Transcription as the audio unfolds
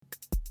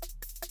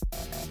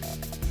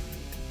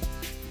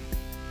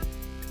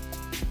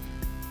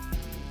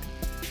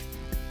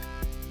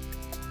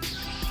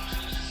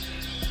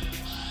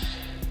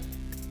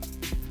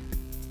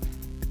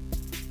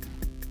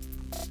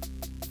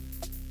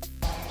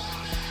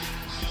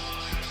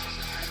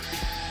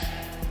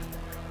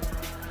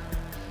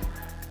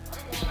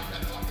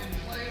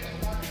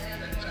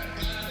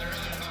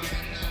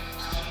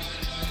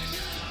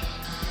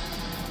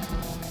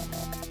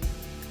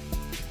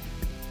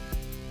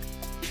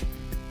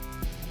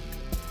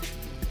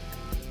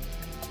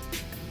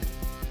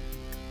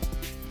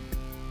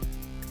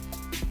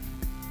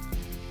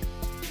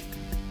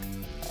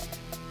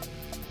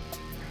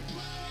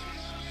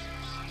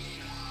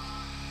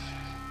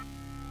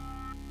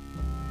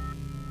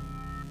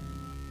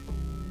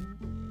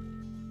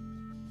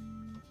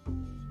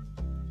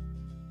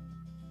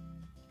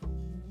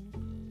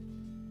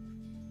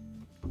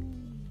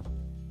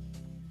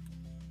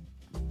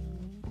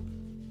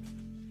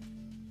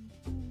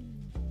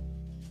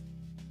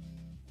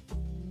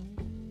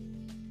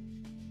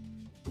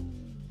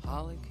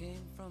Holly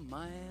came from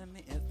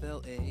Miami,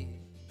 FLA.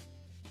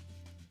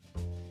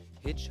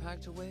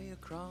 Hitchhiked her way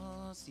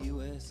across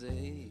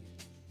USA.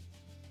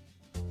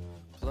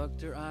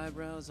 Plucked her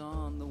eyebrows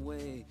on the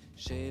way.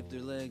 Shaved her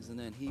legs and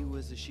then he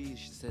was a she.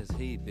 She says,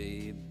 hey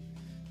babe,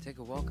 take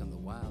a walk on the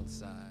wild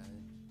side.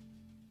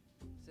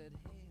 Said,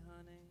 hey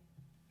honey.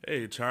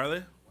 Hey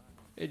Charlie.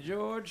 Hey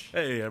George.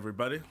 Hey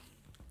everybody.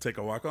 Take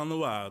a walk on the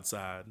wild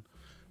side.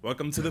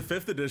 Welcome to the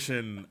 5th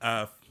edition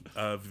of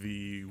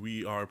the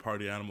We Are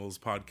Party Animals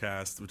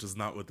podcast, which is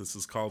not what this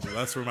is called, but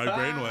that's where my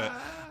brain went.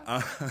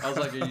 I was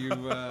like,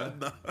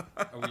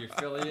 are we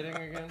affiliating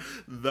again?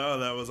 No,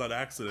 that was on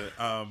accident.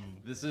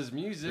 This is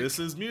music. This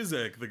is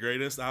music, the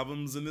greatest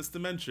albums in this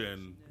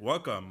dimension.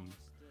 Welcome.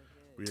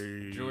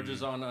 George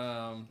is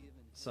on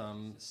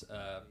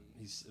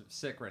he's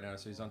sick right now,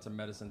 so he's on some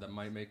medicine that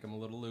might make him a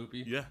little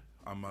loopy. Yeah,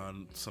 I'm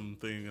on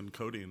something in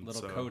codeine.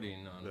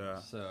 Codeine on yeah.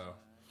 So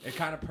it's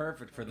kind of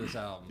perfect for this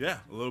album. Yeah,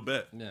 a little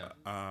bit. Yeah.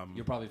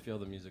 You'll probably feel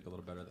the music a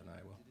little better than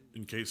I will.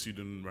 In case you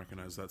didn't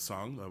recognize that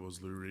song, that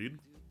was Lou Reed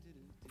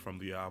from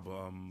the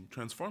album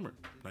Transformer,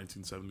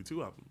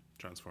 1972 album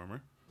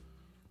Transformer.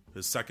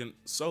 His second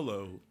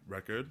solo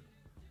record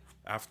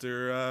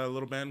after a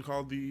little band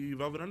called the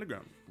Velvet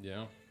Underground.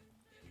 Yeah.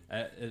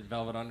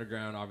 Velvet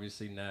Underground,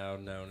 obviously now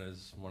known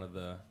as one of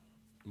the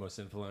most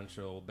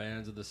influential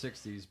bands of the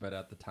 60s, but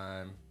at the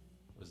time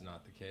was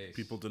not the case.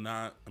 People did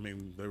not,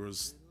 there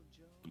was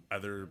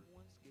other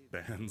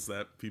bands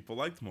that people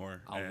liked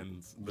more,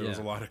 and there was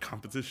a lot of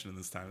competition in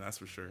this time, that's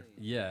for sure.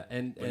 Yeah,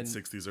 and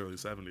 60s, early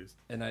 70s.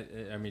 And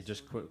I mean,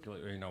 just quickly,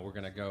 we're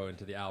going to go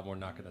into the album. We're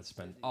not going to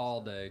spend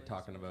all day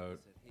talking about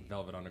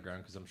Velvet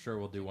Underground, because I'm sure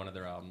we'll do one of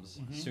their albums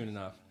soon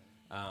enough.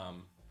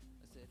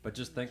 But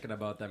just thinking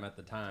about them at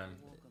the time,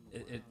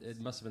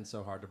 it must have been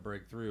so hard to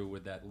break through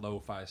with that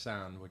lo-fi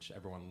sound, which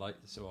everyone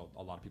liked, so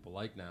a lot of people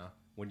like now,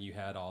 when you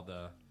had all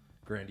the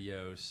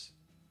grandiose,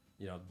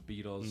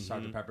 Beatles,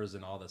 Sgt. Pepper's,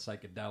 and all the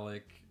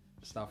psychedelic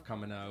stuff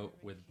coming out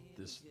with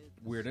this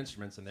weird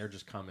instruments, and they're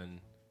just coming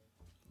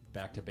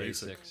back to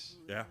basics.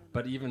 Yeah.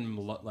 But even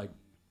like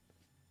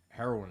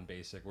heroin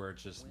basic, where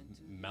it's just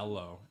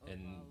mellow,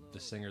 and the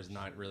singer's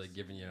not really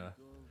giving you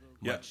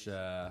much.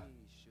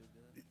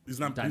 He's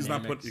not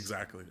put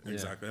exactly,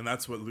 Yeah. and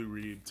that's what Lou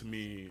Reed to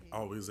me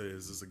always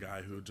is a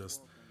guy who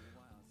just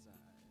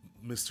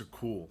Mr.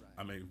 Cool.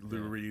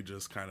 Lou Reed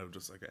just kind of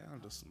just like, I'm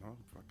just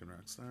fucking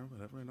rock star,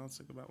 whatever, and I'll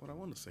sing about what I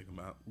want to sing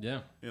about. Yeah,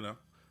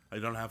 I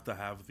don't have to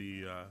have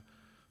the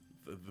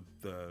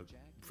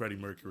Freddie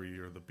Mercury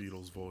or the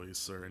Beatles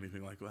voice or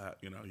anything like that.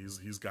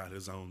 He's got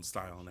his own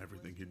style in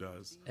everything he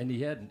does. And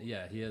he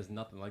has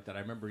nothing like that. I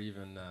remember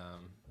even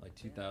like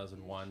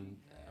 2001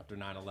 after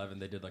 9/11,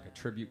 they did like a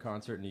tribute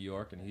concert in New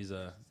York, and he's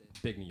a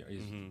big New York,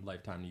 he's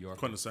lifetime New Yorker,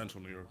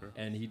 quintessential New Yorker.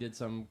 And he did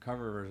some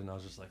cover version. I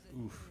was just like,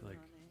 oof, like.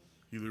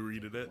 You Lou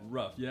Reeded it?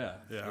 Rough, yeah.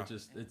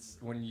 It's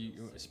when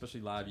you,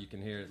 especially live, you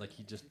can hear it. Like,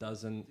 he just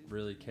doesn't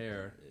really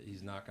care.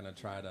 He's not going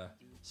to try to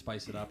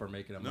spice it up or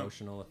make it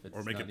emotional if it's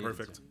or make not it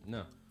perfect.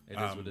 No, it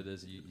is what it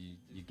is.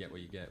 You get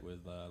what you get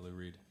with Lou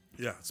Reed.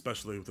 Yeah,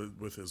 especially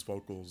with his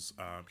vocals.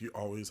 He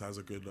always has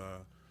a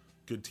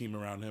good team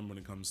around him when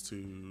it comes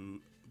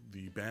to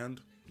the band.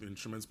 The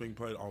instruments being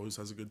played, always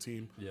has a good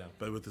team. Yeah.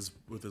 But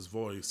with his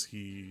voice,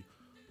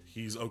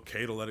 he's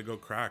okay to let it go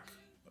crack.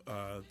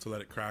 To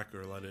let it crack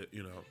or let it,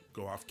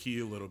 go off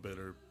key a little bit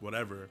or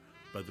whatever,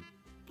 but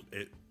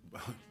it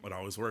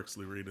always works.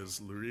 Lou Reed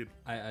is Lou Reed.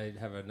 I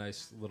have a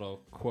nice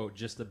little quote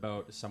just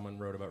about someone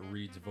wrote about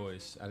Reed's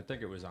voice. I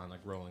think it was on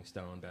like Rolling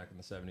Stone back in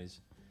the 70s.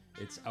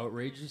 It's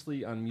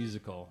outrageously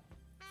unmusical.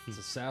 It's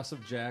a sass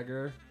of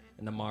Jagger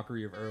and the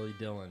mockery of early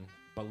Dylan,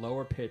 but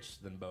lower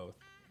pitched than both.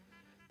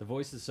 The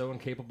voice is so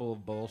incapable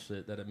of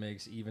bullshit that it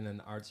makes even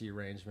an artsy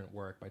arrangement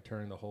work by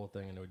turning the whole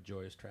thing into a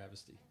joyous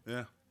travesty.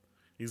 Yeah.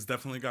 He's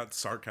definitely got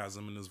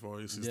sarcasm in his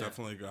voice. He's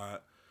definitely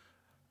got...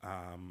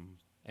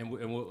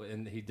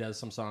 And he does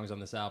some songs on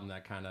this album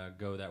that kind of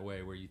go that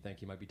way, where you think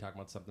he might be talking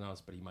about something else,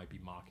 but he might be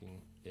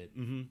mocking it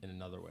in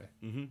another way.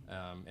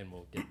 And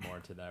we'll get more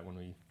into that when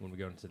we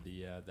go into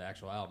the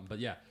actual album. But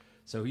yeah,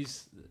 so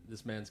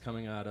this man's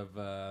coming out of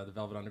the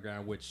Velvet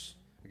Underground, which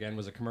again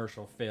was a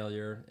commercial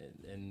failure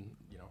in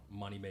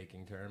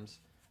money-making terms.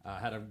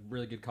 Had a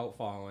really good cult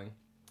following.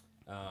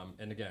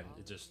 And again,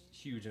 it's just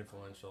huge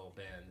influential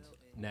band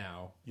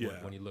now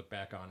when you look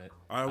back on it.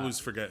 I always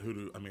forget who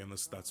to...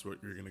 that's what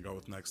you're going to go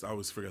with next. I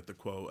always forget the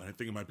quote, and I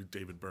think it might be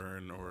David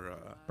Byrne or...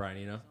 Brian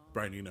Eno.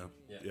 Brian Eno,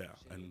 yeah.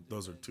 And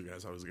those are two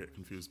guys I always get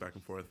confused back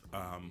and forth.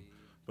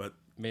 But...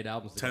 Made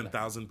albums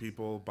 10,000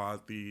 people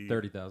bought the...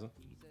 30,000.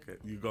 Okay,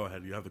 you go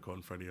ahead. You have the quote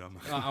in front of you.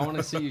 I want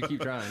to see you keep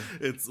trying.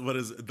 It's,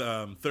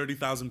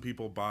 30,000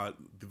 people bought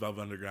the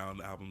Velvet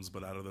Underground albums,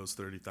 but out of those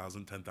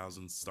 30,000,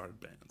 10,000 started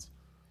bands.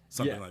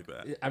 Something like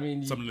that.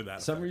 Something to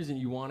that some effect. reason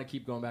you want to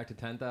keep going back to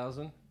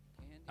 10,000.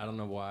 I don't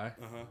know why.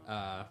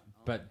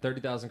 But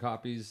 30,000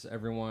 copies,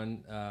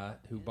 everyone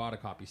who bought a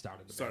copy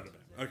started the band.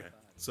 Okay.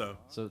 So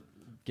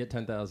get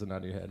 10,000 out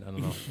of your head. I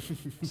don't know.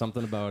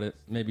 Something about it.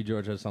 Maybe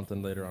George has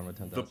something later on with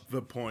 10,000.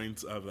 The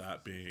point of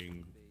that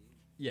being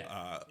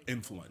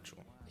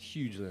influential.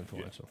 hugely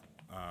influential.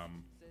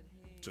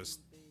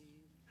 Just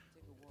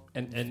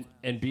and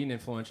being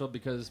influential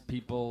because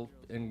people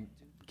and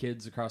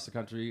kids across the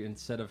country,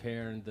 instead of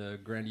hearing the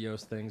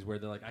grandiose things where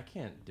they're like, I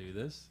can't do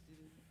this.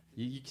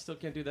 You still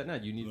can't do that now.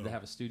 You need to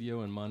have a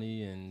studio and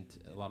money and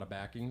a lot of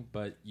backing,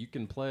 but you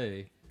can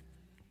play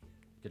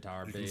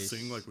guitar, you bass, can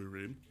sing like we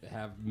read,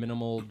 have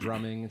minimal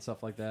drumming and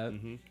stuff like that,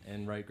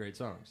 and write great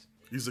songs.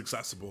 He's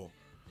accessible.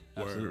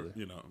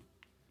 Absolutely.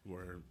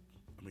 Where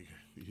I mean,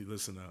 you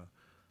listen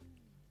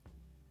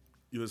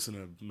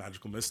to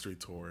Magical Mystery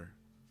Tour,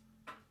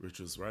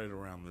 which is right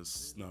around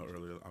this. No,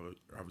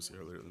 obviously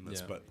earlier than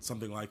this, but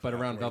something like that. But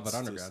around Velvet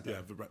Underground.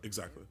 Yeah,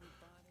 exactly.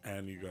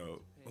 And you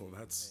go, oh,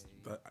 that's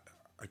that.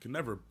 I can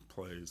never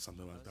play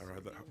something like that.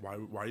 Right?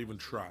 Why even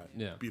try?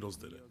 Yeah. Beatles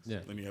did it. Yeah.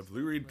 Then you have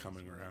Lou Reed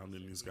coming around,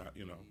 and he's got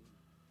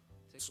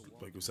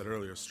like we said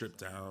earlier, stripped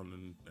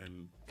down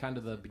and kind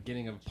of the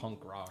beginning of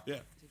punk rock.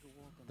 Yeah.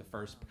 The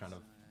first kind of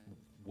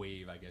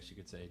wave, I guess you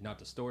could say. Not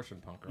distortion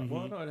punk rock.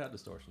 Well, no, it had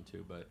distortion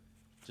too, but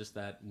just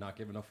that not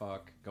giving a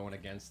fuck, going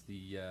against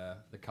the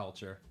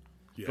culture,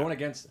 going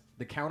against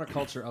the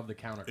counterculture of the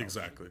counterculture.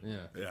 Exactly.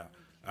 Yeah.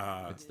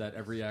 It's that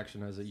every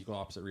action has an equal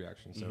opposite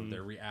reaction. So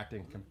they're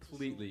reacting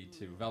completely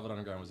to Velvet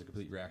Underground was a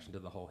complete reaction to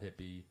the whole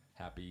hippie,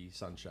 happy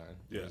sunshine.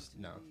 Yeah. Was,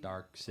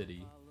 dark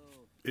city.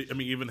 I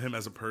mean, even him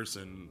as a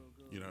person,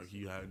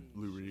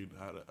 Lou Reed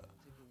had a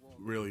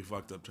really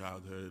fucked up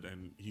childhood,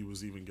 and he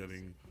was even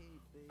getting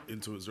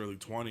into his early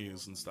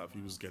 20s and stuff.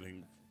 He was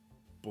getting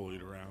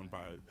bullied around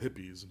by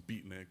hippies and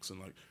beatniks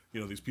and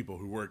these people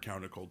who were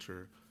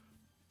counterculture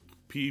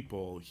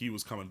people. He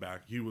was coming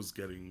back. He was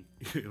getting,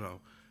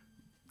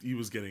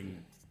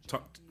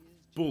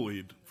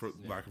 bullied, for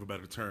lack of a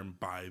better term,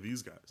 by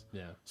these guys.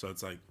 Yeah. So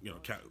it's like,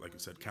 like you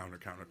said,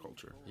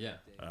 counterculture. Yeah.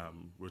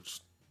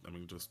 Which, I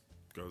mean, just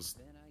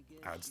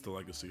adds to the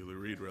legacy of Lou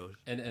Reed, really.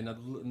 And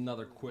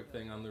another quick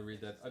thing on Lou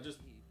Reed that I just,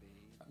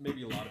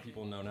 maybe a lot of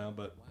people know now,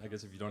 but I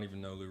guess if you don't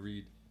even know Lou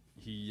Reed,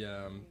 he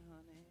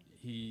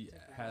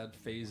had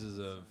phases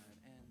of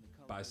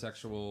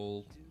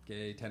bisexual,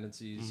 gay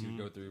tendencies. He would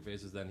go through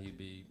phases. Then he'd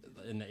be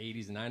in the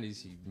 80s and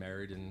 90s. He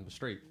married and was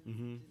straight.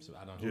 So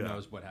I don't know. Who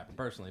knows what happened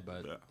personally,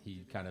 but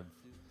he kind of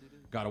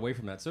got away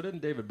from that. So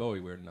didn't David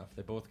Bowie. Weird enough,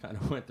 they both kind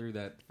of went through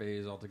that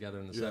phase altogether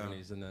in the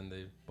 70s, and then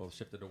they both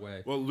shifted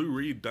away. Well, Lou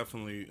Reed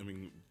definitely. I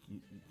mean,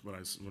 when I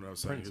was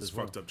saying Prince his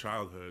fucked up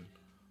childhood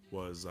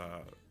was,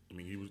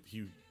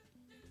 he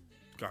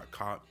got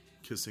caught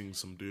kissing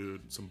some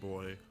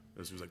boy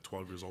as he was like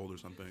 12 years old or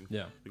something.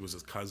 Yeah. It was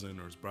his cousin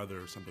or his brother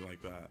or something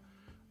like that.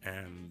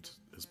 And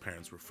his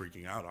parents were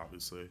freaking out,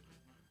 obviously,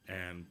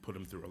 and put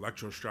him through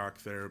electroshock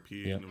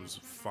therapy, and it was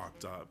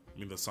fucked up. I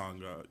mean, the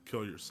song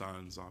 "Kill Your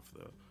Sons"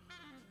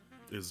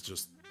 is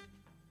just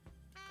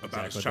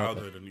about his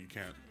childhood, and you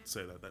can't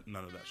say that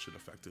none of that shit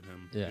affected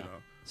him. Yeah.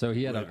 So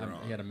he had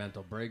a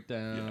mental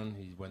breakdown.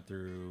 He went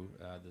through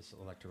this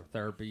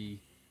electrotherapy.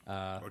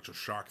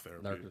 Electroshock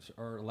therapy.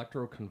 Or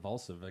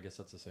electroconvulsive, I guess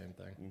that's the same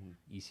thing.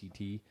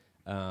 ECT.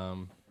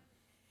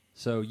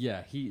 So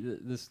yeah,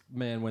 this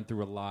man went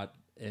through a lot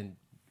in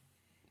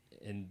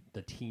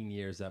the teen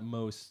years that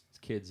most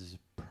kids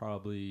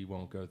probably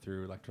won't go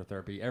through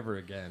electrotherapy ever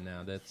again.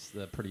 Now that's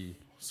the pretty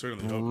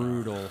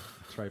brutal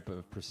type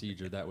of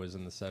procedure that was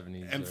in the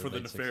 70s, and for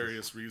the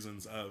nefarious 60s.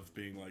 reasons of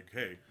being like,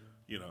 hey,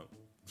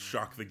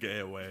 shock the gay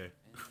away.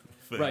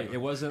 Right, it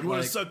wasn't you like,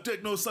 want to suck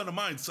dick? No son of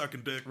mine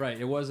sucking dick. Right,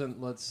 it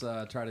wasn't let's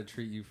try to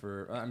treat you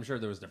for. I'm sure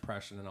there was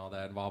depression and all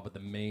that involved, but the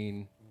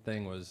main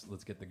thing was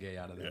let's get the gay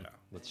out of them. Yeah.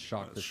 Let's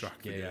shock the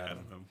gay out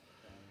of them.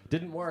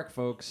 Didn't work,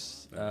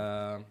 folks.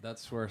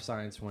 That's where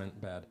science went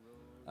bad.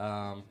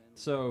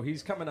 So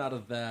he's coming out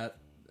of that.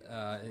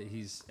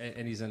 He's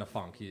in a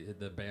funk.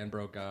 The band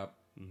broke up.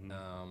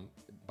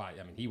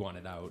 He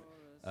wanted out.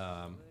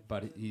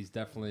 But he's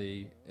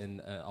definitely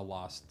in a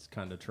lost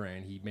kind of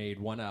train. He made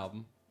one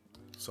album.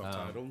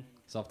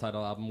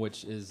 Self-titled album,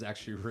 which is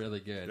actually really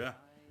good.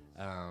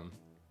 Yeah.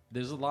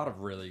 There's a lot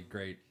of really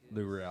great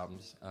Lou Reed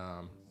albums.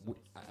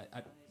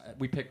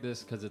 We picked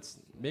this because it's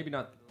maybe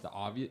not the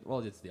obvious. Well,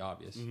 it's the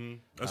obvious.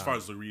 As far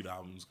as the Reed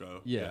albums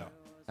go. Yeah.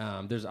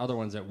 There's other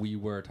ones that we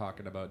were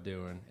talking about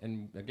doing,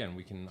 and again,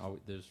 we can.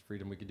 There's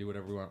freedom. We can do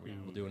whatever we want.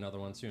 We'll do another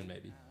one soon,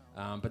 maybe.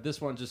 But this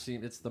one just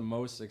seemed it's the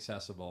most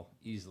accessible,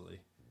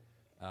 easily.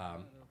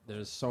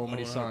 There's so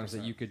many songs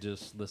that you could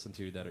just listen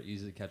to that are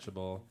easily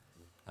catchable.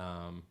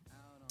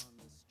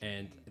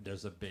 And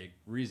there's a big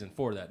reason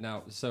for that.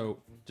 Now, so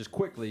just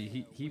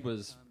quickly, he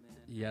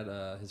had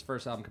his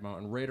first album come out,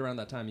 and right around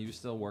that time, he was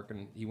still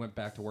working. He went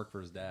back to work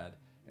for his dad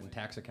in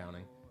tax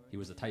accounting. He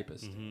was a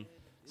typist.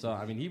 So,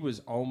 I mean, he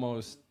was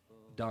almost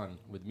done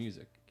with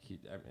music.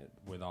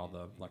 With all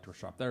the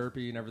electroshock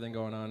therapy and everything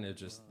going on,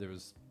 there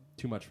was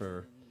too much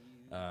for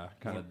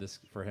this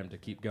for him to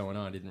keep going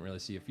on. Didn't really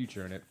see a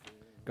future in it.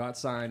 Got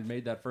signed,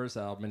 made that first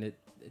album, and it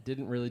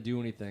didn't really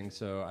do anything.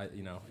 Yeah.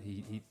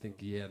 He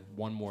think he had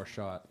one more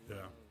shot.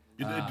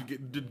 Yeah,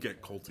 it did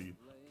get culty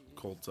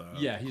cult.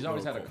 Yeah, he's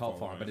always had a cult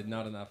following, following, but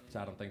not enough,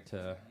 I don't think,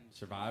 to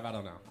survive. I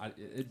don't know.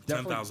 It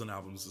 10,000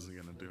 albums isn't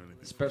going to do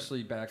anything.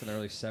 Especially back in the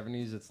early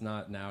 70s, it's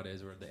not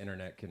nowadays where the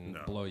internet can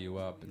blow you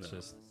up. It's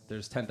just,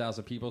 there's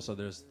 10,000 people, so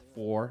there's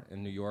 4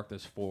 in New York,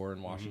 there's 4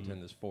 in Washington,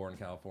 there's 4 in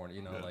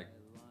California, like,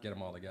 get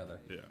them all together.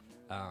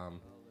 Yeah.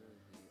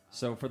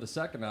 So for the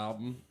second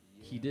album,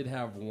 he did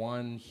have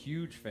one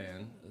huge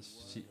fan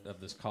of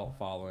this cult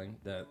following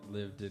that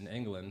lived in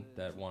England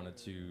that wanted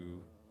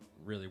to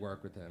really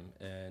work with him.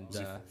 And Was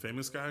he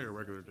famous guy or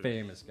regular dude?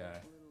 Famous guy.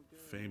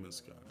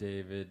 Famous guy.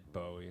 David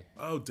Bowie.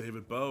 Oh,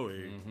 David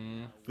Bowie.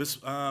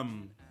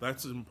 Mm-hmm.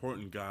 That's an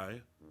important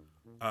guy.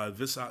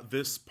 This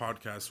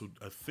podcast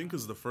I think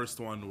is the first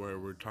one where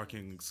we're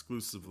talking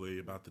exclusively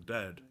about the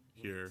dead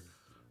here.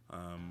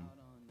 I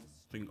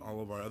think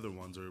all of our other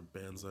ones are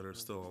bands that are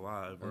still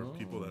alive or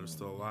people that are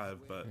still alive,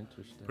 but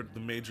the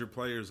major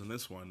players in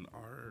this one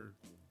are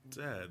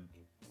dead.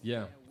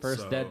 Yeah,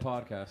 first dead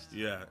podcast.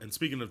 Yeah, and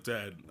speaking of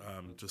dead,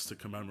 just to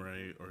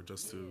commemorate or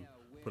just to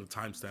put a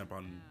timestamp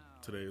on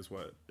today is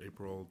what,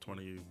 April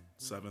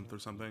 27th or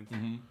something?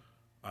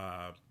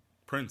 Mm-hmm.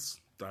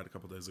 Prince died a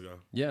couple days ago.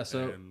 Yeah,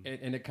 so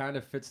and it kind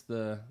of fits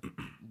the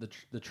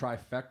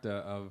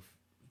trifecta of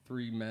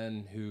 3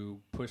 men who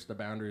pushed the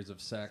boundaries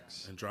of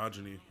sex,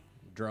 androgyny,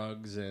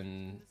 drugs,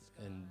 and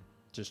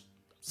just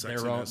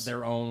sexiness.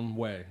 their own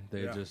way.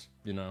 They just,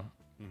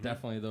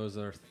 definitely those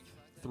are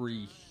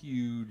 3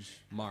 huge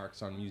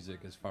marks on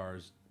music as far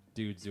as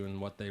dudes doing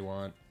what they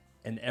want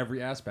in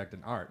every aspect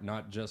in art,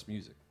 not just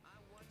music.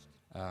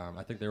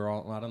 I think they were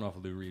all, I don't know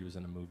if Lou Reed was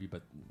in a movie,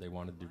 but they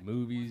wanted to do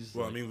movies.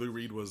 Well, I mean, Lou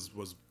Reed was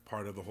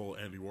part of the whole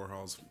Andy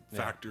Warhol's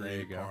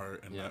factory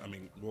part, and I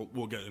mean,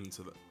 we'll get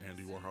into the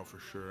Andy Warhol for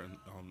sure, and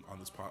on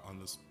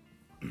this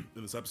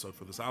in this episode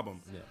for this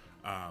album.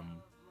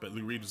 But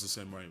Lou Reed was the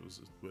same way. It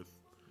was with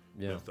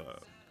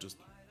just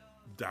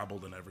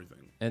dabbled in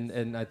everything.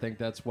 And I think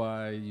that's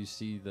why you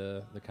see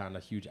the kind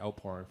of huge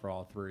outpouring for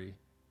all 3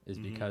 is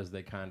because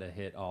they kind of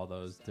hit all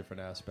those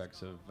different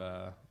aspects of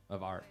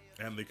art.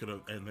 And they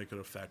could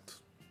affect,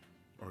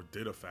 or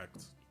did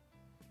affect,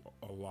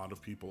 a lot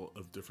of people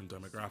of different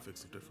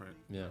demographics, of different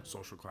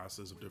social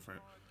classes, of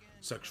different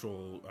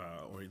sexual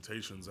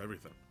orientations,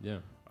 everything. Yeah.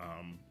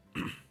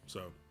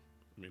 So,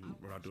 I mean,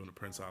 we're not doing a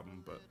Prince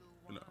album, but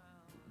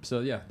So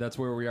yeah, that's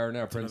where we are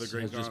now. Prince has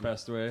just gone.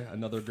 passed away.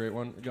 Another great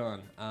one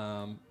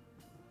gone.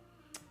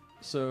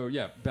 So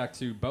yeah, back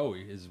to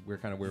Bowie is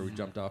where we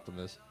jumped off from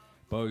this.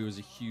 Bowie was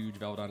a huge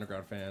Velvet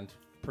Underground fan.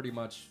 Pretty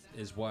much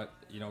is what,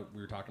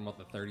 we were talking about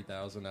the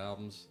 30,000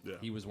 albums. Yeah.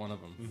 He was one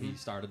of them. He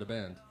started the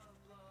band.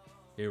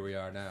 Here we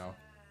are now.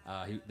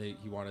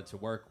 He wanted to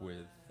work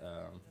with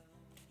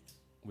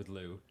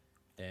Lou,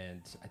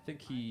 and I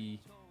think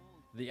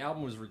the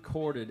album was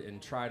recorded in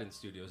Trident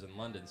Studios in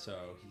London, so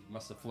he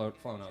must have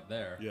flown out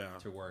there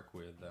to work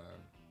with.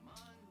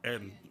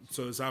 And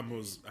so this album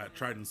was at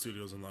Trident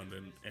Studios in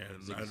London, and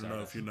Ziggy I don't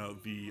know if you know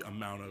the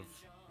amount of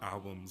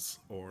albums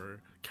or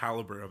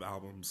caliber of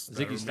albums that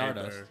Ziggy are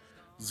Stardust. made there.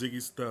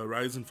 The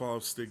Rise and Fall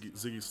of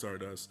Ziggy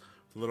Stardust,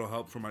 A Little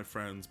Help from My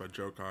Friends by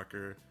Joe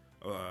Cocker,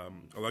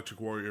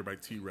 Electric Warrior by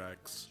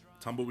T-Rex,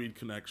 Tumbleweed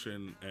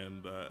Connection,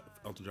 and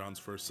Elton John's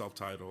first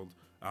self-titled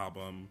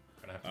album.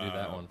 Gonna have to do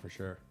that one for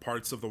sure.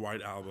 Parts of the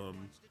White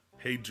Album,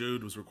 Hey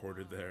Jude was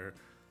recorded there,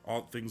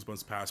 All Things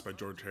Must Pass by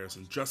George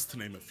Harrison, just to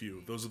name a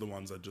few. Those are the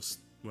ones that just,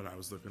 when I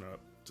was looking up,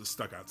 just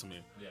stuck out to me.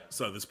 Yeah.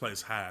 So this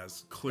place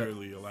has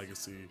clearly a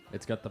legacy.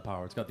 It's got the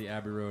power. It's got the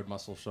Abbey Road,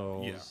 Muscle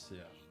Shoals. Yeah.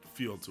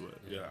 Feel to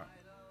it, yeah.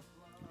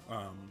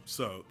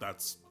 So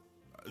that's,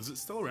 is it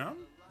still around?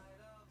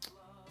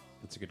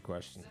 That's a good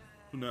question.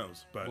 Who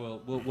knows? But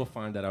we'll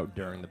find that out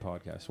during the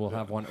podcast. We'll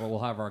have one. We'll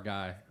have our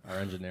guy, our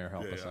engineer,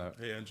 help us out.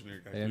 Hey,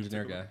 engineer guy. Hey,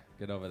 engineer guy,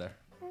 get over there.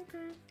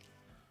 Okay.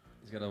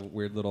 He's got a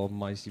weird little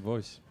micey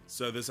voice.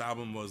 So this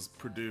album was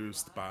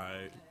produced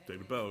by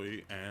David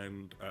Bowie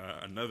and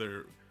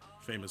another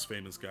famous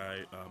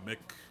guy, Mick.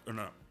 Or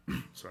no,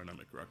 sorry, not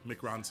Mick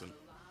Ronson.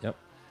 Yep.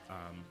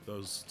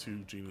 Those 2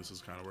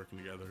 geniuses kind of working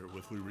together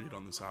with Lou Reed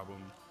on this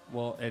album.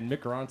 Well, and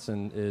Mick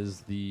Ronson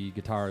is the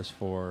guitarist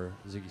for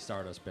Ziggy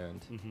Stardust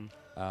band.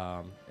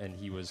 And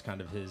he was kind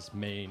of his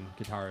main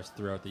guitarist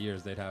throughout the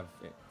years. They'd have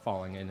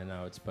falling in and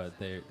outs, but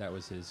that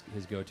was his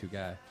go-to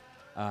guy.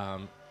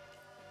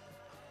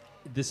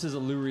 This is a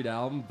Lou Reed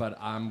album, but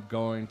I'm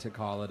going to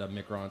call it a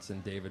Mick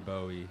Ronson, David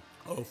Bowie.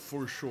 Oh,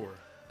 for sure.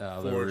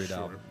 Lou Reed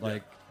album.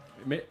 Like,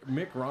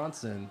 Mick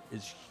Ronson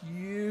is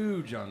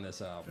huge on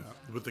this album.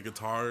 Yeah. With the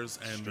guitars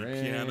and the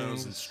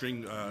pianos and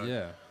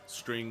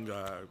string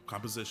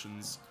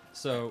compositions.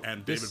 So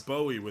and David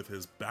Bowie with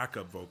his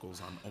backup vocals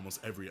on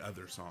almost every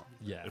other song.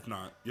 Yeah. If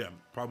not,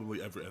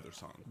 probably every other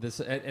song.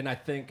 And I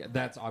think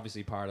that's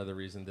obviously part of the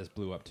reason this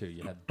blew up too.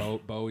 You had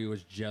Bowie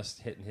was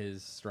just hitting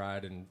his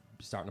stride and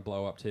starting to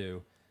blow up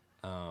too.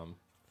 And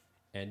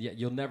yet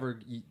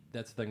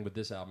that's the thing with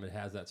this album. It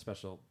has that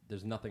special,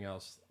 there's nothing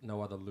else,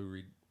 no other Lou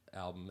Reed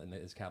album in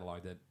his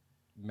catalog that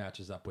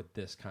matches up with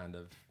this kind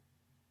of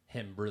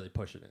him really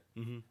pushing it.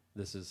 Mm-hmm.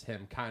 This is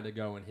him kind of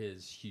going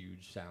his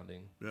huge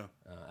sounding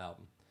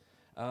album.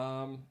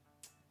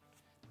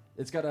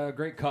 It's got a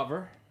great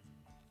cover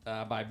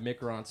by Mick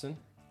Ronson.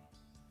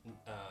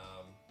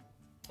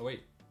 Oh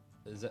wait,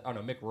 is it? Oh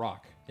no, Mick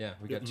Rock. Yeah,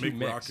 we got two Mick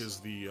Micks. Rock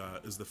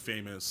is the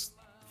famous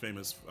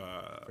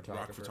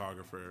rock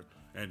photographer,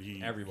 and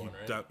Everyone,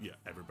 he right? yeah,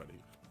 everybody,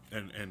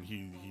 and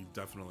he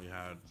definitely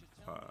had.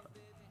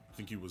 I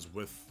think he was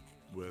with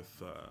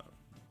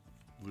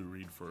Lou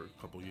Reed for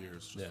a couple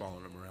years, just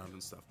following him around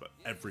and stuff. But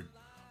every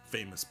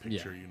famous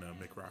picture,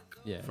 Mick Rock.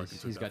 Yeah,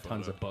 he's got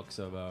tons of books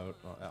about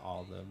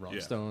all the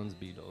Rolling Stones,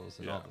 Beatles,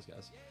 and all those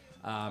guys.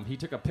 He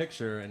took a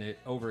picture and it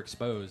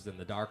overexposed in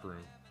the dark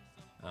room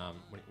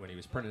when he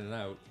was printing it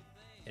out,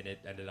 and it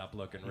ended up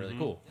looking really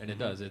cool. And it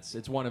does.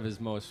 It's one of his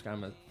most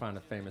kind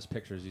of famous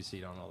pictures. You see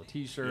it on all the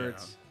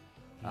T-shirts.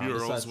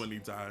 Murals when he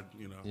died,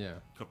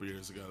 a couple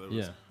years ago. There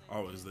was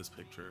always this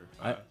picture,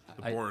 the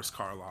Boris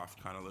Karloff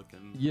kind of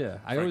looking. Yeah,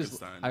 I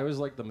always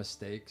like the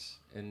mistakes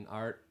in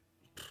art.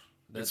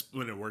 It's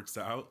when it works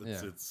out.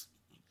 It's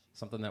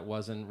something that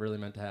wasn't really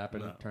meant to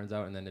happen. It turns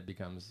out, and then it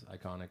becomes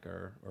iconic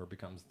or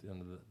becomes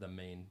the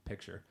main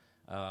picture.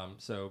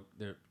 So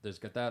there's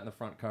got that in the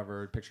front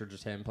cover. Picture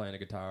just him playing a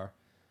guitar.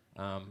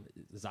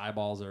 His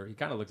eyeballs he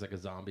kind of looks like a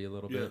zombie a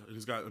little bit.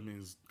 Yeah,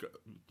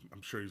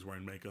 I'm sure he's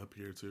wearing makeup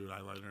here too,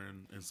 eyeliner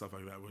and stuff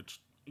like that,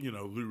 which,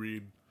 Lou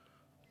Reed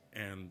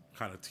and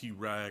kind of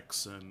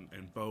T-Rex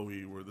and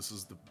Bowie, where this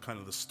is the kind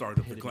of the start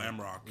of the glam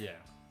rock. Yeah.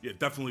 Yeah,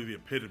 definitely the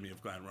epitome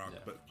of glam rock,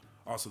 but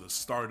also the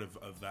start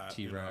of that.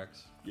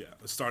 T-Rex.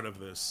 The start of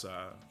this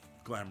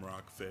glam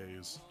rock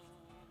phase,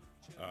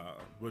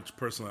 which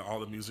personally, all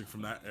the music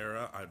from that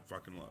era, I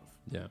fucking love.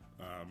 Yeah.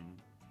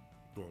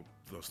 Well,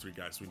 those three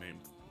guys we named.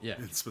 Yeah,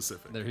 in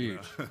specific. They're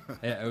huge.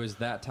 Yeah, it was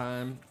that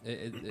time.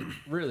 It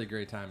really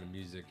great time in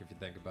music if you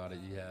think about it.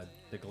 You had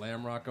the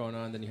glam rock going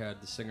on, then you had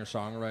the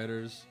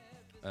singer-songwriters,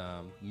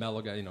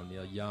 mellow guy,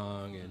 Neil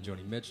Young and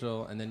Joni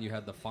Mitchell, and then you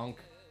had the funk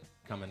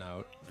coming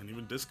out, and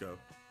even disco.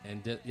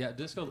 And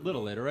disco a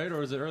little later, right? Or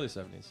was it early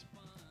 70s?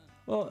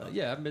 Well,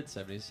 mid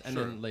 70s, and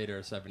then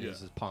later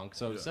 70s is punk.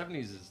 So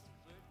 70s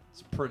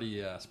it's a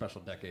pretty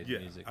special decade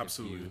in music. Yeah,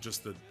 absolutely.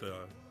 Just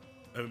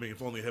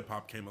if only hip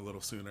hop came a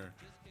little sooner,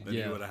 then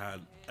you would have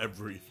had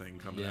everything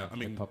coming out.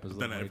 Hip-hop was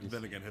then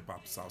again, hip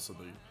hop is also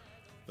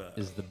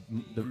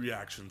the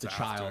reaction to the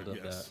child after,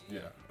 of that.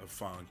 Of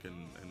funk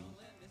and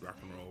rock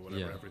and roll,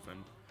 whatever,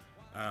 everything.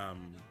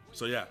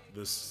 So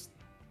this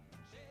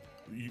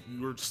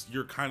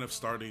you're kind of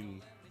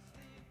starting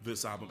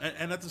this album,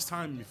 and at this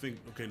time you think,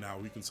 okay, now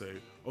we can say,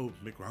 oh,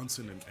 Mick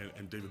Ronson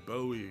and David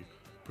Bowie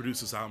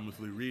produced this album with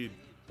Lou Reed,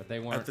 but they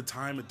weren't at the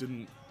time. It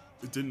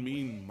didn't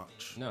mean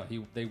much. No,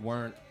 they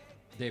weren't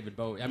David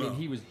Bowie. I mean,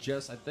 he was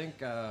just, I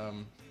think,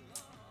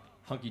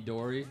 Hunky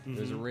Dory. It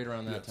was right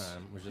around that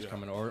time. Was just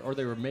coming, or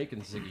they were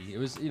making Ziggy. It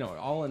was,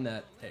 all in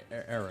that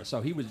era.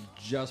 So he was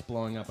just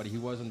blowing up, but he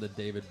wasn't the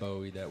David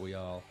Bowie that we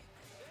all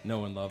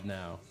know and love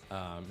now.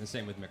 And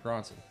same with Mick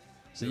Ronson.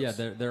 So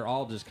they're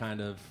all just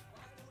kind of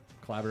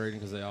collaborating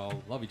because they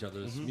all love each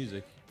other's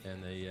music,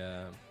 and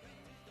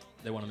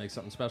they want to make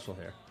something special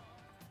here.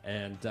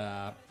 And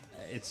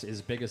it's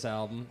his biggest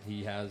album.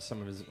 He has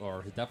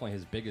definitely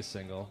his biggest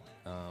single.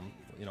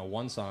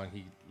 One song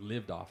he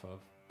lived off of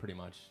pretty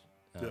much.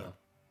 The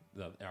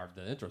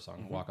intro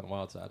song, "Walk on the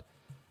Wild Side,"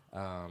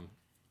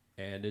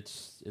 and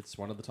it's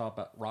one of the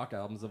top rock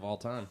albums of all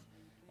time.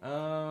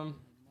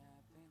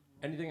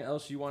 Anything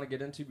else you want to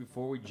get into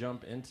before we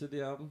jump into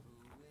the album?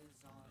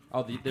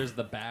 Oh, there's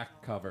the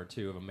back cover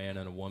too of a man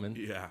and a woman.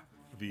 Yeah,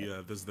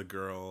 there's the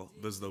girl.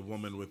 There's the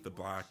woman with the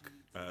black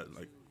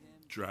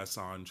dress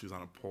on. She's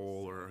on a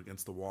pole or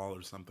against the wall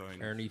or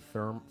something. Ernie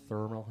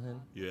Thermalhin.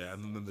 Yeah,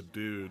 and then the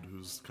dude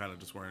who's kind of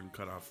just wearing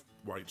cut off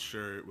white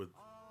shirt with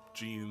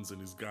jeans, and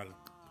he's got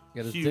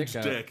a huge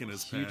dick in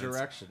his pants. Huge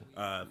erection.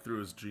 Through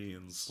his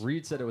jeans.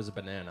 Reed said it was a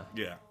banana.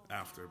 Yeah,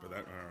 after, but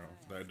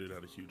that dude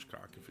had a huge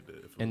cock if it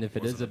did. If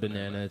it is a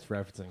banana, it's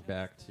referencing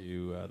back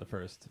to the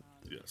first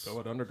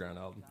Velvet Underground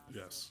album.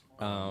 Yes.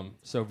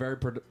 So very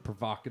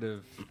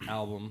provocative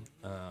album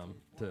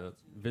to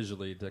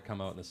visually to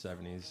come out in the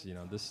 70s.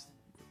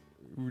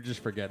 We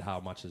just forget how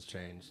much has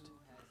changed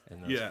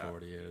in those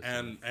 40 years.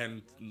 And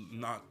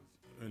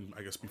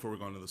I guess before we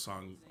go into the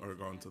song or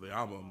go into the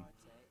album,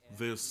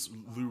 this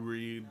Lou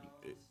Reed,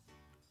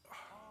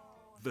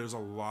 there's a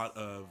lot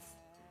of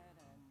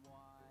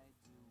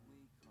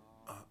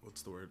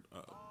what's the word?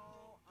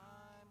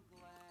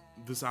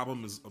 This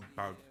album is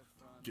about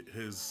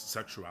his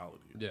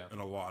sexuality,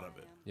 and a lot of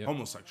it,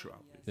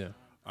 homosexuality,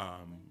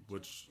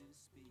 which,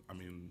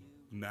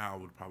 now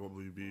would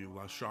probably be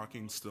less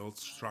shocking, still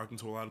shocking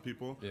to a lot of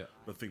people. Yeah.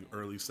 But think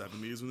early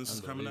 70s when this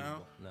is coming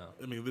out.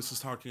 No. This is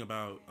talking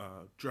about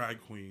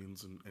drag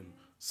queens and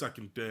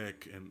sucking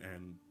dick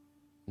and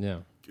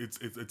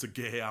it's a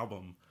gay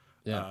album.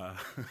 Yeah.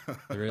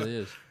 It really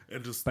is.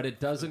 And but it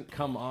doesn't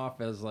come off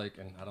as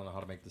and I don't know how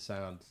to make the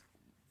sound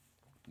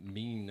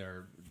mean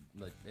or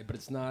but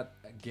it's not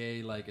gay,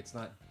 it's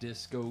not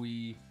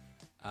disco-y.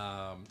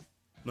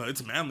 No,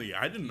 it's manly.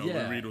 I didn't know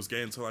Lou Reed was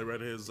gay until I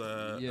read his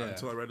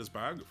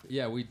biography.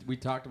 Yeah, we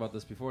talked about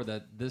this before,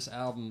 that this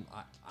album,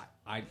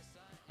 I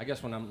I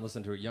guess when I'm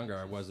listening to it younger,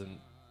 I wasn't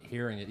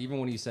hearing it. Even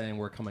when he's saying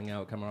we're coming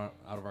out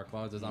of our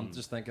closets, I'm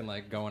just thinking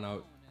like going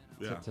out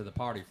to the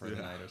party for the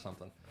night or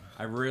something.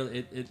 I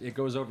really, it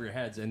goes over your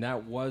heads, and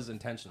that was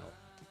intentional.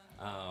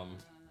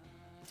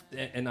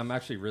 And I'm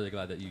actually really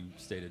glad that you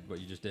stated what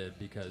you just did,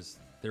 because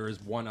there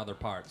is one other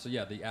part. So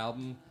yeah, the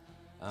album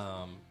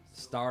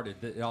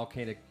started. It all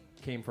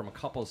came from a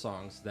couple of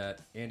songs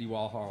that Andy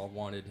Warhol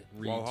wanted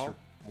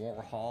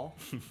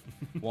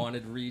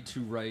wanted Reed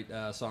to write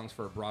songs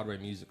for a Broadway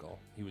musical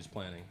he was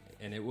planning,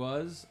 and it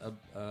was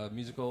a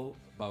musical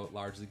about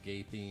largely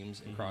gay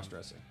themes and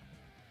cross-dressing.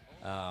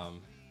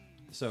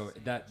 So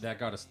that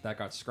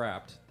got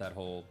scrapped, that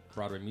whole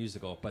Broadway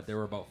musical. But there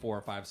were about 4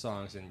 or 5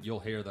 songs, and you'll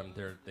hear them.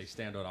 They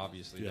stand out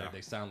obviously. Yeah.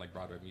 They sound like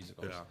Broadway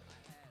musicals. Yeah.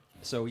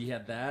 So he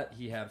had that.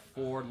 He had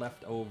 4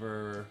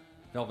 leftover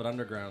Velvet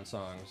Underground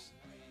songs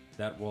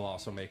that will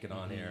also make it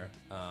on here.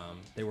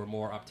 They were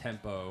more up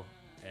tempo,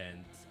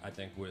 and I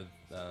think with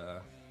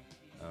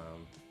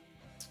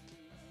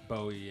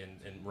Bowie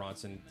and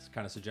Ronson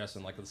kind of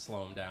suggesting like, let's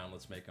slow them down,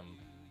 let's make them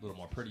a little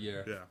more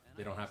prettier. Yeah.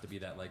 They don't have to be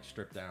that like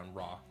stripped down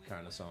rock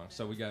kind of song.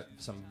 So we got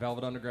some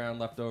Velvet Underground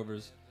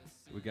leftovers.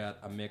 We got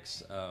a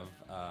mix of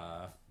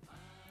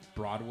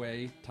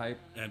Broadway type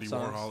Andy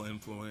songs. Warhol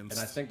influence.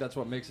 And I think that's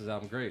what makes his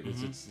album great.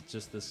 It's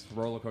just this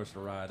roller coaster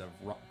ride of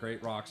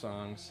great rock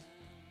songs,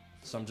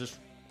 some just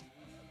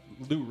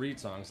Lou Reed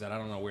songs that I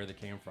don't know where they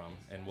came from,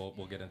 and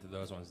we'll get into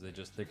those ones.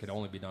 They could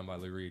only be done by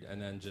Lou Reed,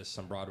 and then just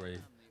some Broadway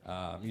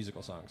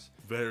musical songs.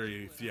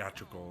 Very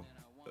theatrical.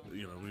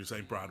 You know, when you're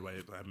saying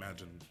Broadway, I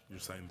imagine you're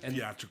saying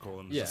theatrical,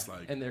 and Yeah, just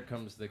like, and there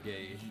comes the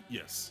gay.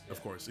 Yes,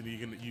 of course. And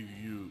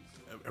you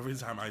every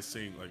time I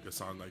sing like a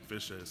song like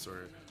Vicious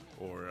or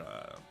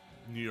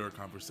New York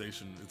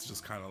Conversation, it's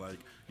just kind of like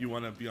you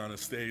want to be on a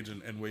stage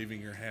and waving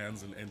your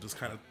hands and just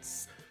kind of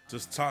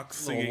just talk,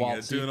 singing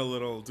it, doing a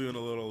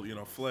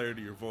little flair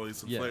to your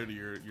voice and flair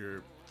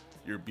to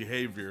your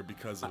behavior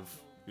because of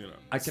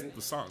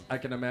the song. I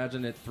can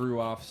imagine it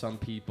threw off some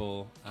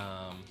people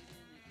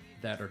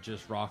that are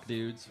just rock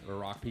dudes or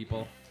rock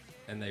people,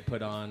 and they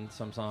put on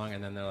some song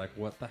and then they're like,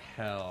 what the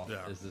hell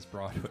is this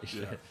Broadway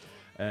shit? Yeah.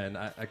 And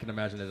I can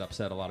imagine it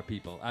upset a lot of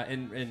people.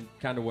 And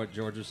kind of what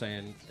George was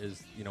saying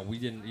is, we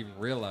didn't even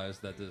realize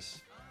that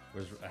this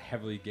was a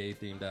heavily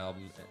gay-themed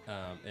album.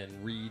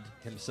 And Reed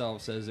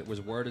himself says it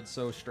was worded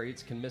so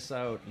straights can miss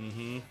out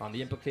on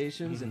the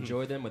implications,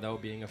 enjoy them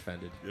without being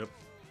offended. Yep.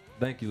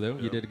 Thank you, Lou.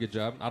 Yep. You did a good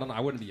job. I don't know. I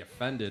wouldn't be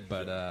offended,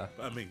 but... I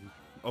mean,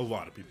 a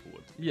lot of people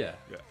would. Yeah.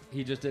 Yeah.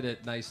 He just did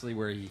it nicely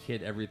where he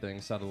hid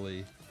everything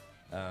subtly.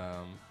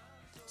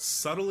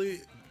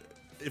 Subtly...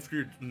 If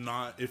you're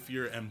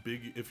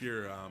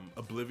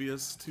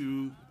oblivious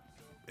to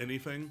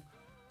anything,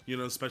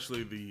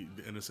 especially the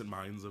innocent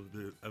minds of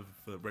the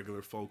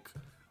regular folk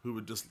who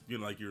would just,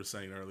 like you were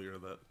saying earlier,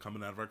 that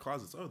coming out of our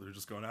closets, they're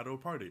just going out to a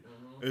party.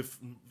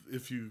 If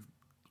you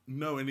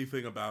know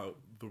anything about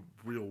the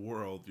real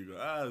world, you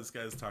go, this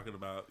guy's talking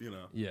about,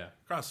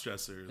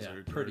 cross-dressers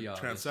or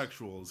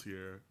transsexuals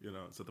here.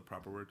 Is that the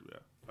proper word? Yeah,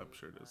 I'm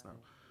sure it is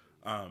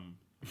now.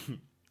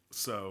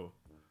 So...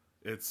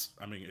 It's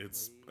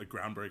a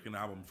groundbreaking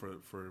album for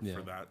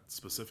that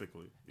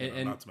specifically,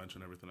 and not to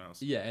mention everything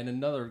else. Yeah, and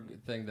another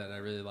thing that I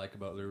really like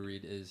about Lou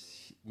Reed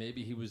is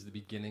maybe he was the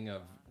beginning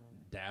of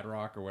dad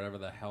rock or whatever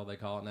the hell they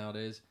call it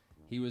nowadays.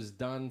 He was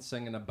done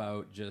singing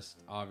about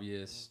just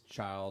obvious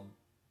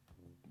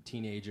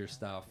teenager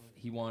stuff.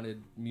 He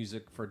wanted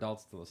music for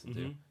adults to listen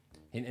to.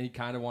 And he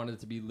kind of wanted it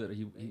to be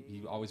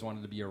he always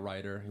wanted to be a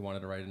writer. He wanted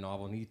to write a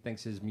novel, and he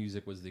thinks his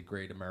music was the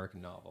great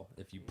American novel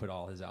if you put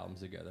all his albums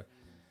together.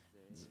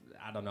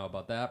 I don't know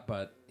about that,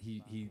 but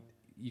you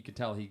could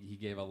tell he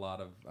gave a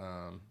lot of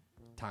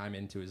time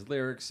into his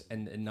lyrics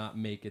and not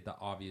make it the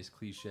obvious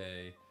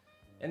cliche.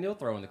 And he'll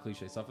throw in the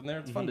cliche stuff in there.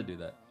 It's fun to do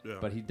that. Yeah.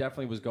 But he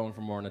definitely was going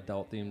for more an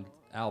adult-themed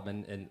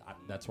album, and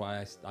that's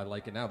why I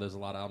like it now. There's a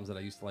lot of albums that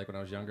I used to like when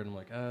I was younger, and I'm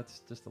like,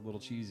 it's just a little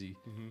cheesy.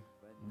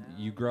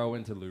 You grow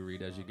into Lou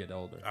Reed as you get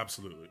older.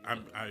 Absolutely.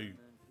 I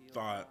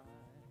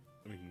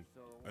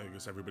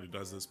guess everybody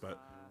does this, but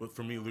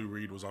for me, Lou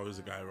Reed was always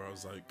a guy where I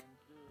was like,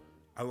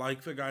 I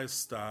like the guy's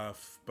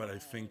stuff, but I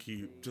think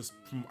he just,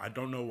 I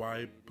don't know why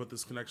I put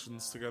this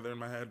connections together in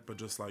my head, but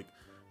just like,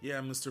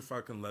 Mr.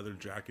 fucking leather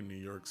jacket, New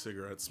York,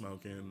 cigarette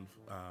smoking,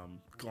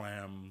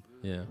 glam,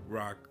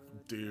 rock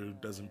dude,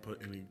 doesn't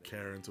put any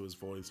care into his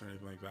voice or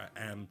anything like that.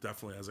 And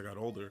definitely as I got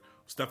older,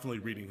 I was definitely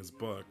reading his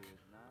book.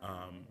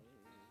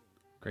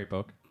 Great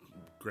book.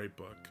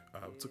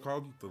 What's it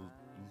called? The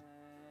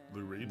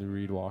Lou Reed? Lou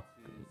Reed Walk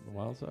the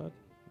Wild Side?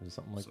 Or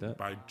something like that?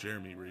 By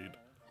Jeremy Reed.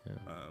 Yeah.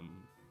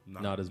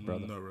 Not his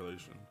brother. No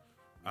relation.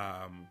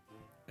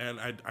 And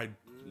I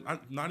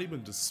not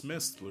even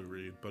dismissed Lou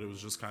Reed, but it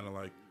was just kind of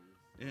like,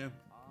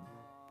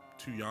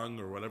 too young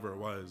or whatever it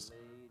was.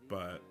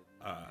 But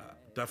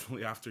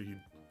definitely after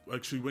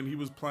when he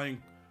was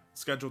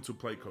scheduled to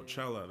play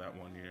Coachella that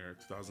one year,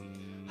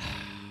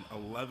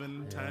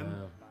 2011, 10,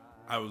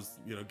 I was,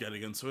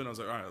 getting into it. And I was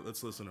like, all right,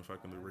 let's listen to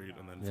fucking Lou Reed.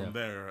 And then from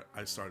there,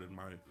 I started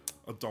my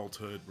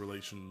adulthood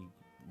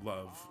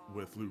love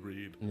with Lou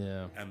Reed.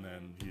 Yeah. And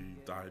then he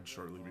died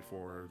shortly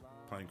before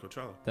playing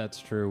Coachella. That's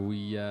true.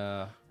 We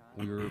did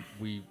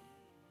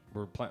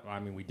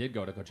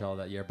go to Coachella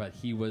that year, but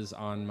he was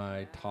on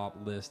my top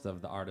list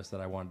of the artists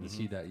that I wanted to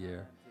see that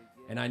year.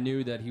 And I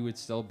knew that he would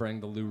still bring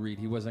the Lou Reed.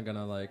 He wasn't going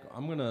to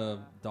I'm going to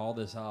doll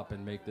this up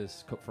and make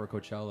this for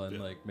Coachella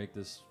and make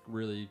this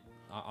really,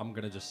 I'm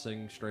going to just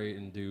sing straight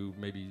and do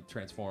maybe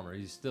Transformer.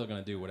 He's still going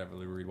to do whatever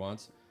Lou Reed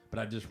wants. But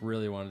I just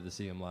really wanted to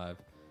see him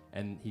live.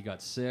 And he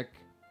got sick,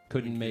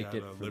 couldn't make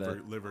it for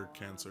liver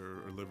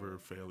cancer or liver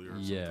failure or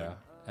something. Yeah,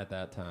 at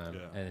that time.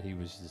 Yeah. And he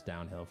was just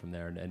downhill from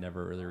there and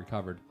never really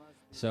recovered.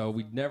 So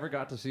we never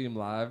got to see him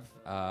live.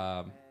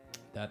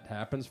 That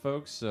happens,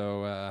 folks.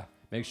 So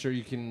make sure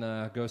you can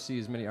go see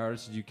as many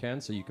artists as you can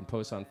so you can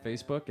post on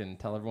Facebook and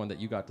tell everyone that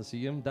you got to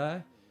see him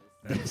die.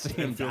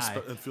 And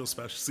feel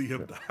special. See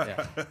him die.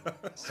 Yeah.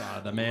 Saw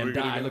the man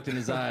die. Looked in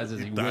his eyes as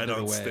he died withered on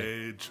away.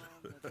 Stage.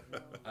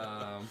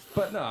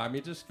 But no, I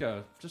mean, just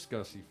go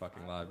see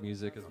fucking live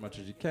music as much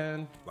as you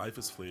can. Life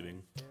is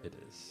fleeting. It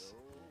is.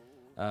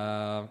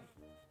 Yeah.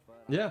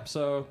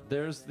 So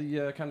there's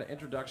the kind of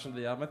introduction to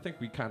the album. I think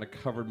we kind of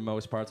covered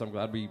most parts. I'm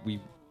glad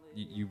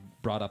you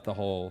brought up the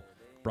whole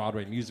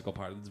Broadway musical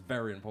part. It's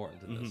very important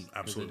to this.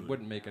 Absolutely. It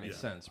wouldn't make any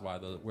sense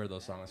where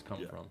those songs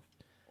come from.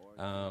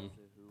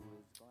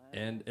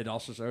 And it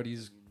also showed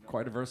he's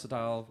quite a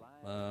versatile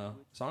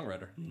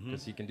songwriter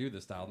because he can do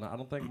this style. Now, I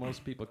don't think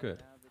most people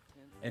could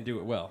and do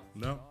it well.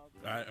 No.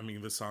 I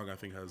mean, this song, I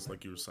think, has,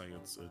 like you were saying,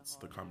 it's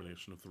the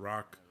combination of the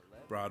rock,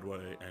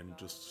 Broadway, and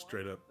just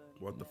straight up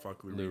what the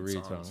fuck Lou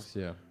Reed songs.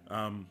 Yeah.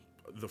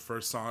 The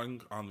first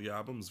song on the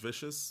album is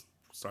Vicious.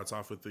 Starts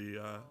off with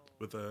the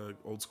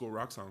old school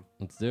rock song.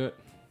 Let's do it.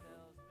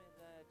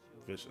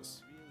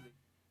 Vicious.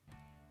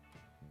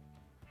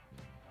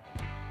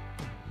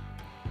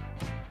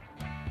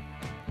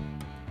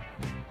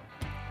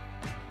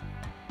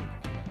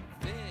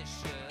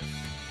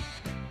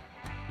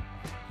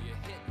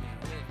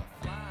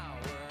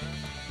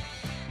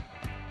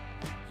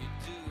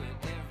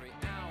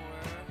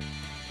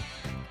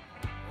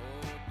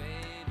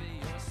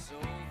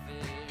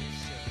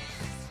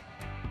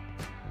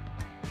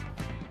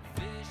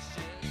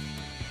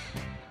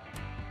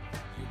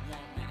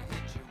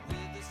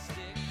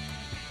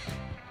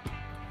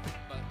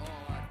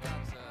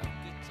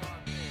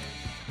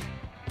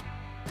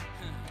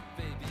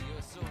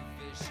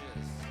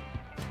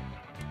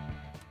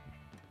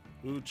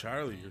 Ooh,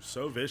 Charlie, you're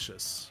so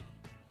vicious.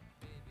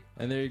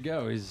 And there you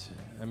go.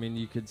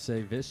 You could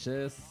say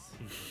vicious.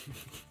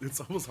 It's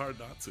almost hard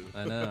not to.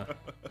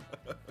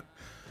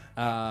 I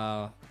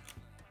know.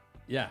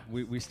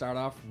 We start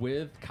off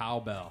with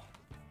cowbell.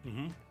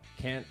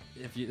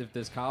 If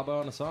there's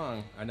cowbell in a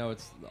song, I know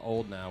it's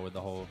old now with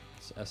the whole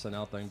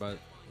SNL thing, but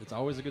it's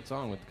always a good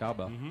song with the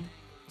cowbell.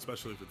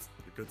 Especially if it's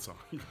a good song.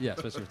 Yeah,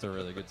 especially if it's a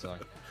really good song.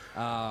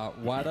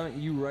 Why don't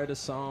you write a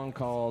song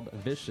called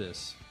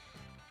Vicious?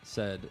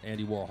 Said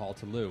Andy Warhol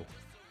to Lou.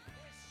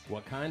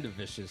 What kind of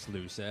vicious?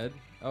 Lou said.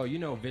 Oh,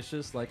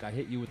 vicious like I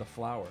hit you with a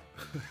flower.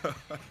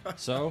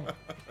 So,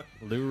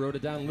 Lou wrote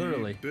it down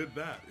literally. He did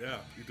that, yeah.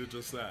 He did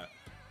just that.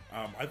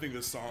 I think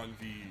this song,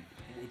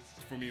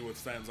 for me, what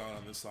stands out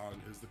on this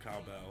song is the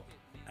cowbell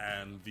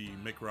and the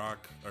Mick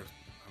Rock, or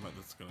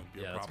that's going to be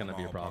a problem. That's going to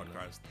be a problem.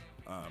 Podcast.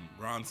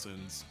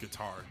 Ronson's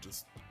guitar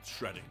just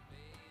shredding.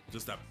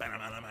 Just that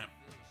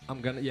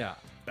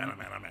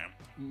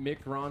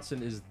Mick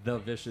Ronson is the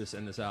vicious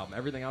in this album.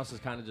 Everything else is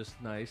kind of just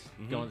nice,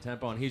 going the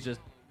tempo, and he's just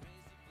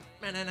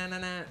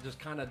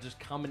kind of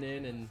coming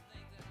in and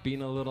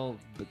being a little,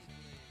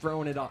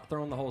 throwing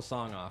the whole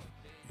song off.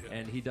 Yeah.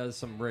 And he does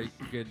some really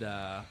good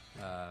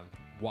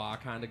wah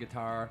kind of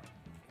guitar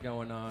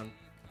going on.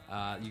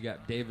 You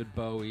got David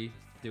Bowie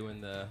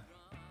doing the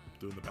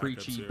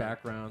preachy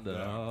background.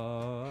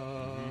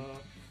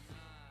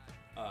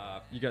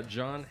 You got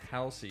John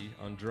Halsey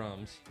on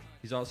drums.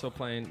 He's also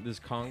playing this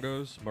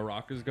congos,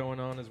 maracas going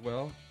on as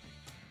well.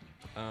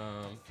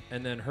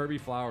 And then Herbie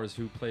Flowers,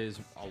 who plays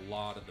a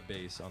lot of the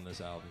bass on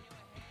this album.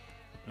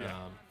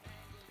 Yeah.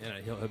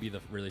 And he'll be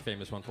the really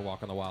famous one for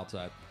Walk on the Wild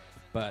Side.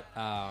 But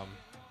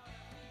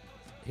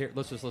here,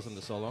 let's just listen to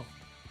the solo.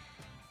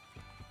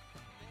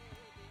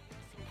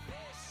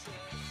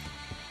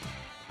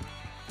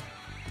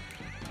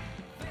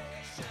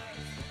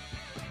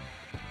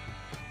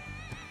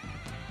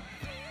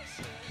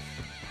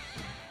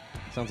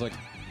 Sounds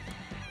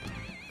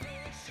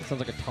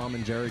like a Tom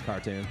and Jerry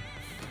cartoon.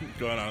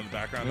 Going on in the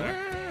background there?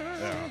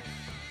 Yeah.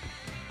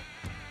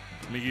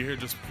 I mean, you hear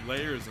just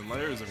layers and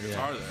layers of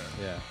guitar there.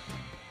 Yeah.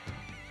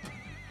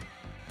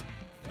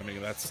 I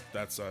mean, that's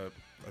a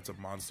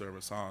monster of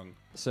a song.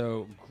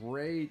 So,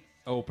 great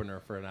opener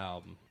for an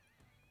album.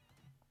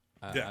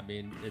 Yeah. I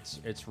mean,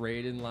 it's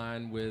right in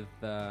line with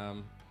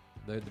the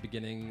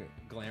beginning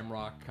glam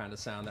rock kind of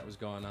sound that was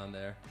going on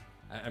there.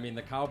 I mean,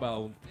 the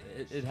cowbell,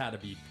 it had to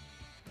be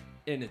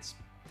in its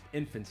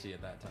infancy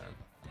at that time.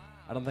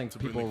 I don't think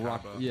people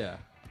rock. Yeah.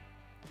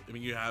 I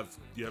mean, you have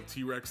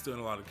T-Rex doing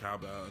a lot of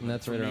cowbell, And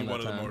that's for right me, around that one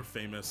of the time. more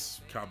famous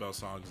cowbell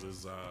songs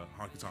is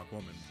 "Honky Tonk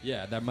Woman."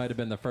 Yeah, that might have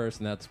been the first,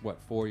 and that's what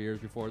 4 years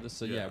before this.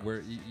 So yeah, Yeah. we're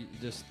you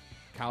just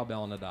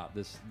cowbell and adopt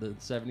this. The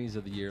 70s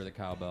are the year of the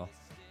cowbell.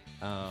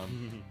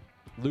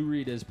 Lou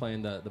Reed is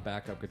playing the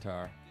backup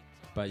guitar,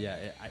 but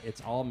yeah,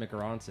 it's all Mick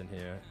Ronson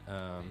here,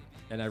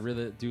 and I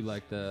really do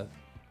like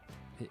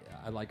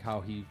I like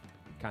how he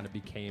kind of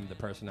became the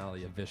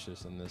personality of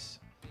Vicious in this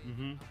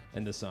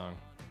song.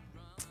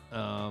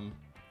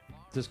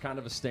 Just kind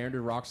of a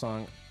standard rock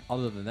song.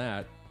 Other than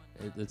that,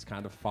 it's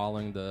kind of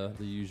following the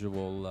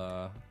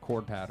usual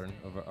chord pattern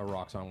of a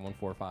rock song,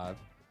 1-4-5.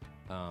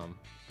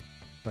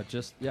 But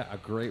just a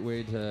great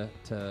way to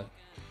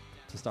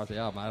start the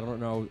album. I don't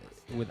know,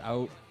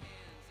 without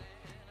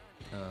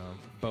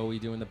Bowie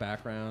doing the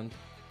background,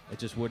 it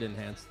just would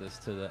enhance this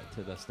to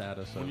the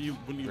status. When you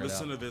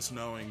listen album. to this,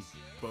 knowing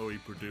Bowie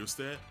produced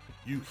it,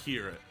 you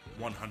hear it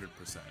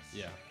 100%.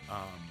 Yeah.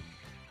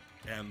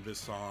 And this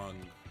song,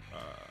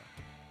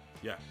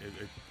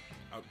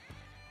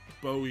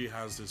 Bowie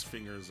has his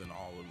fingers in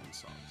all of these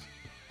songs.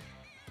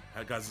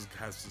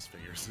 Has his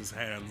fingers, his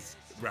hands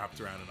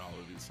wrapped around in all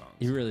of these songs.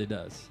 He really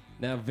does.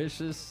 Now,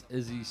 Vicious,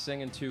 is he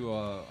singing to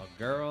a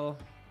girl?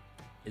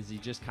 Is he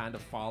just kind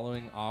of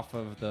following off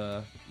of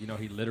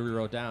he literally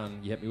wrote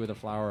down, "You hit me with a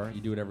flower, you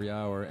do it every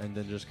hour," and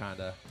then just kind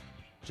of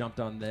jumped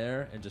on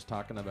there and just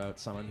talking about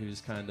someone who's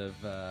kind of,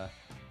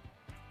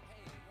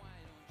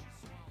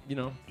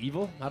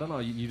 evil? I don't know.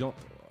 You don't,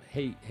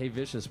 hey,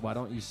 Vicious, why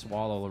don't you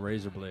swallow the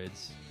razor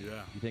blades?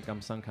 Yeah. You think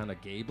I'm some kind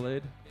of gay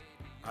blade?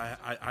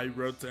 I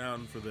wrote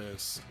down for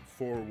this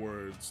 4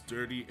 words: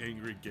 dirty,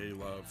 angry, gay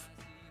love,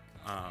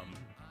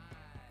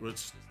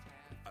 which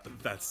I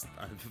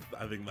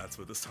think that's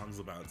what this song's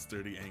about. It's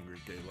dirty, angry,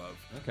 gay love.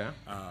 Okay.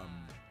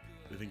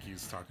 I think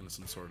he's talking to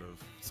some sort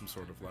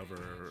of lover,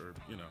 or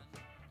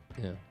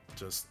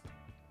just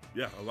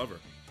a lover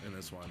in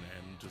this one,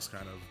 and just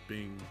kind of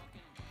being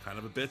kind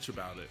of a bitch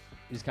about it.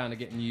 He's kind of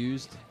getting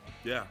used.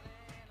 Yeah.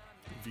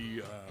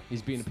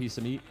 He's being a piece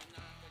of meat.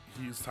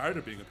 He's tired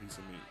of being a piece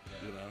of meat,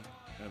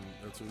 and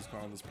that's what he's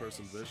calling this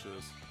person,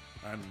 Vicious.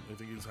 And I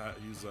think he's had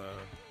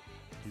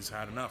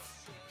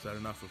enough. He's had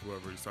enough of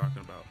whoever he's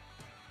talking about.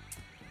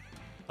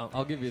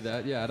 I'll give you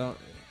that. Yeah, I don't.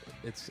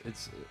 It's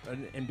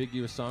an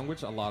ambiguous song,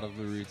 which a lot of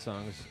Lou Reed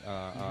songs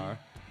are.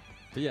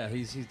 But yeah,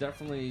 he's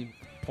definitely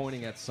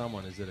pointing at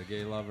someone. Is it a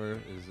gay lover?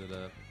 Is it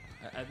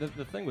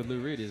the thing with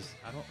Lou Reed is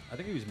I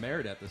think he was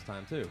married at this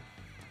time too.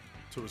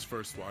 To his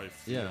first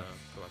wife, Yeah.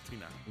 the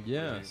Latina.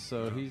 Yeah, lady,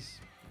 so he's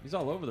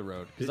all over the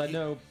road. Because I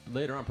know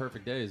later on,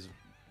 Perfect Days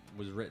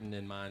was written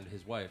in mind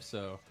his wife.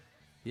 So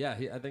yeah,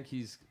 I think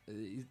he's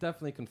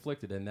definitely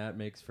conflicted, and that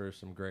makes for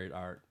some great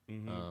art.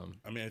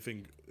 I mean, I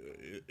think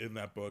in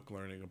that book,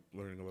 learning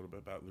a little bit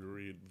about Lou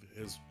Reed,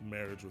 his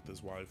marriage with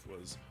his wife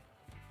was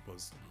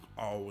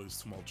always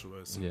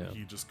tumultuous, and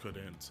he just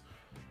couldn't.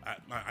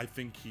 I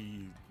think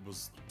he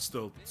was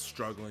still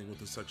struggling with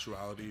his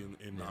sexuality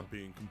and not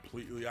being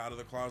completely out of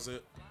the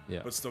closet,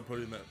 but still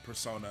putting that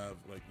persona of,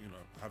 like,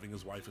 having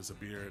his wife as a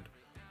beard.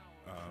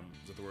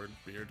 Is that the word?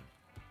 Beard?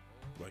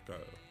 Like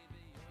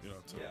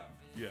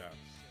yeah.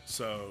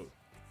 So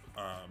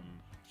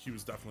he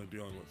was definitely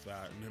dealing with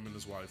that, and him and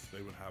his wife,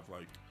 they would have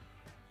like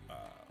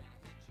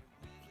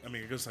I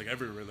mean, I guess like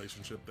every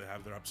relationship, they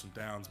have their ups and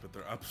downs, but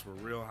their ups were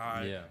real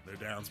high, their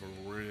downs were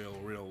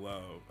real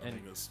low. I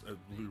mean,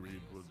 Lou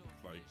Reed would,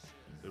 like,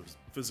 there was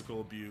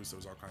physical abuse, there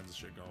was all kinds of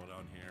shit going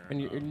on here.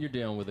 And you're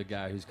dealing with a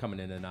guy who's coming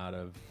in and out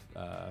of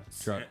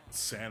drug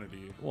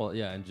sanity. Well,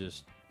 yeah, and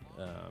just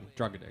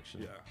drug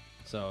addiction. Yeah.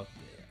 So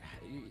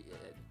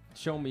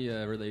show me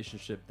a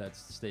relationship that's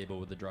stable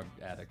with a drug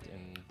addict,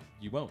 and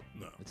you won't.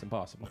 No. It's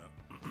impossible.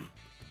 No.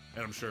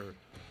 And I'm sure,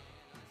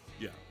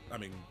 I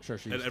mean, sure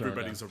she's and thrown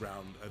everybody's down.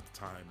 around at the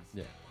time.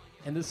 Yeah.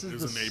 And this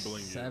is the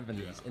enabling you.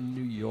 70s in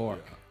New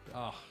York.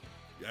 Oh.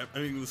 Yeah, I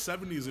mean, the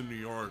 70s in New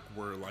York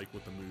were like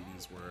what the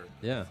movies were.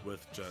 Yeah.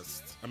 With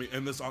just, I mean,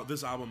 and this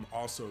album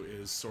also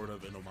is sort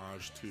of an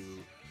homage to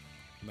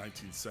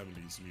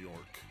 1970s New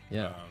York.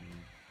 Yeah.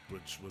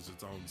 Which was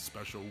its own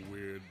special,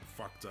 weird,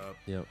 fucked up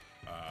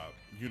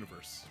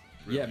universe.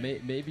 Really. Yeah,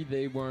 maybe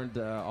they weren't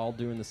all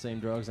doing the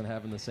same drugs and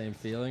having the same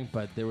feeling,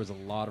 but there was a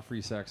lot of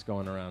free sex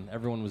going around.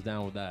 Everyone was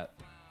down with that.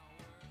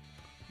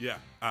 Yeah.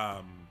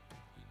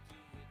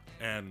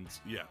 And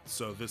yeah,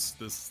 so this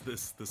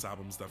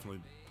album's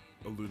definitely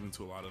alluding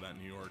to a lot of that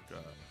New York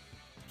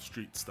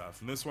street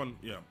stuff. And this one,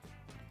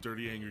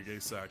 dirty, angry, gay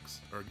sex,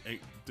 or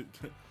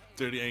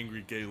dirty,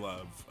 angry, gay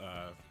love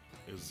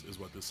is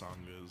what this song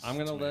is. I'm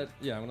gonna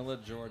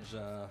let George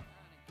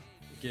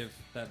give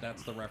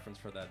that's the reference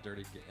for that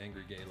dirty,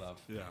 angry, gay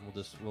love. Yeah,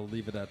 we'll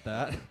leave it at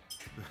that.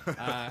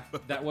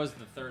 That was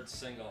the third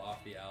single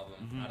off the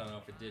album. I don't know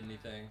if it did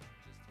anything.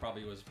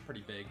 Probably was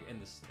pretty big in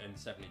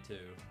 '72,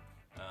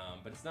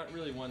 but it's not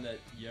really one that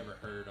you ever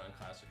heard on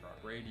classic rock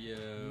radio.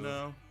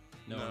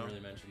 No one really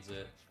mentions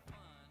it.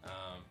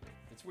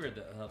 It's weird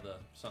that how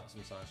some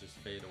songs just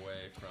fade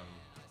away from,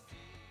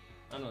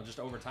 I don't know, just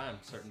over time.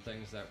 Certain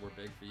things that were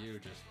big for you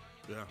just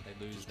Yeah,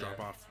 They lose just drop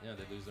off. Yeah,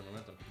 they lose their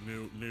momentum.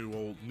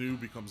 New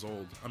becomes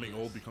old. I mean,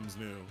 old becomes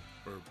new,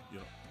 or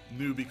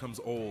new becomes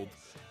old,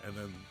 and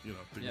then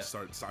things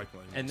start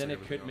cycling. And then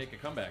it could else. make a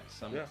comeback.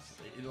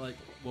 Like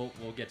we'll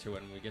get to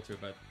it when we get to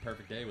it. But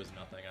Perfect Day was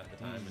nothing at the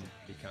time,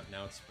 and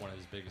now it's one of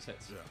his biggest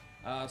hits.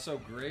 Yeah. So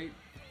great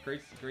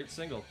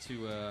single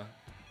to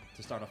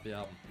start off the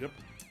album. Yep.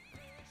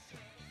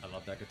 I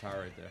love that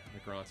guitar right there.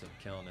 Mick Ronson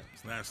killing it.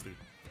 It's nasty.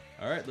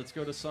 All right, let's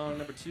go to song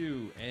number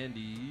 2,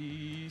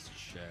 Andy's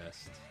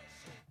Chest.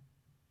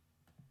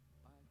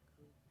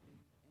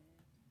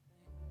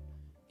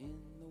 In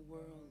the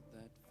world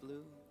that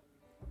flew,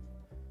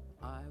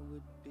 I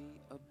would be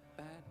a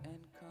bat and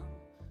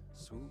come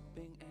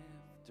swooping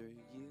after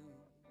you.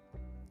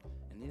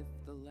 And if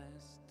the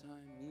last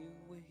time you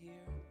were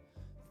here,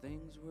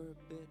 things were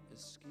a bit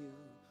askew,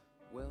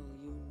 well,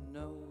 you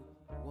know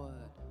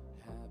what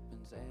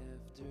happens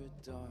after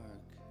dark.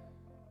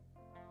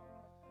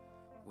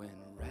 When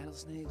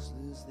rattlesnakes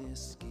lose their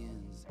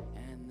skins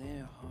and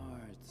their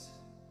hearts,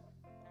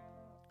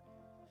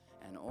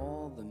 and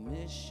all the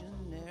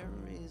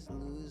missionaries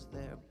lose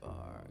their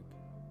bark,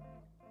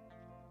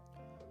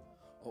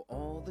 or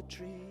all the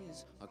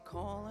trees are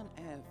calling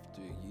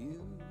after you,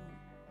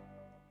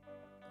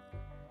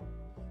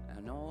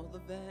 and all the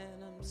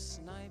venom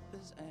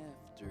snipers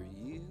after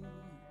you,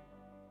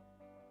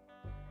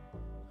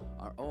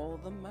 are all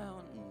the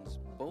mountains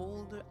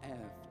bolder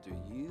after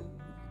you.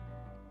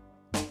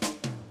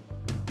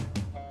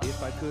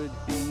 If I could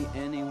be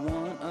any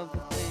one of the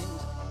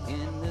things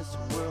in this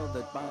world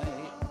that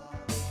bite,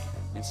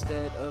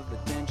 instead of the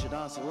dentured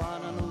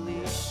ocelot on a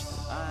leash,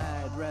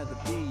 I'd rather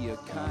be a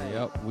kite.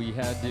 Yep, we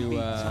had and be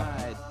to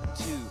tied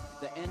to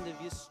the end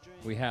of your string.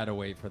 we had to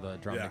wait for the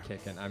drum to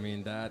kick in. I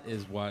mean, that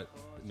is what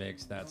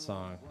makes that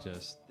song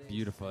just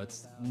beautiful.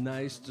 It's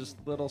nice, just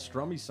little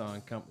strummy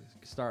song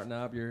starting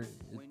up.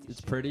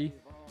 It's pretty.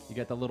 You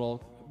get the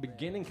little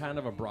beginning, kind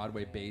of a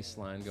Broadway bass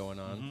line going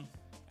on.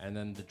 And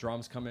then the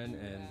drums come in,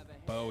 and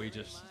Bowie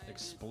just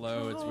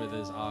explodes with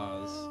his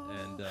ahs,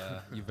 and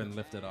you've been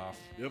lifted off.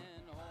 Yep.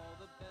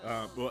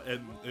 Well,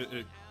 and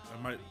it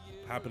might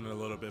happen in a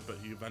little bit, but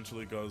he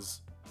eventually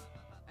goes,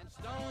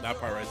 that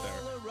part right there.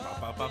 Ba,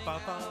 ba, ba,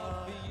 ba,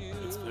 ba.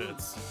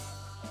 It's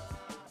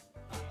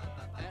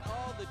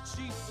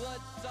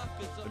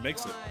it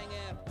makes it.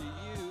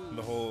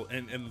 The whole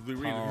and Lou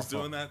Reed, he's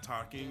doing that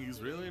talking.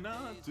 He's really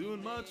not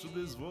doing much with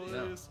his voice.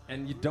 No.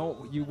 And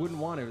you wouldn't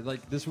want it.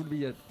 Like, this would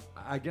be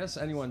I guess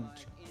anyone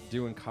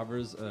doing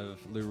covers of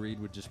Lou Reed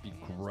would just be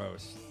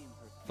gross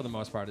for the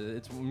most part.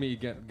 It's me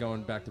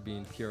going back to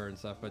being pure and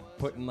stuff, but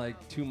putting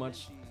like too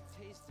much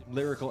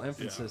lyrical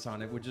emphasis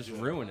on it would just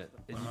ruin it.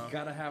 And you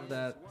gotta have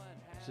that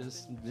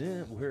just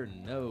where it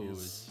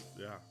knows.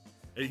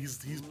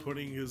 He's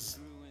putting his.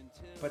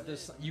 But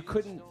you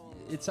couldn't.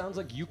 It sounds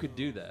like you could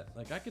do that.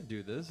 Like, I could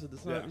do this.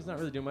 He's not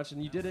really doing much,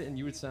 and you did it, and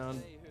you would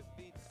sound.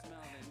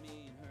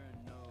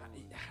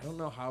 I don't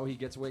know how he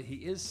gets away. He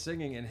is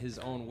singing in his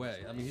own way.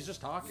 I mean, he's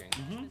just talking.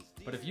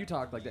 But if you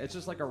talk like that, it's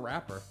just like a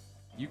rapper.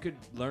 You could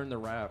learn the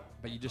rap,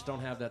 but you just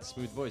don't have that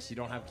smooth voice. You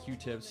don't have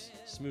Q-Tip's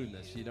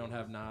smoothness. You don't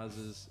have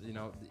Nas's.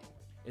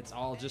 It's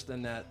all just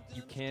in that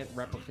you can't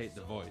replicate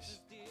the voice.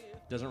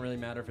 Doesn't really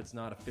matter if it's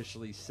not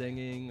officially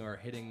singing or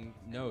hitting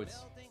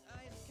notes.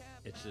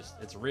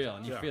 It's real,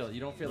 and you feel it.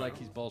 You don't feel like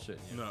he's bullshitting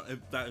you. No, and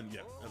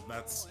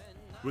that's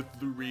with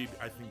Lou Reed.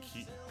 I think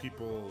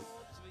people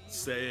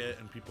say it,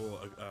 and people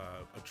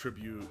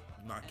attribute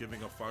not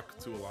giving a fuck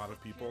to a lot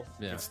of people.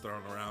 It's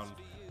thrown around,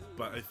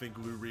 but I think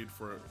Lou Reed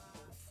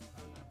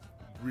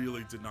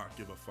really did not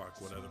give a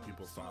fuck what other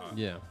people thought.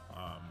 Yeah.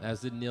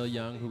 As did Neil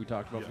Young, who we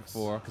talked about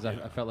before, because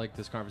I felt like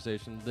this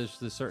conversation. There's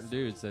certain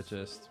dudes that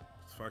just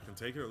fucking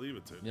take it or leave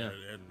it to. Yeah.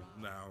 And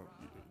now.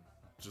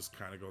 Just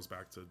kind of goes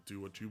back to do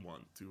what you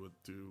want, do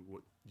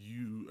what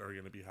you are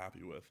going to be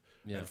happy with,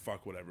 and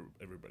fuck whatever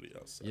everybody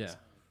else says.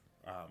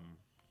 Yeah.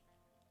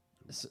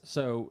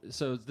 So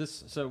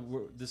this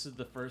is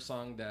the first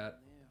song that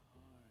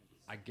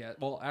I get.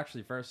 Well,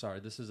 actually,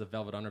 this is a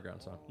Velvet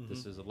Underground song.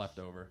 This is a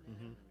leftover.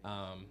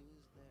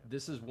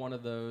 This is one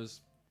of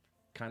those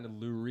kind of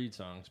Lou Reed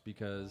songs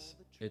because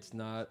it's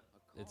not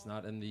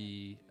in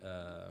the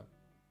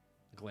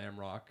glam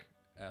rock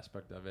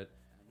aspect of it.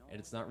 And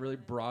it's not really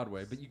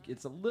Broadway, but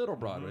it's a little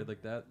Broadway,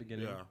 like that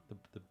beginning. Yeah.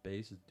 The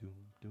bass is doom,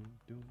 doom,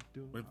 doom,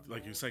 doom. But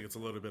like you're saying, it's a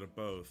little bit of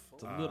both.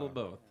 It's a little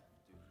both.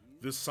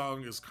 This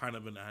song is kind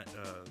of and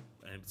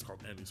it's called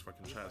Andy's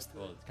fucking chest.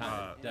 Well, it's kind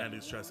of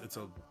Andy's chest. It's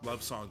a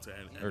love song to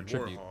Andy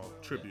tribute.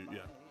 Warhol. Tribute,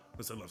 yeah.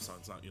 I said love song.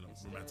 It's not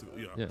romantic.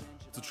 Yeah.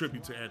 It's a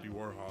tribute to Andy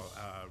Warhol.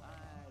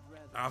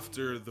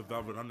 After the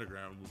Velvet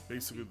Underground,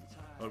 basically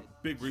a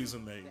big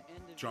reason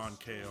John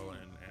Cale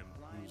and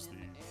who's the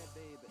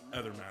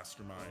other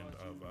mastermind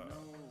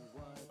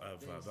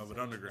of Velvet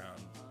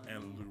Underground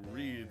and Lou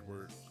Reed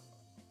were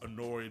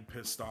annoyed,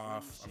 pissed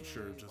off. I'm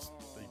sure just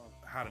they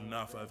had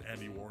enough of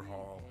Andy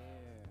Warhol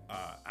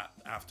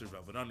after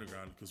Velvet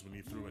Underground, because when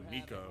he threw in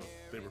Nico,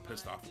 they were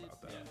pissed off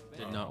about that.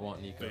 Did not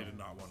want Nico. They did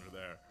not want her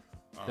there.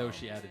 Though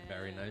she added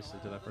very nicely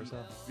to that first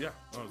album. Yeah,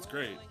 oh, it's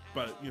great.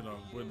 But you know,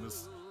 when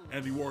this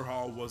Andy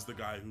Warhol was the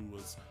guy who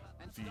was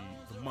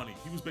the money.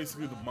 He was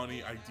basically the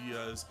money.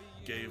 Ideas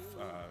gave.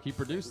 He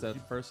produced that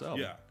first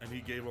album. Yeah, and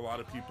he gave a lot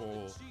of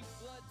people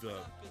the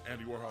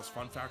Andy Warhol's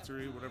Fun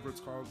Factory, whatever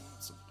it's called.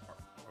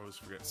 I always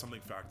forget,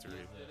 something factory.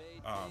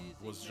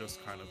 Was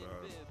just kind of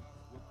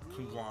a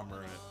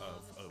conglomerate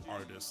of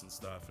artists and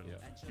stuff, and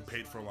he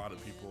paid for a lot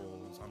of people.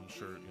 I'm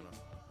sure, you know,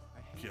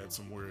 he had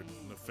some weird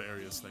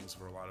nefarious things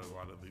for a lot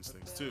of these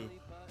things too,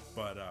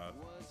 but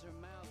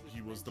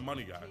he was the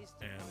money guy,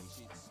 and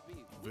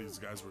these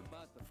guys were,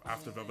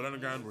 after Velvet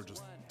Underground, were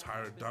just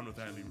done with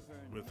Andy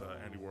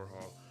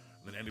Warhol.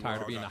 And then Andy Tired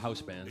Warhol of being got, a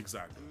house band.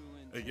 Exactly.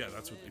 Yeah,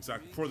 that's what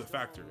exactly for the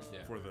factory,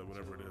 for the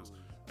whatever it is.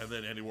 And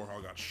then Andy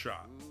Warhol got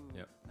shot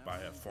by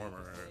a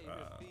former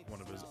one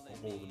of his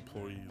old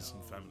employees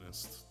and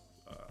feminist,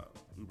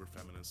 uber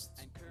feminist.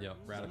 Yeah,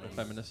 radical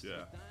feminist.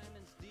 Yeah.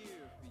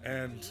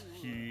 And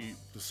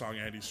the song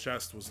Andy's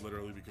Chest was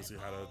literally because he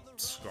had a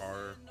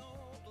scar,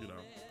 you know,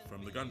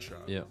 from the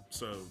gunshot. Yeah.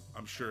 So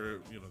I'm sure,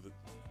 you know, that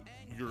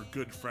your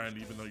good friend,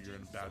 even though you're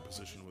in a bad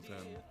position with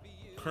him,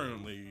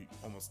 currently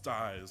almost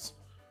dies.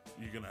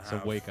 You're gonna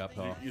have a wake up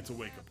call. It's a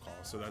wake up call.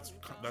 So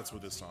that's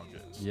what this song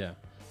is. Yeah,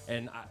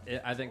 and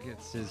I think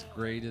it's his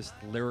greatest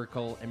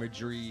lyrical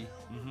imagery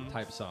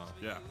type song.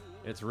 Yeah.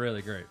 It's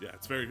really great. Yeah,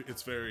 it's very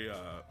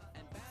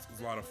there's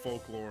a lot of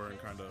folklore and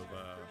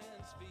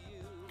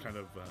kind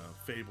of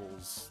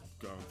fables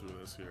going through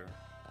this here.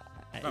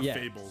 Not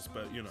fables,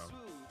 but you know.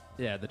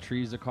 Yeah, the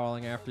trees are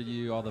calling after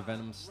you. All the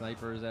venom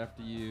snipers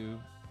after you.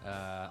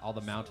 All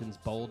the mountains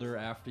boulder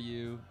after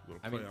you.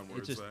 Little play on words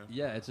it's just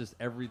there. it's just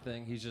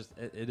everything. He's just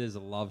it is a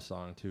love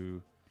song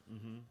to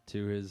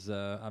his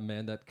a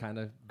man that kind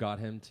of got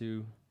him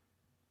to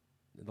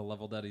the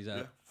level that he's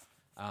at.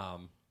 Yeah.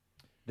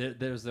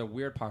 There's a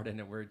weird part in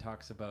it where he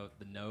talks about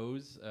the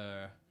nose.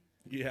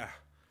 Yeah.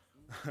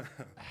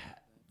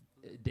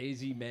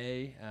 Daisy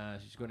May,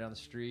 she's going down the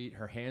street.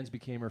 Her hands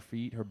became her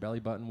feet. Her belly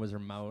button was her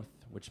mouth,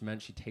 which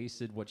meant she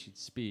tasted what she'd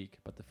speak.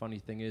 But the funny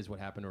thing is what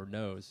happened to her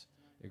nose.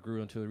 It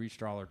grew until it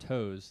reached all her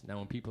toes. Now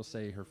when people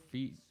say her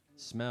feet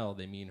smell,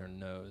 they mean her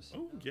nose.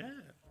 Oh, yeah.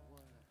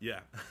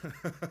 Yeah.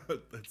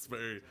 That's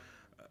very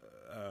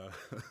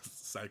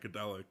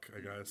psychedelic, I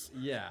guess.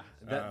 Yeah.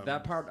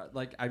 That part,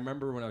 like, I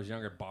remember when I was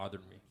younger, it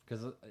bothered me.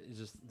 Because it's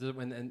just,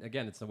 and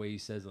again, it's the way he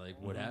says, like,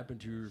 what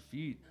happened to her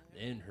feet?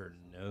 In her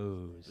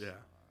nose. Yeah.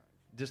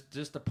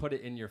 Just to put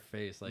it in your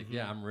face, like,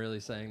 yeah, I'm really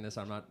saying this.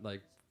 I'm not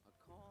like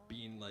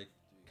being like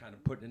kind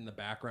of put in the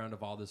background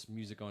of all this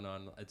music going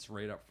on. It's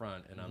right up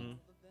front, and I'm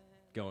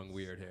going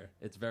weird here.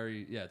 It's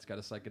very it's got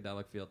a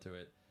psychedelic feel to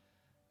it.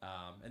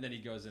 And then he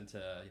goes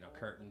into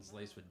curtains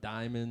laced with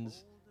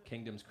diamonds,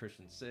 kingdoms,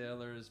 Christian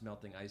sailors,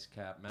 melting ice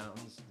cap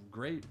mountains.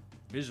 Great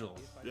visuals.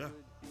 Yeah.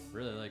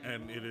 Really like.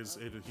 And he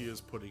is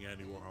putting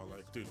Andy Warhol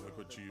like, dude, look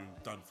what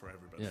you've done for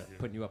everybody. Yeah, here.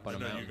 putting you up on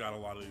and a then mountain. You got a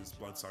lot of these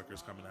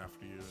bloodsuckers coming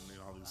after you and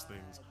all these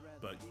things.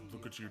 But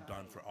look what you've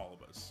done for all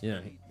of us.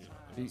 Yeah.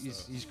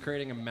 He's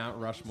creating a Mount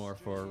Rushmore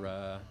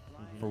for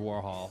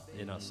Warhol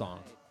in a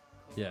song.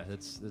 Yeah,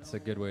 that's a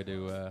good way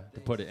to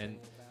put it. And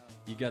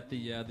you got the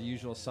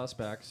usual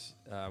suspects.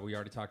 We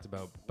already talked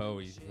about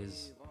Bowie.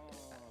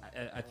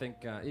 I think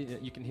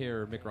you can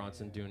hear Mick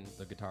Ronson doing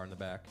the guitar in the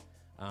back,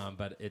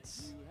 but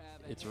it's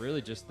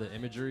really just the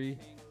imagery,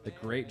 the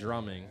great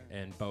drumming,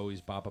 and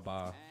Bowie's "Ba Ba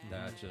Ba"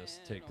 that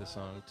just take the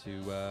song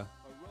to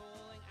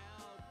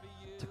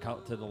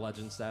the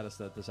legend status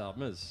that this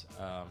album is.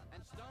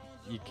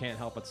 You can't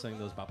help but sing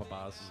those "Ba Ba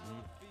Bas."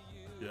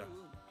 Yeah.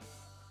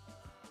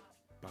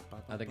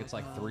 I think it's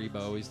like 3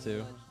 Bowies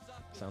too.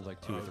 Sounds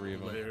like 2 or 3 of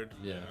them. Layered.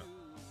 Yeah.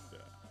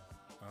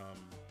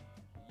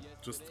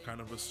 Just kind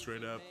of a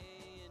straight up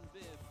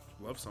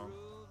love song.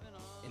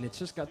 And it's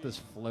just got this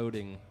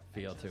floating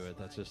feel to it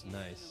that's just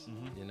nice,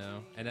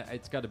 And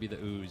it's got to be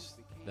the ooze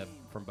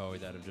from Bowie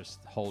that are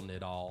just holding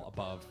it all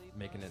above,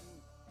 making it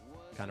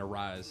kind of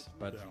rise.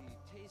 But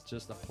it's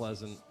just a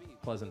pleasant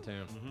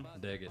tune.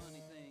 Dig it.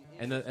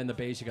 And the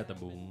bass, you got the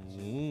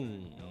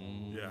boom.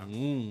 Yeah.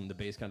 The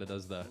bass kind of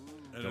does the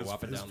and go his,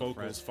 up and his down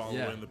vocals the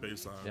follow in the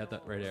bass line. Yeah,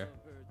 that right here.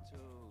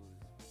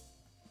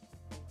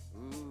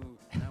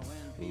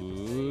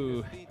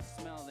 Ooh.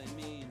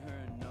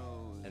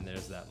 And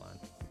there's that line.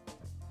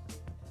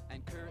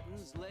 And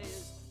curtains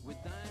laced with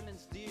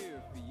diamonds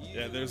dear for you.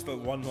 Yeah, there's the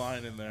one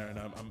line in there, and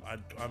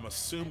I'm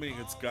assuming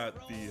it's got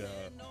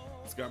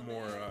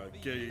more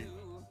gay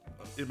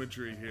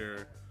imagery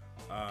here.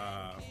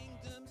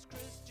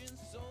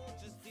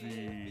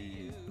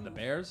 The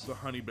bears? The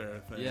honey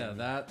bear thing. Yeah,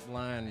 that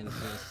line is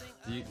just...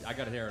 I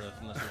gotta hear it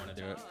unless you want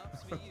to do it.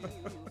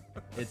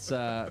 It's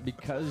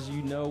because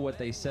you know what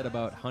they said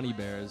about honey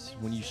bears.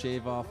 When you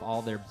shave off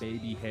all their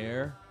baby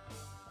hair,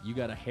 you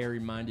got a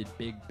hairy-minded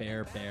big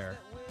bear.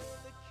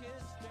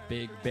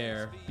 Big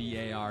bear,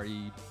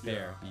 B-A-R-E,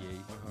 bear,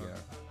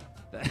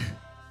 B-A-E-R.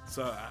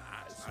 So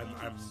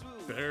I'm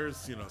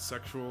bears,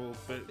 sexual,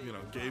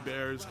 gay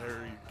bears,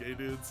 hairy gay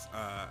dudes.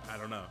 I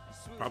don't know.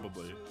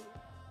 Probably.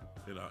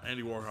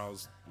 Andy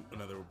Warhol's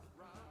another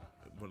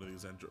one of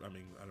these. I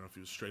mean, I don't know if he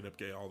was straight up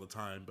gay all the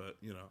time, but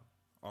you know,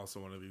 also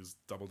one of these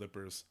double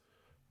dippers.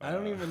 I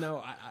don't even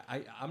know.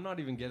 I'm not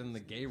even getting the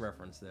gay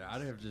reference there. I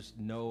have just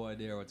no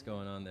idea what's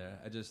going on there.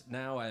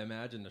 Now I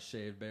imagine a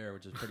shaved bear,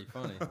 which is pretty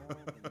funny.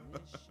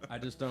 I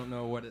just don't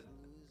know what it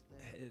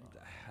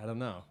I don't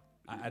know.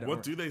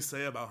 What do they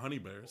say about honey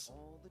bears?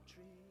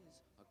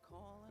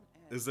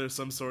 Is there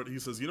some sort? He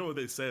says, you know what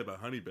they say about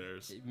honey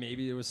bears?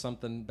 Maybe it was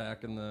something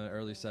back in the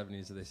early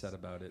 70s that they said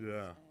about it.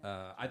 Yeah.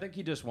 I think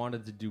he just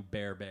wanted to do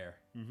bear.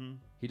 Mm-hmm.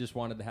 He just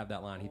wanted to have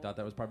that line. He thought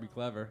that was probably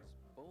clever.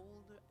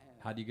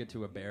 How do you get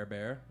to a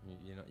bear?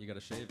 You know, you got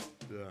to shave it.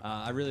 Yeah.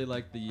 I really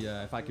like the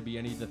if I could be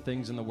any of the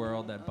things in the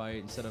world that bite,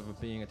 instead of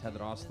being a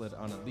tethered ocelot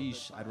on a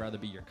leash, I'd rather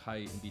be your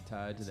kite and be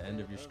tied to the end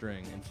of your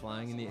string and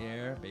flying in the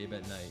air, babe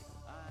at night.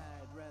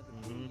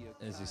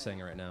 Mm-hmm. As he's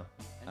singing right now.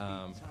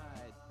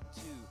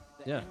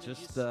 Yeah,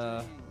 just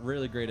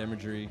really great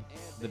imagery.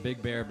 The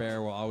big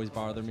bear will always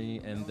bother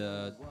me, and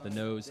the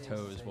nose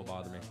toes will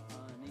bother me.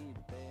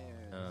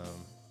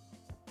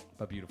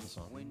 But beautiful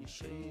song. When you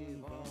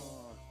shave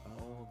off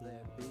all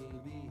that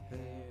baby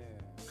hair.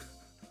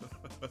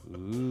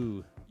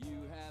 Ooh. You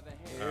have a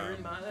hairy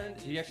mind.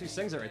 He actually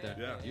sings it right there.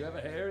 Yeah. You have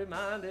a hairy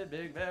minded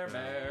big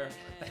bear.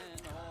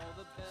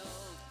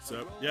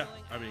 So yeah,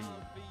 I mean,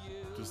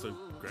 just a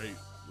great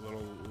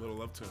little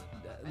love tune.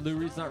 Lou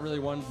Reed's not really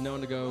one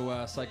known to go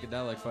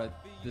psychedelic,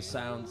 but this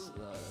sounds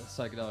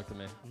psychedelic to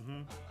me.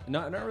 Mm-hmm.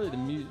 Not really the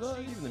music, well,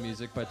 even the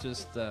music, but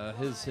just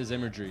his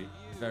imagery,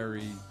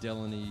 very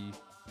Dylan-y,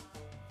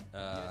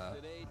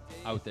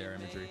 out there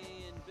imagery,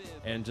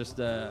 and just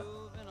I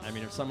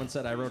mean, if someone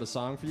said I wrote a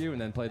song for you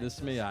and then play this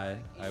to me, I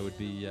would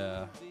be.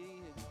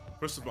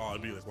 First of all,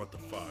 I'd be like, what the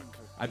fuck?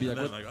 I'd be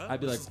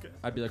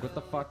like, what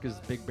the fuck is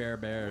Big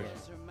Bear?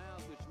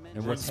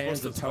 And what's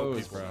hands and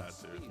toes, bro?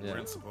 We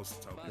weren't supposed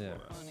to tell people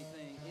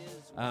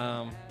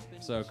that.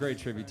 So great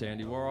tribute to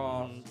Andy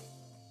Warhol.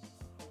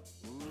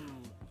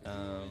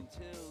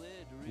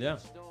 Yeah,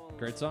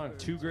 great song.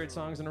 2 great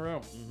songs in a row.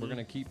 Mm-hmm. We're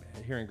gonna keep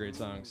hearing great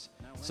songs.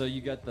 So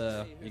you got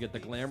the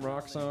glam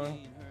rock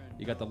song,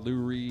 you got the Lou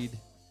Reed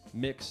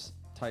mix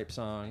type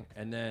song,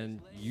 and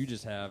then you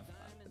just have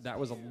that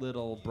was a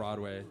little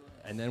Broadway,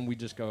 and then we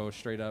just go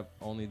straight up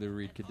only Lou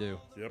Reed could do.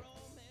 Yep.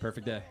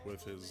 Perfect Day.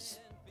 With his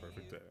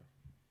Perfect Day.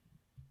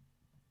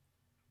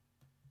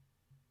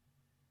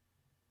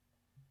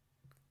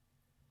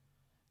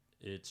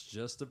 It's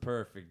just a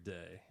perfect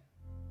day.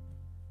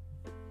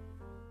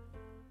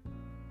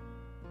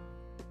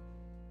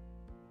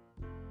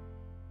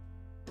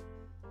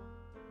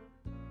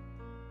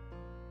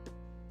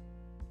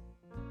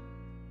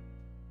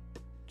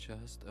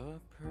 Just a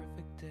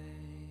perfect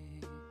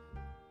day.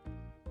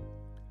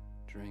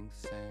 Drink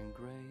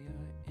sangria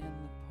in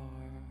the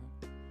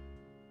park.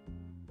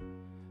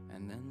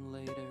 And then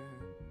later,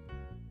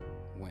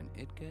 when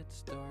it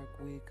gets dark,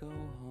 we go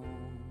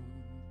home.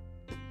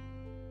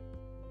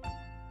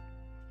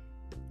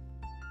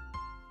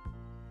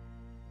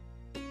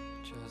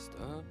 Just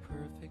a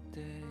perfect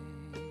day.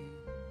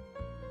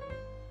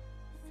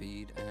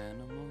 Feed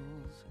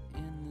animals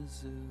in the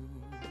zoo.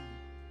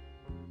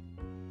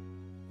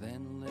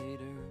 Then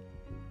later,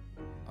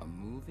 a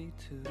movie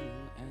too,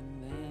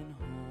 and then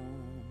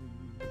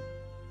home.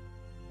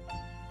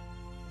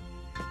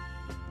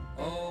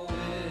 Oh,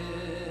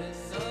 it's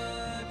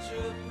such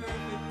a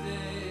perfect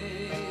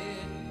day.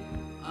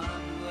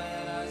 I'm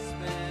glad I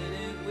spent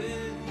it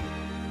with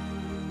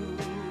you.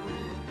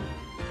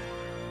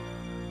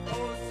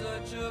 Oh,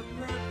 such a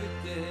perfect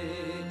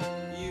day.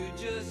 You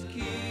just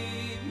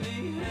keep me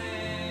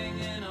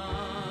hanging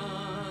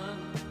on.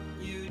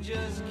 You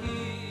just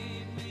keep.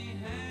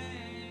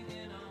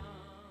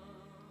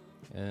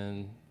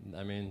 And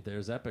I mean,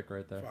 there's epic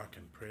right there.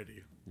 Fucking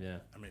pretty. Yeah.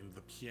 I mean,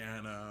 the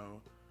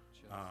piano,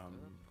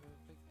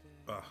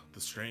 the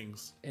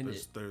strings. And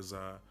there's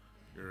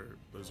your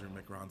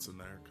Mick Ronson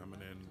there coming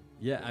in.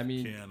 Yeah, I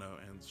mean, piano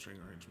and string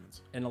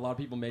arrangements. And a lot of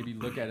people maybe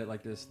look at it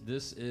like this.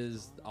 This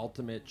is the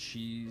ultimate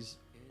cheese,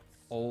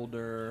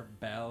 older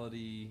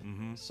ballady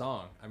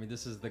song. I mean,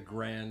 this is the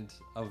grand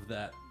of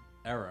that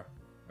era,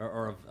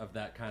 or of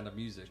that kind of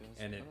music,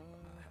 and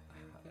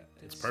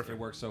it's perfect. It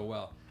works so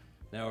well.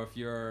 Now, if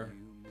you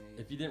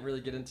didn't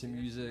really get into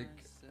music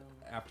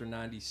after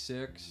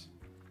 '96,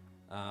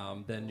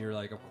 then you're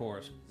like, of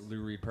course,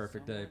 Lou Reed,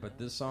 Perfect Day. But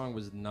this song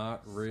was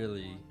not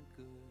really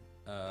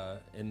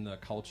in the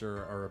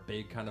culture or a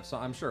big kind of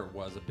song. I'm sure it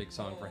was a big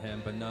song for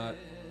him, but not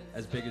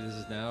as big as it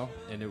is now.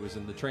 And it was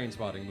in the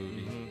Trainspotting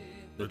movie. Mm-hmm.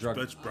 Which brought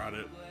it to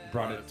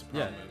prominence.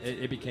 Yeah,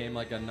 it became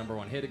like a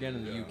 #1 hit again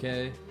in the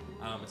UK.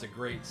 It's a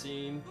great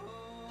scene.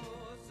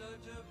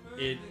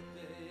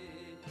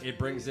 It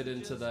brings it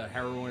into the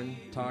heroin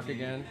talk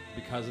again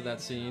because of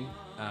that scene,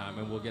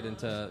 and we'll get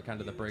into kind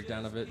of the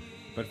breakdown of it.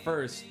 But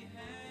first,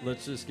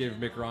 let's just give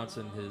Mick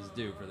Ronson his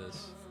due for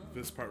this.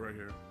 This part right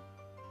here.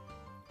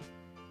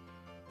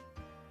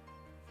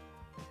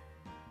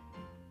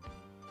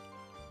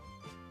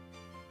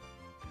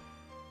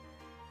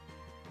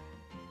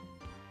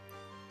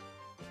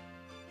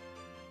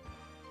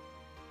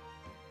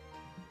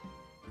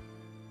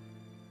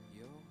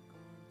 Your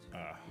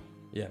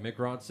Yeah, Mick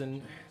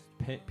Ronson,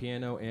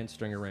 piano and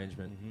string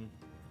arrangement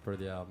for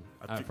the album,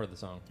 for the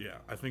song. Yeah,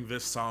 I think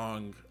this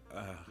song,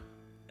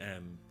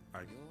 and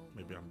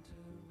maybe I'm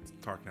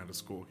talking out of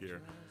school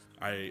here.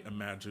 I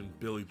imagine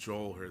Billy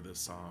Joel heard this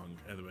song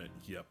and went,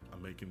 "Yep,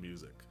 I'm making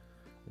music."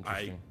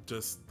 I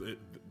just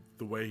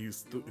the way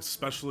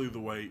especially the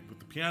way with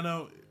the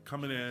piano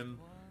coming in,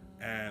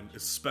 and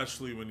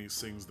especially when he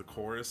sings the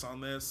chorus on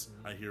this,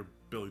 I hear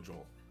Billy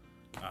Joel,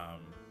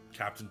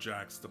 Captain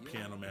Jack's The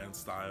Piano Man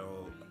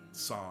style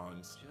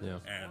songs. Yeah.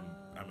 And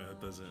I mean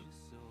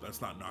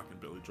that's not knocking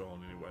Billy Joel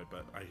in any way,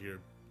 but I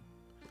hear.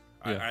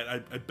 Yeah.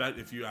 I bet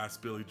if you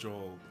ask Billy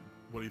Joel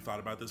what he thought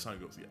about this song, he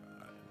goes, "Yeah,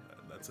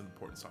 that's an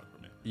important song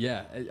for me."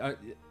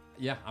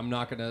 Yeah, I'm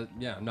not gonna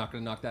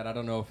knock that. I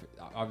don't know if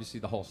obviously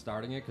the whole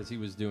starting it because he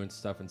was doing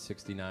stuff in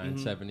 '69,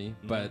 '70,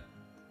 but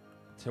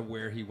to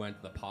where he went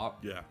to the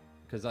pop. Yeah.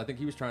 Because I think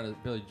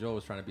Billy Joel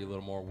was trying to be a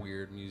little more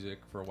weird music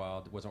for a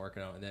while. It wasn't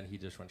working out, and then he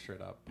just went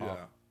straight up pop.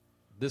 Yeah.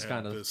 This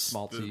kind of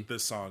schmaltzy.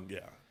 This song,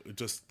 yeah,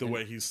 just the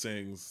way he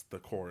sings the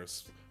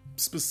chorus,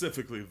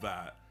 specifically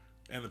that,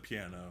 and the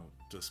piano.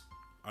 Just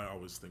I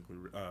always think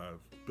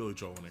Billy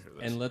Joel when I hear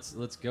this. And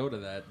let's go to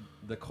that.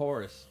 The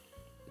chorus.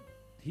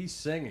 He's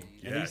singing.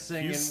 Yeah, and he's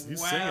singing he's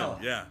well.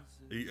 singing. Yeah,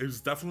 he's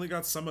definitely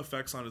got some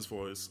effects on his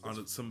voice,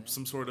 on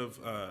some sort of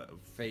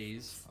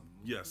phase.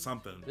 Yeah,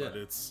 something. Yeah. But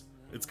it's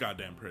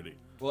goddamn pretty.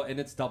 Well, and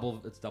it's double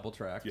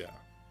tracked. Yeah,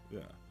 yeah.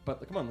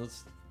 But come on,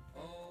 let's.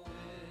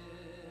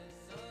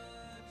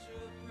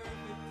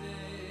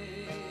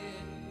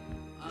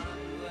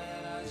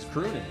 He's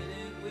crooning.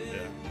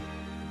 Yeah.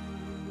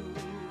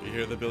 You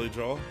hear the Billy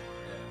Joel?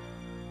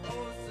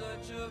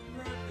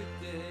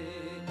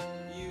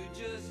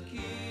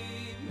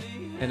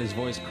 And his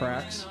voice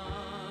cracks.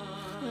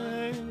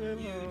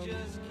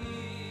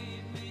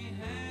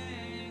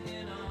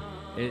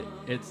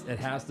 It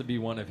has to be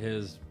one of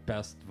his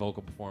best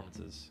vocal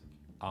performances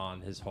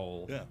on his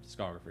whole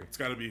discography. It's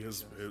got to be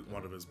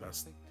one of his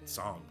best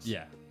songs.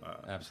 Yeah,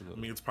 absolutely.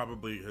 I mean, it's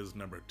probably his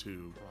number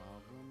 2,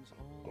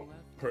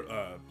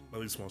 at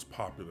least most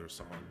popular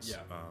songs.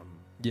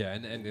 Yeah.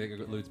 And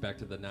it alludes back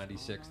to the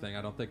 '96 thing.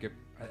 I think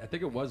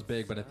it was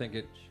big, but I think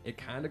it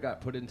kind of got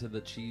put into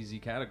the cheesy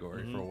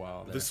category for a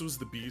while there. This was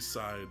the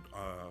B-side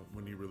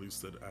when he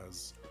released it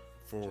as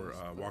for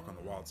Walk on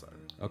the Wild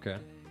Side. Okay.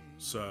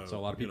 So a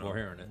lot of people are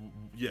hearing it.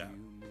 Yeah,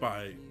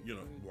 by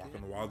Walk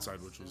on the Wild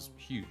Side, which was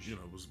huge.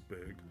 Was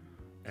big.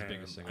 The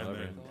biggest single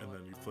ever. And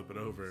then you flip it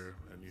over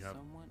and you have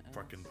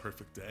fucking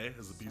Perfect Day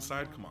as the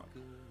B-side. Come on.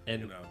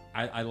 And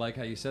I like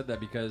how you said that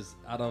because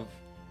out of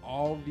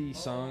all the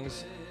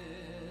songs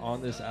on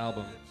this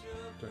album,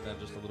 turn down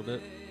just a little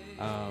bit.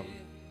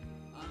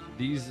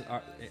 These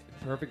are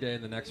Perfect Day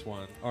and the next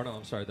one. Oh no,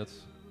 I'm sorry,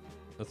 that's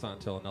not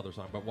until another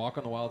song. But Walk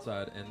on the Wild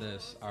Side and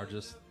this are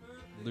just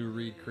Lou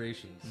Reed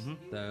creations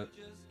that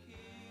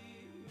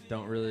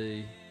don't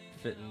really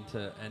fit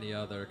into any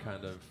other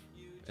kind of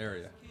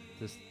area.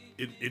 Just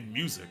in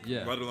music,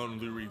 let alone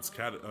Lou Reed's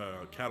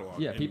catalog.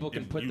 Yeah, people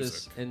can put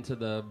this into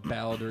the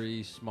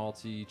ballady,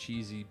 schmaltzy,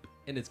 cheesy,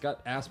 and it's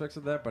got aspects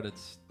of that, but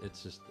it's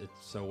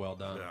so well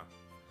done.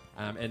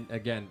 Yeah. And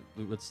again,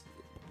 let's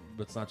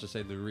not just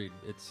say Lou Reed.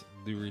 It's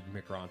Lou Reed and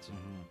Mick Ronson.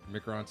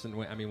 Mick Ronson,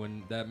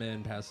 when that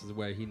man passes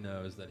away, he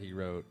knows that he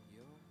wrote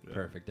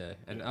Perfect Day.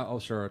 And I'll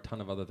sure a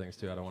ton of other things,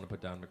 too. I don't want to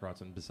put down Mick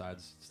Ronson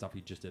besides stuff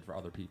he just did for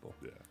other people.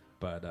 Yeah.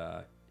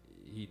 But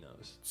he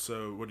knows.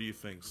 So what do you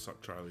think,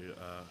 Charlie?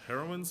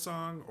 Heroin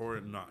song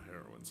or not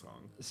heroin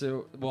song?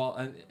 So, well,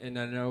 and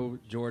I know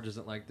George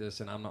isn't like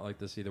this, and I'm not like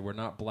this either. We're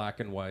not black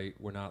and white.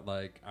 We're not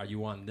like, are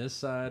you on this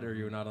side or are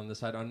you not on this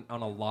side? On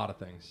a lot of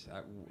things,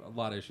 a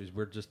lot of issues.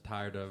 We're just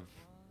tired of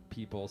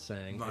people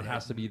saying it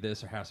has to be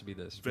this or has to be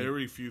this.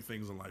 Very few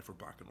things in life are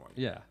black and white.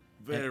 Yeah.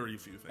 Very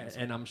few things.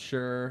 And I'm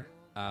sure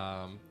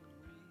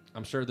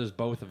there's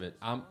both of it.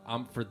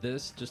 I'm for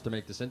this, just to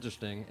make this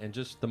interesting, and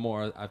just the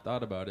more I've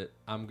thought about it,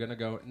 I'm gonna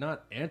go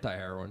not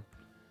anti-heroin,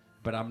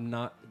 but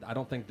I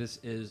don't think this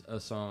is a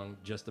song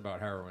just about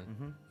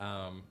heroin.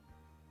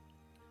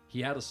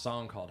 He had a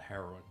song called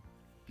Heroin.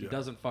 He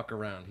doesn't fuck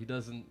around. He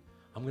doesn't.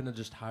 I'm gonna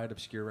just hide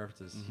obscure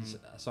references. He's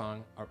a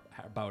song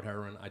about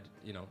heroin.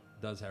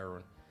 Does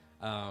heroin.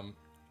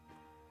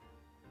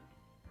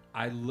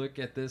 I look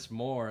at this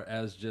more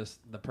as just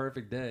the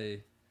perfect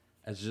day,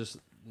 as just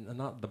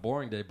not the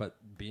boring day, but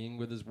being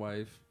with his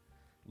wife,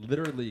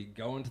 literally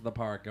going to the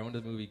park, going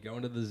to the movie,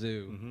 going to the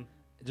zoo,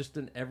 just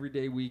an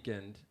everyday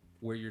weekend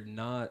where you're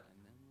not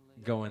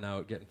going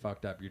out getting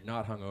fucked up, you're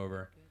not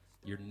hungover,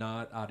 you're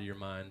not out of your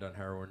mind on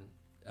heroin,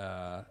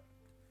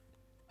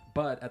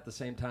 but at the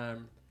same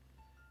time,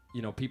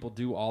 people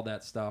do all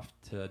that stuff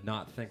to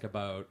not think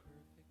about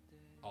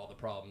all the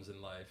problems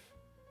in life.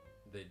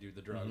 They do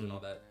the drugs and all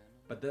that.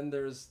 But then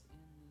there's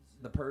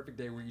the perfect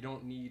day where you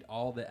don't need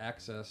all the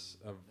excess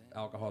of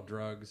alcohol,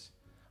 drugs,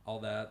 all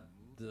that.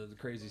 the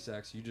crazy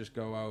sex. You just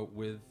go out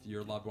with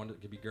your loved one.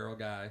 It could be girl,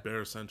 guy.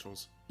 Bare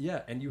essentials.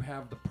 Yeah, and you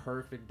have the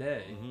perfect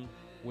day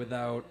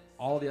without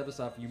all the other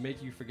stuff.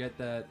 Make you forget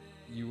that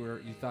you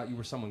thought you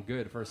were someone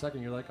good for a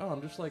second. You're like, oh,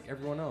 I'm just like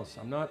everyone else.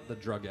 I'm not the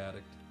drug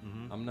addict.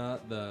 I'm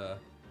not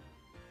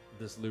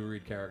this Lou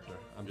Reed character.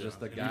 I'm just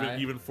the guy.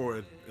 Even for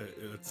it,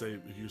 let's say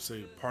you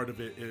say part of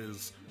it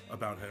is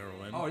about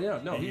heroin. Oh yeah,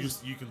 no,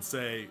 you can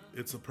say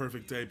it's a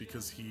perfect day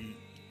because he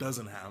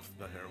doesn't have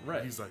the heroin.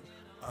 Right. He's like,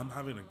 I'm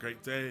having a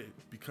great day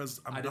because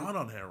I'm not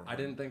on heroin. I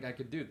didn't think I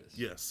could do this.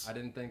 Yes. I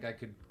didn't think I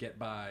could get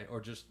by, or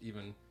just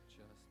even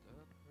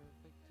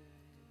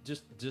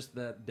just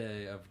that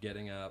day of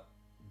getting up,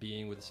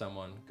 being with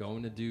someone,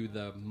 going to do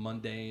the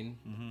mundane,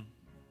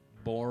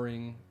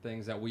 boring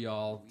things that we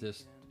all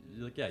just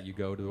like. Yeah, you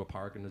go to a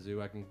park and a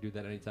zoo. I can do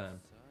that anytime,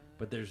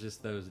 but there's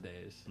just those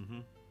days,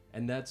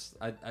 and that's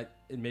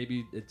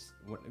maybe it's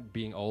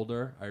being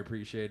older. I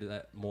appreciate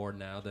that more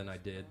now than I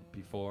did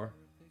before.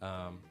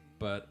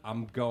 But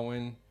I'm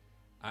going.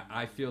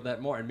 I feel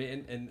that more,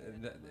 and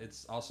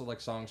it's also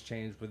like songs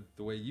change with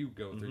the way you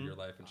go through your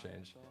life and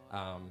change.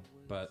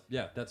 But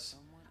yeah, that's.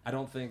 I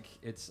don't think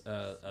it's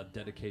a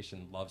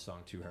dedication love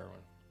song to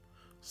heroin.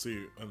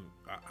 See,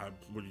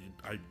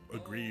 I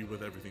agree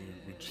with everything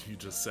which you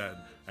just said,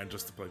 and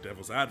just to play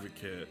devil's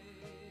advocate,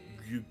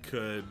 you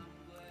can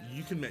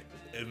make,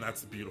 and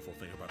that's the beautiful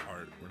thing about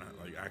art. We're not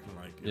like acting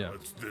like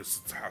it's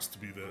this, it has to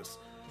be this.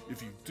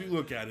 If you do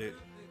look at it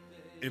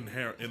in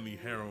the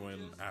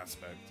heroin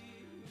aspect,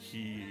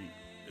 he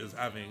is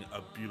having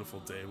a beautiful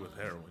day with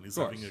heroin. He's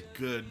having a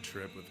good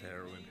trip with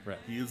heroin. Right.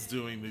 He is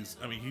doing these.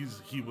 I mean,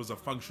 he was a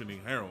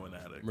functioning heroin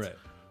addict. Right.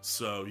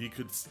 So he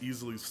could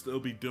easily still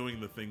be doing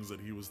the things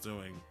that he was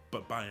doing,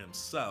 but by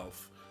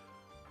himself,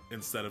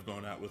 instead of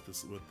going out with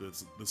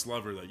this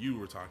lover that you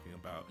were talking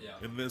about.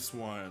 Yeah. In this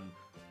one,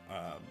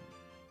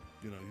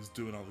 he's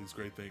doing all these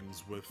great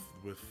things with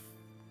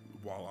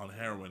while on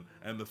heroin.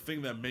 And the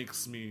thing that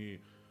makes me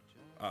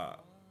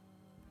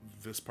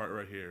this part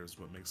right here is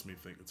what makes me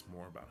think it's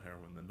more about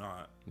heroin than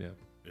not. Yeah.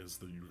 Is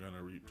that you're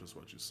gonna reap just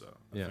what you sow.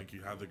 I think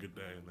you have a good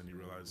day and then you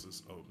realize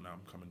this. Oh, now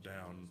I'm coming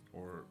down,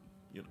 or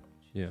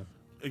Yeah.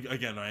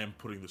 Again, I am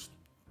putting this,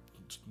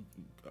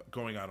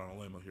 going out on a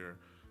limb here,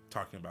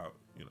 talking about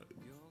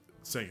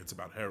saying it's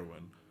about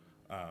heroin,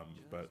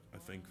 but I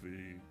think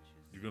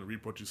you're gonna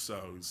reap what you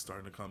sow. He's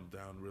starting to come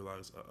down,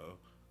 realize,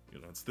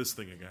 it's this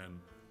thing again,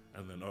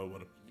 and then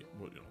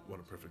what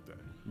a perfect day.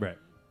 Right.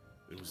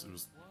 It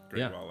was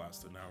great while it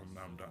lasted. Now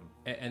I'm done.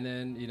 And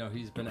then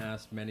he's been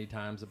asked many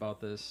times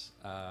about this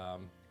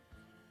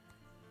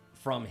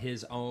from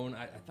his own.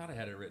 I thought I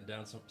had it written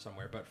down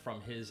somewhere, but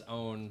from his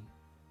own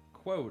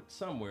quote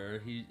somewhere,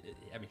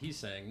 he's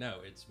saying, no,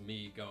 it's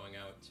me going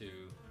out to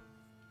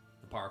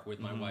the park with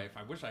my wife.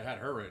 I wish I had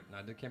her written.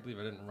 I can't believe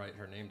I didn't write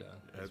her name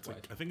down.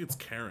 I think it's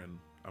Karen.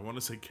 I want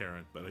to say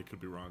Karen, but I could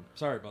be wrong.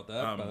 Sorry about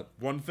that. But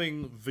one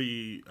thing,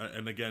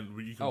 and again,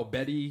 you can...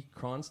 Betty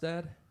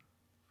Kronstad.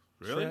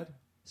 Really? Strad?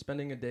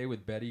 Spending a day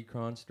with Betty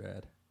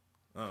Kronstad,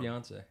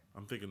 fiance.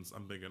 I'm thinking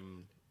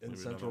in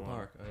Central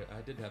Park.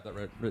 I did have that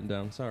written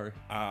down. Sorry.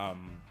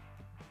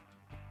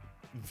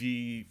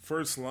 The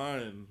first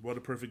line, "What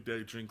a perfect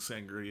day, drink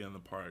sangria in the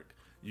park."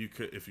 You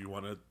could, if you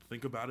want to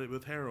think about it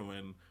with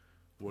heroin,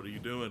 what are you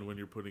doing when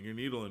you're putting your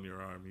needle in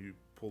your arm? You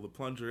pull the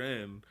plunger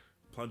in.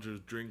 Plunger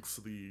drinks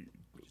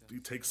you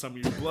take some of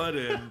your blood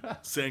in.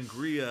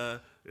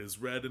 Sangria is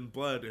red in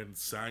blood, and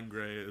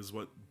sangre is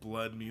what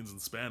blood means in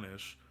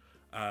Spanish.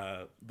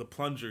 The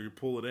plunger, you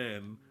pull it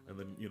in, and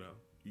then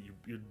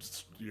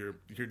your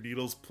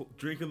needles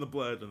drinking the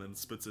blood, and then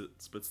spits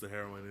the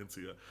heroin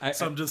into you.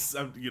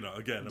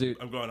 Dude,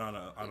 I'm going on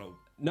a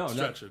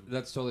stretching.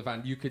 That's totally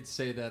fine. You could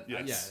say that.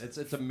 Yes.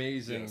 It's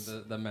amazing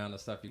the amount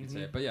of stuff you can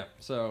say. But yeah,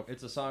 so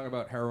it's a song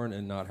about heroin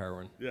and not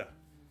heroin. Yeah.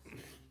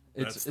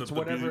 It's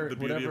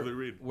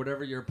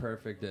whatever your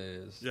perfect day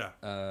is. Yeah.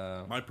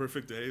 My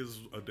perfect day is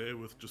a day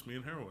with just me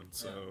and heroin.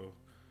 So,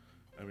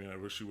 I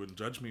wish you wouldn't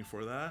judge me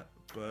for that,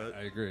 but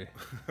I agree.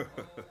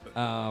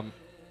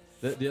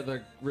 The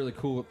other really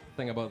cool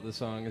thing about the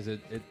song is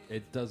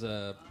it does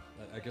I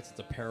guess it's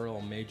a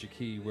parallel major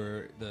key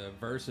where the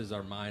verses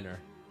are minor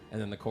and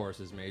then the chorus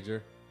is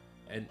major,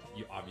 and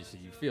you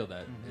feel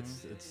that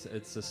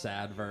it's a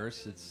sad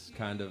verse. It's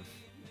kind of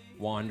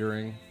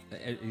wandering.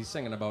 He's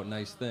singing about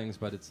nice things,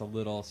 but it's a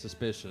little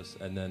suspicious,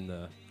 and then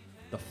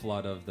the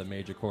flood of the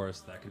major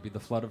chorus, that could be the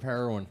flood of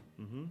heroin.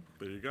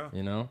 There you go.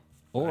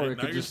 Or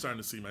now you're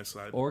starting to see my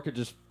side. Or it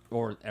could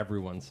or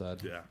everyone's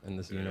side in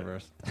this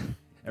universe.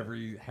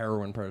 Every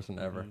heroin person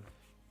ever.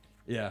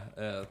 Yeah,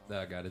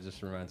 God, it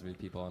just reminds me of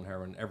people on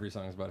heroin. Every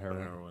song's about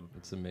heroin.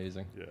 It's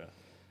amazing. Yeah.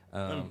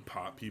 And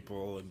pot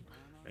people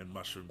and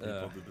mushroom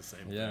people do the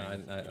same thing. Yeah,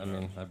 I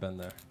mean, I've been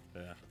there.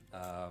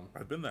 Yeah.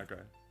 I've been that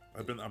guy.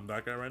 I'm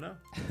that guy right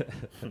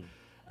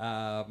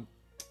now.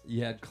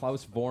 You had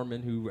Klaus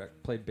Vormann, who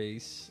played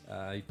bass.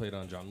 He played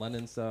on John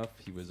Lennon stuff.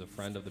 He was a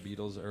friend of the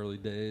Beatles' early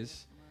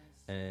days.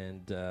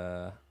 And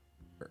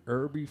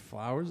Herbie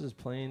Flowers is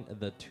playing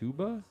the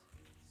tuba.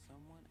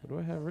 What do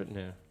I have written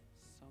here?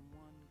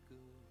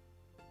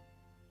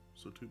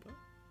 So too bad.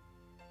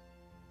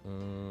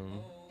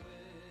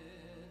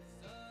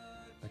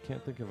 I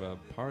can't think of a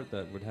part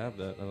that would have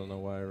that. I don't know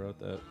why I wrote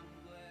that.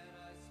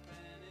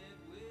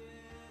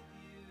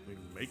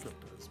 Maybe Makeup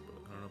does, but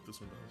I don't know if this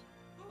one does.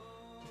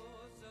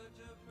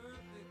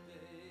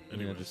 Yeah,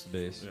 Anyways, just the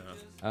bass.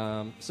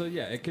 Yeah. So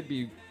yeah, it could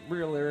be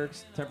real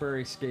lyrics,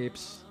 temporary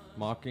escapes,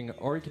 mocking,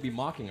 or he could be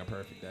mocking A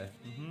Perfect Day.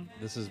 Mm-hmm.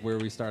 This is where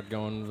we start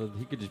going with,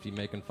 he could just be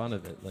making fun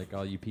of it, like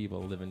all you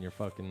people living your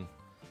fucking,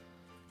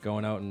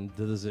 going out and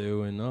to the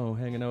zoo and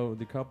hanging out with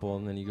the couple,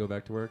 and then you go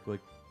back to work,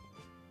 like,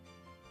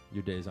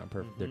 your days aren't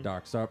perfect, they're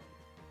dark. Stop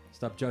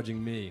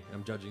judging me,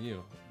 I'm judging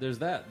you. There's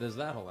that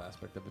whole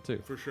aspect of it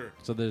too. For sure.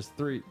 So there's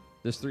three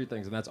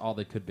things, and that's all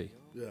they could be.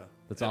 Yeah.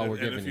 That's all we're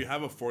giving you. And if you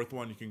have a fourth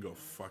one, you can go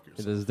fuck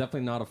yourself. There's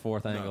definitely not a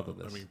fourth angle to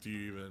this. I mean, do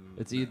you even...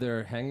 It's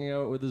either hanging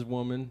out with his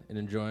woman and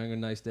enjoying a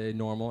nice day,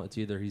 normal. It's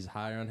either he's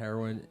high on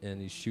heroin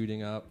and he's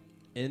shooting up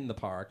in the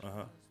park,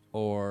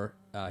 or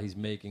he's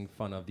making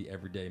fun of the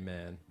everyday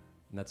man.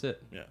 And that's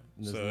it. Yeah.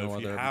 And So no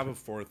if you other have a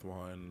fourth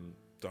one,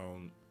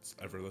 don't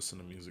ever listen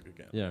to music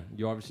again. Yeah.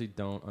 You obviously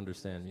don't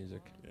understand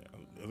music. Yeah.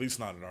 At least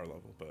not at our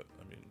level, but,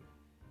 I mean,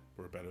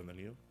 we're better than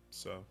you.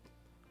 So,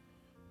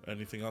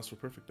 anything else for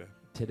Perfect Day?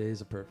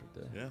 Today's a perfect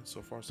day. Yeah,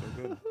 so far so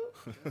good.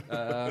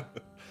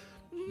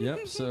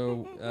 Yep.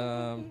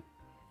 So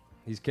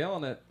he's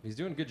killing it. He's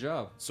doing a good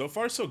job. So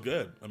far so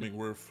good. I mean,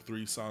 we're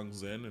 3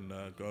 songs in and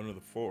going to the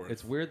 4th.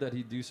 It's weird that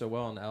he'd do so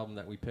well on the album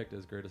that we picked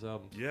as greatest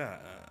album. Yeah.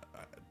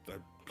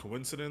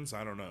 Coincidence?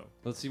 I don't know.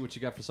 Let's see what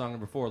you got for song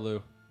number 4,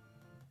 Lou.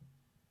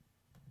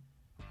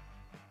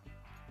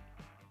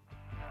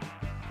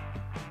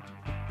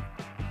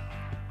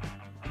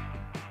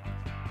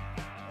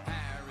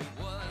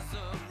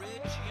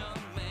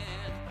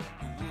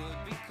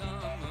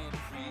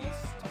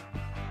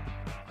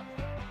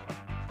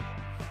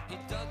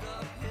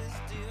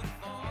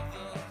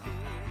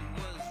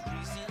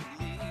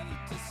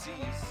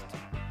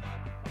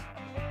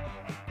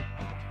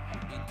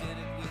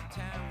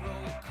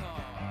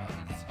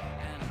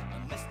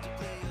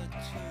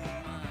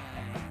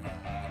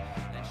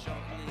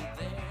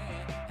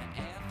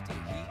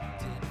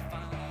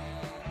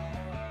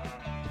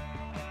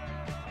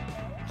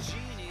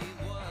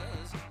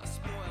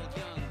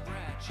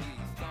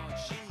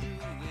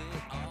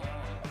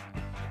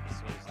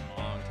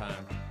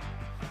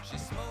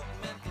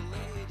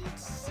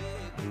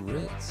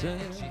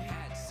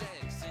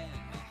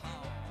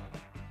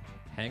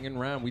 Hanging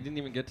around. We didn't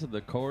even get to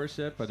the chorus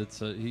yet, but it's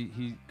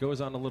he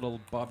goes on a little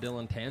Bob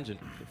Dylan tangent,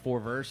 4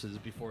 verses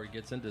before he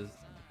gets into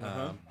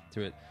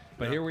to it.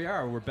 But here we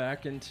are. We're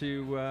back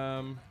into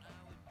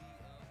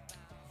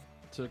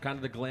to kind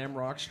of the glam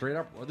rock, straight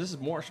up. Well, this is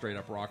more straight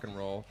up rock and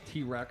roll,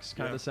 T-Rex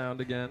kind of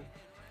sound again.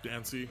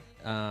 Dancey.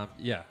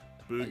 Yeah.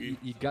 Boogie.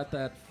 You got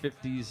that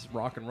 50s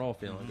rock and roll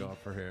feeling going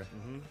for here.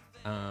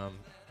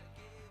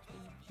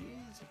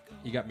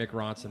 You got Mick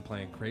Ronson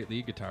playing great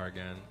lead guitar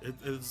again.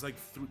 It's like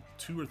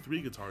 2 or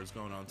 3 guitars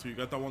going on too. You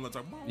got that one that's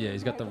like... Yeah,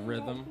 he's got the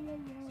rhythm.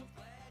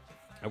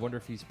 I wonder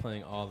if he's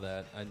playing all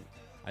that. I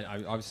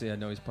obviously I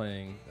know he's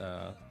playing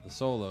the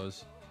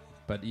solos,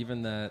 but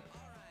even that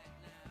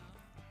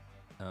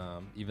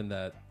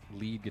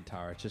lead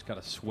guitar, it's just got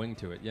a swing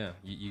to it. Yeah,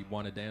 you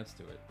want to dance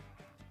to it.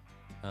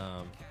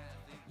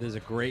 There's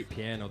a great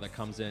piano that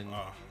comes in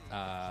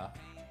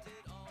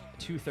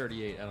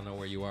 238. I don't know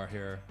where you are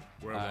here.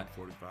 We're at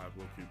 145.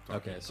 We'll keep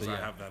talking. Okay, so I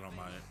have that on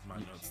my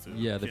notes too.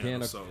 Yeah, the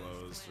piano solo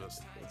is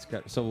just. It's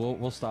got, so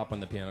we'll stop when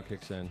the piano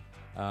kicks in.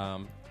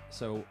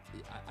 So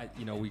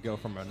we go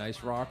from a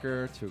nice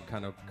rocker to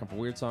kind of a couple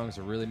weird songs,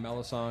 a really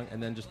mellow song,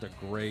 and then just a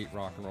great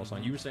rock and roll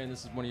song. You were saying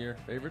this is one of your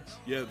favorites?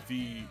 Yeah,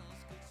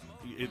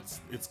 it's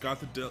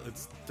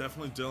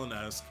definitely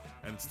Dylan-esque,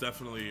 and it's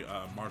definitely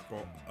Mark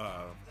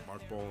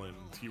Bolan,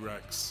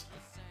 T-Rex.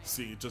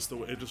 See, just the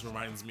way it just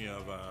reminds me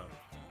of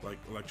like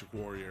Electric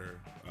Warrior,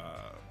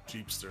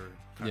 Jeepster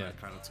kind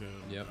of tune.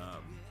 Yep.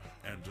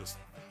 And just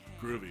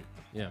groovy.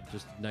 Yeah,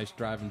 just nice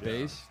driving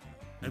bass.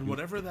 And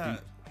whatever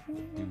that.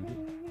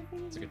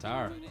 It's a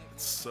guitar.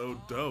 It's so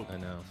dope. I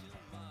know.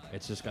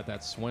 It's just got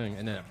that swing,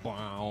 and then it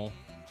wow.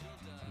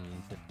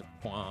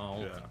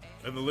 Yeah.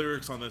 And the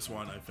lyrics on this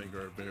one, I think,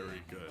 are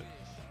very good.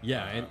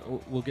 Yeah, and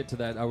we'll get to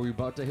that. Are we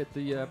about to hit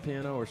the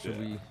piano, or should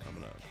we?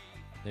 Coming up.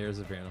 There's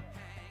the piano.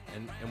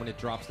 And when it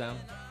drops down,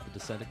 the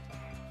descending.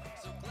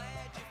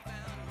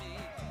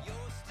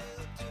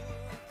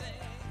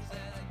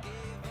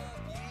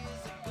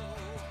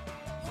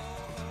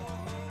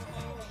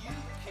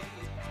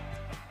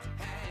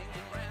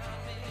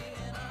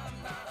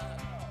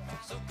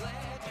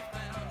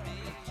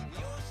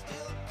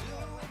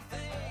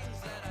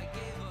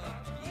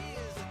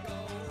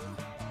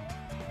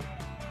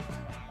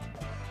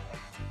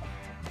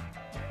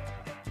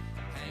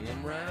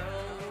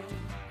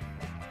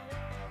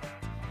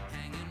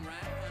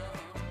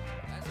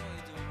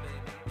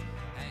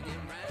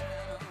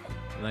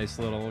 Nice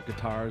little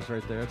guitars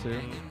right there too.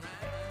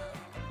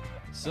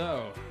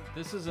 So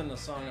this isn't a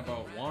song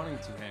about wanting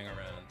to hang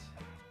around.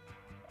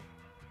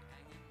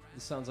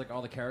 It sounds like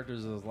all the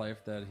characters of his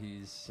life that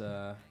he's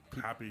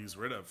Happy he's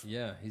rid of.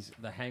 yeah, he's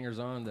the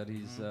hangers-on that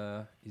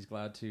he's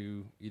glad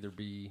to either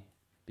be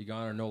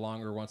gone or no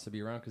longer wants to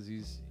be around because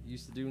he's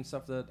used to doing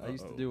stuff that I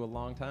used to do a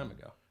long time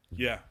ago.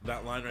 Yeah,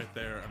 that line right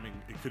there. I mean,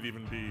 it could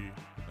even be,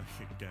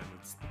 again,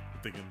 it's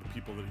thinking the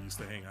people that he used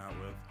to hang out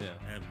with.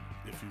 Yeah. And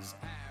if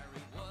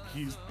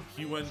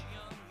he went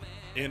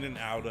in and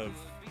out of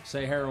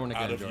Say heroin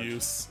again, George.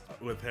 use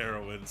with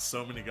heroin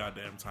so many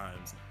goddamn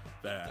times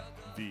that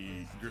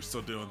the "you're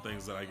still doing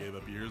things that I gave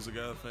up years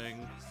ago"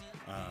 thing,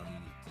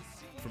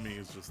 for me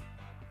is just,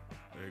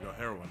 there you go,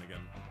 heroin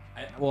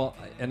again.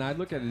 And I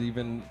look at it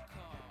even.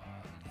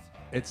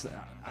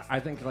 I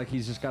think like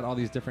he's just got all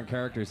these different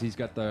characters. He's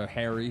got the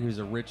Harry, who's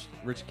a rich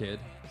kid.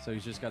 So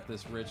he's just got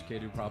this rich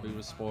kid who probably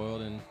was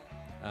spoiled and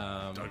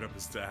dug up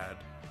his dad,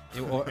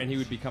 and he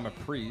would become a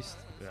priest.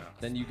 Yeah.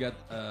 Then you got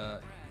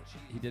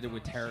he did it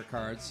with tarot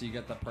cards. So you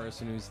got the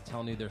person who's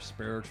telling you they're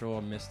spiritual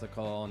or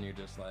mystical, and you're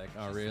just like,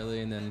 oh really?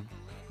 And then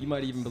you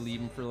might even believe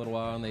them for a little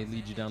while, and they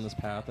lead you down this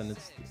path, and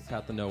it's a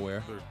path to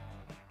nowhere. They're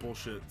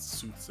bullshit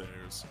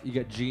soothsayers. You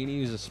got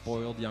Jeannie, who's a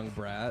spoiled young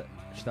brat.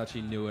 She thought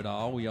she knew it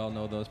all. We all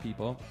know those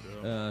people.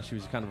 Yeah. She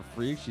was kind of a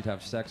freak. She'd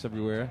have sex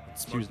everywhere.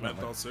 She was Smoke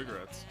menthol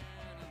cigarettes.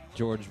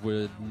 George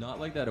would not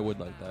like that or would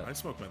like that? I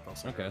smoke menthol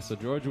cigarettes. Okay, so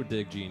George would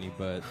dig Jeannie,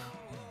 but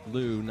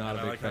Lou, not and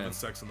a I big like fan. having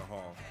sex in the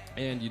hall.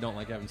 And you don't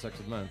like having sex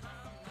with men.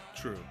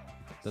 True.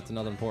 That's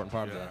another important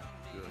part Yeah. of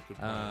Yeah, good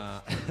point.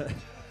 that.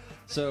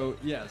 So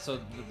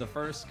the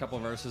first couple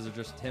of verses are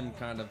just him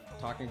kind of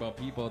talking about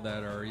people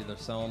that are either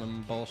selling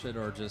him bullshit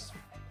or just,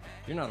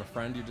 you're not a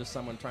friend, you're just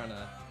someone trying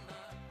to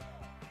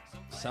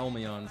sell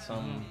me on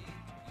some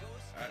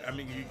I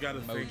mean, you gotta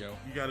mojo.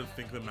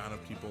 think the amount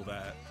of people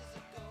that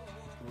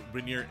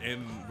when you're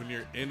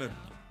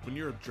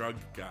a drug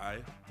guy,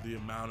 the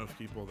amount of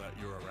people that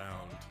you're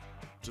around,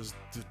 just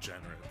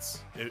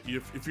degenerates.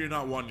 If you're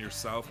not one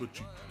yourself,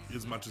 which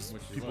as much as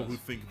people who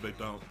think they're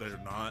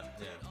not.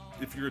 Yeah.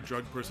 If you're a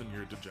drug person,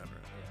 you're a degenerate.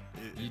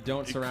 You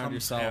don't it surround comes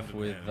yourself hand in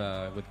with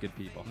hand. good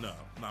people. No,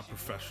 not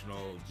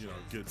professional,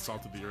 good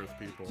salt of the earth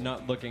people.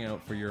 Not looking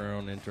out for your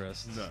own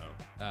interests. No,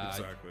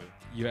 exactly.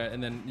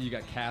 And then you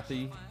got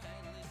Kathy,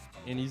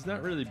 and he's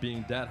not really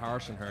being that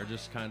harsh on her,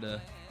 just kind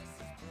of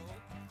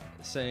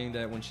saying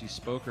that when she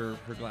spoke, her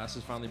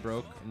glasses finally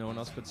broke. No one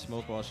else could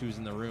smoke while she was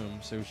in the room,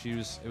 so it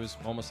was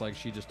almost like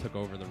she just took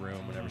over the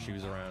room whenever she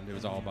was around. It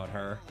was all about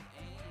her.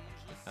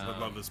 I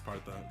love this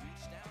part though.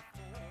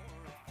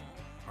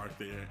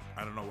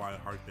 I don't know why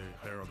Hark the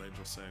Herald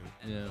Angels sing.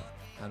 Yeah,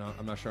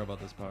 I'm not sure about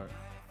this part.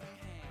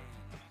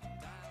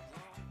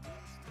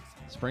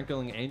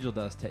 Sprinkling angel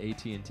dust to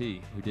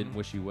AT&T, who didn't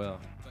wish you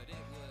well.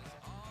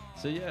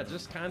 So yeah,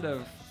 just kind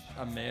of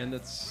a man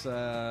that's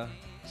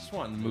just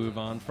wanting to move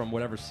on from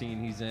whatever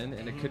scene he's in,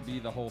 and it could be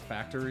the whole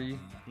factory,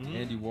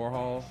 Andy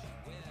Warhol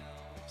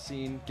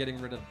scene, getting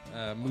rid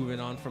of, moving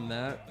on from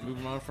that,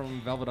 moving on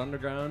from Velvet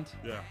Underground,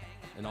 Yeah.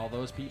 and all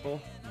those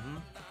people.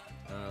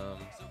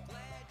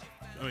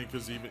 I mean,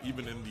 because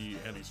even in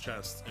Andy's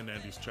chest,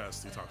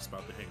 he talks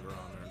about the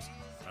hanger-oners.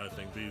 I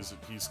think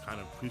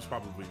he's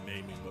probably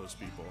naming those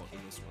people in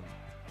this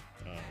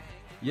one.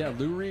 Yeah,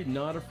 Lou Reed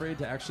not afraid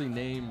to actually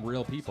name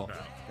real people, No.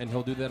 and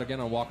he'll do that again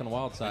on Walk on the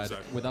Wild Side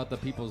Exactly. without the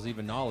people's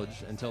even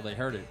knowledge until they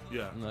heard it.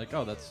 Yeah. And they're like,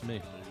 oh, that's me.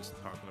 He's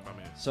just talking about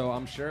me. So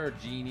I'm sure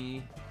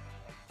Jeannie,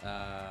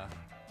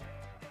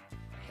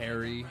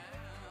 Harry,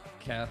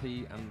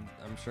 Kathy,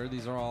 I'm sure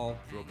these are all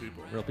Real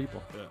people. real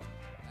people. Yeah.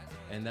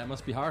 And that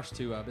must be harsh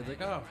too. I'd be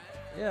like, oh,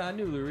 yeah, I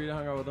knew Lou Reed. I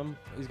hung out with him.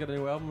 He's got a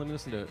new album. Let me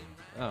listen to it.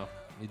 Oh,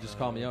 he just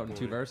called me out in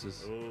 2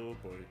 verses. Oh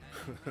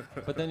boy.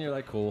 But then you're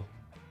like, cool.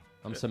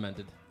 I'm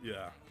cemented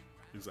Yeah.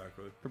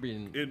 Exactly. for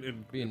being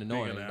Being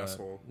annoying. an but,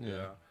 asshole.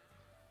 Yeah.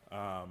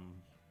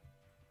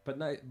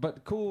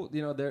 But cool.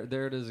 You know,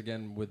 there it is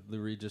again with Lou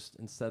Reed. Just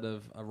instead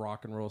of a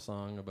rock and roll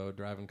song about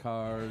driving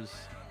cars,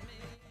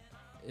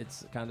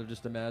 it's kind of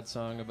just a mad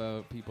song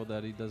about people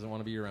that he doesn't want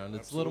to be around.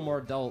 It's a little more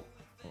adult.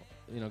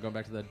 You know, going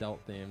back to the adult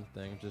theme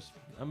thing. Just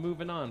I'm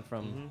moving on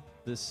from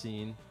this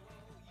scene.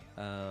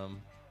 But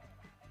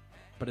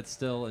it's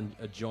still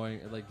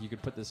enjoying. Like you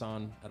could put this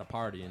on at a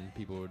party and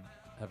people would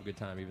have a good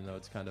time, even though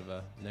it's kind of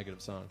a negative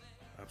song.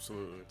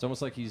 Absolutely. It's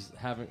almost like he's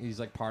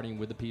like partying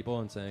with the people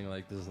and saying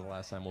like, "This is the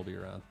last time we'll be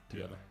around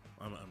together."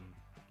 Yeah. I'm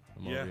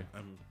over you.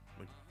 I'm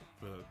like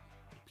the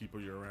people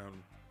you're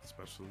around,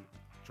 especially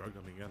drug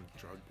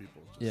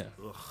people. Just, Yeah.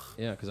 Ugh.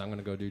 Yeah, because I'm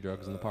gonna go do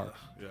drugs in the park.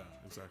 Yeah,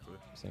 exactly.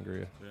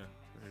 Sangria. Yeah,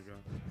 there you go.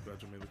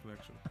 Glad you made the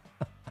connection.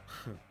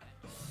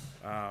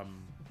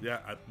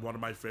 One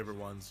of my favorite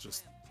ones.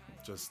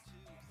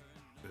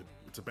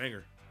 It's a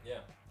banger. Yeah.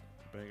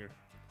 Banger.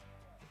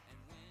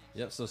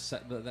 Yep. So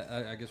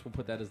I guess we'll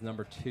put that as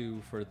number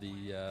 2 for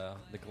the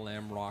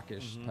glam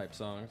rockish type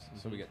songs.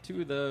 So we got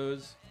 2 of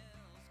those,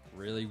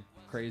 really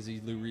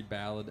crazy Lou Reed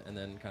ballad, and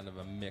then kind of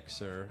a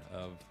mixer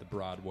of the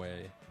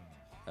Broadway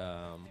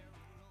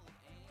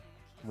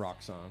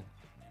rock song.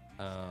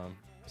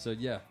 So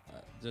yeah,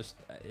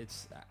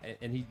 it's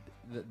and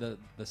the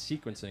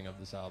sequencing of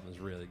this album is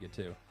really good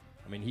too.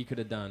 I mean, he could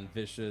have done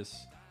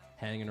Vicious,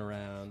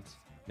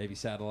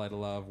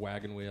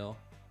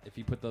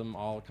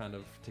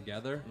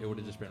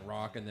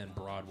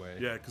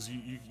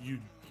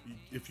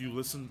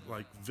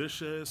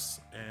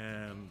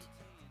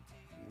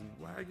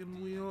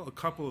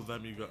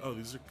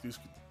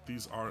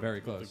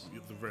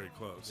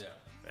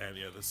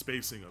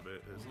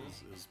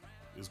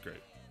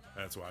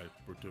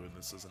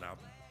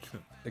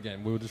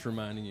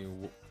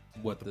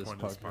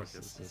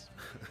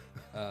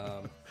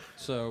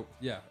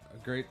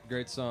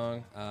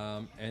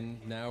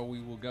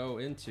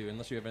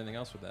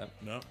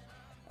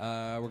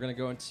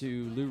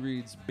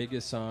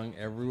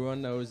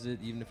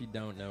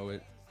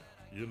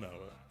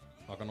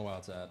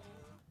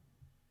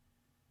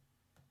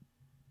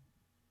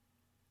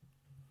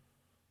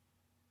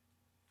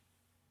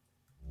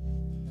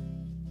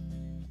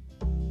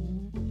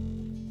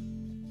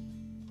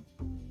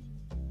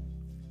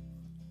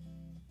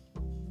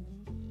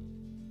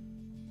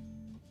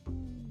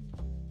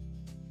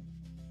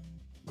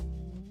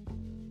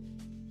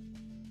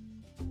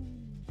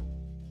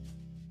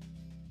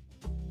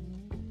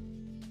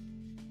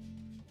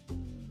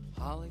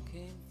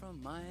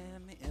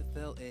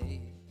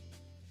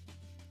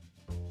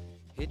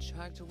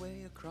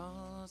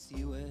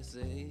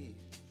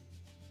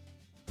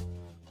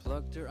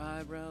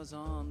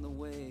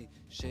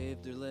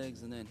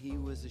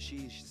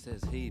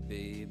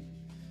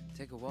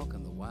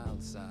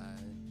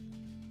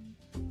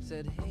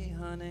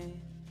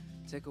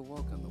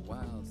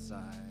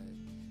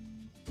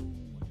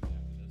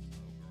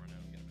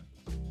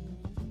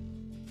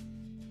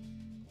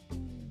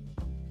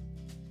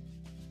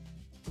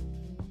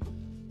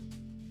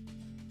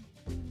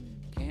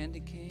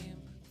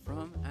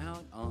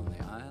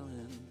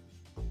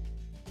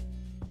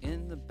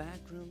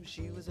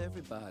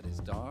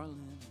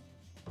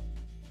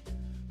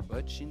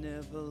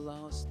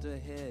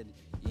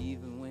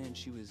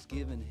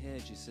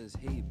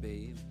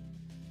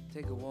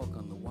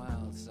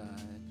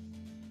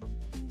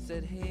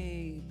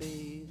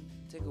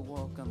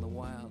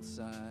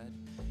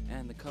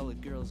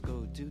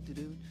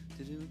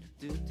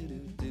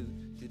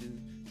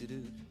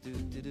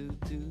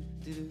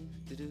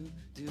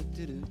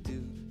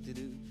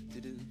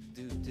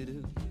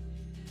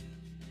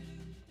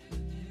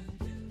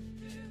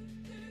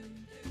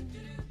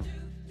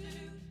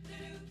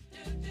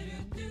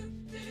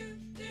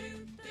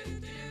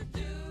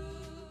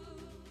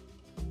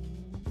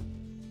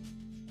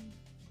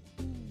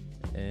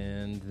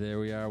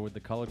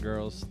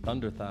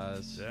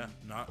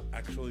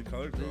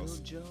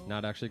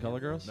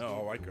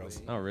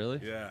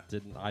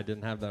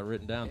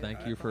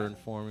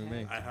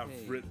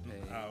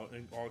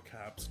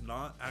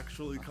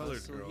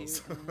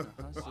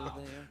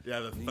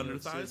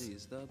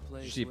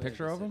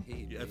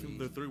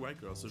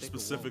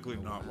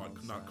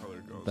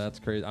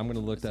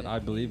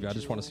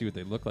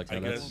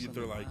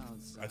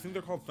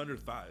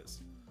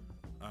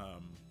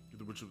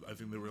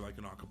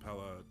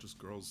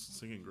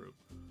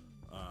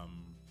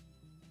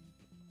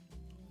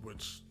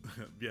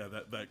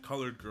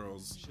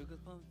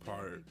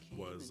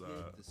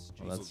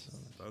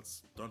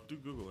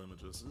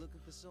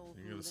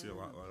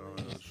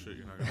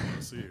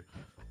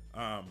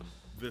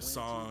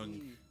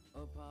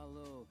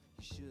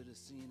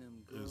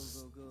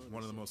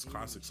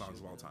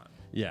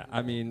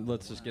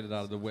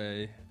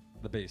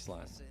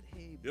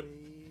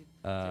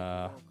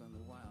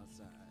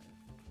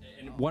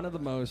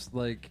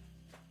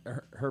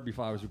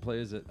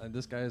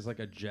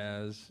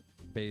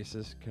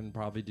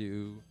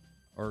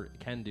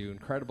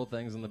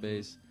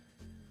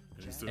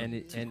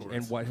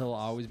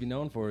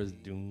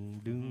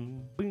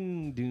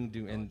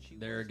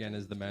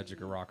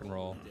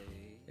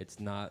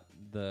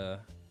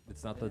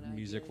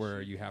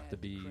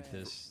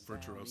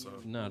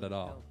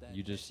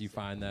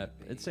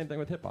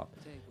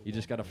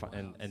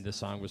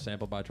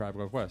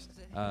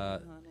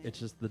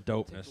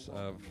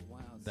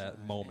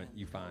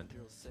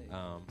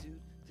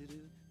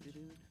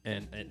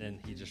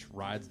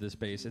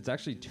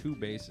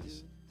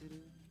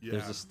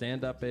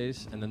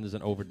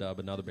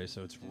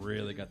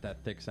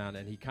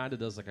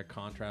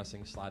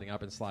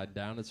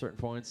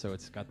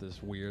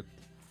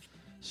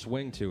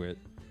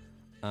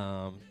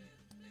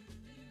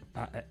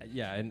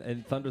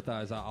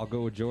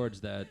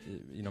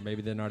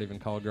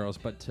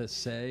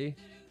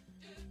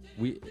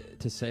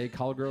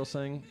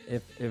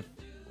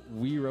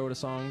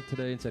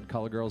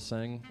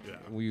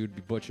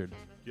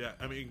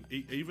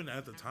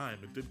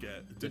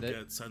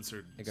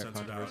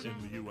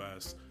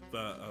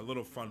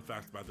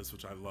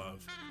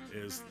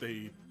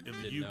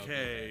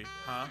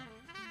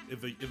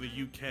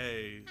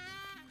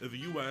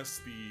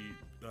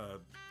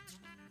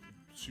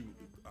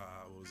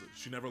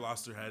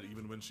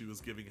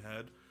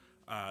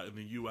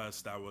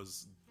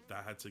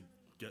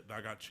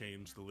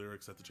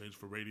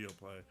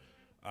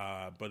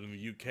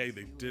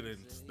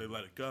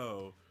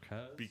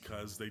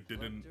 because they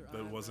didn't.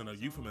 There wasn't a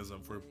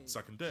euphemism for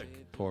sucking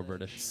dick. Poor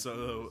British.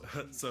 So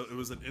it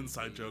was an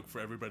inside joke for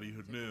everybody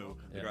who knew.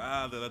 They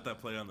go, they let that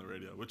play on the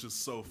radio, which is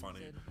so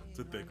funny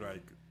to think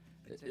like.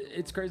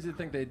 It's crazy to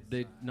think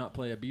they not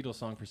play a Beatles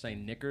song for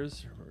saying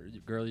knickers or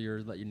girl,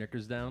 you let your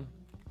knickers down,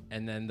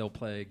 and then they'll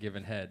play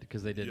giving head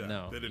because they didn't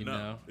know. They didn't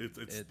know. It's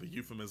the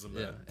euphemism.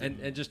 Yeah,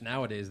 and just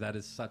nowadays that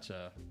is such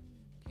a.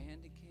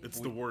 It's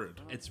the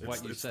word. It's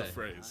what you say. It's the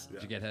phrase. Yeah.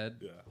 Did you get head?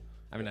 Yeah.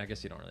 I mean, I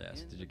guess you don't really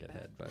ask. Did you get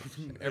head? But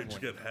Did you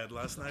get head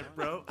last night,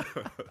 bro?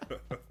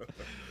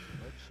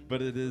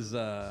 But it is.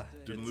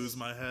 Didn't lose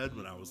my head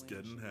when I was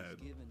getting head.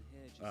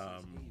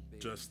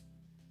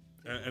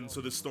 And so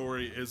the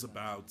story is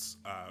about,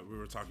 we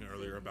were talking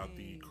earlier about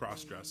the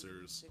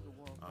cross-dressers,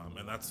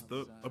 and that's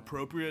the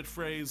appropriate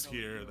phrase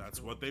here.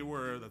 That's what they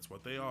were, that's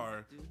what they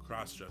are,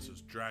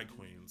 cross-dressers, drag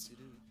queens,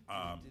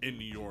 in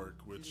New York,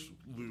 which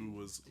Lou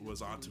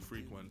was on to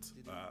frequent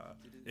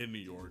in New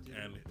York.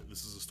 And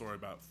this is a story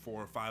about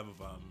 4 or 5 of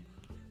them.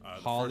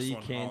 Holly,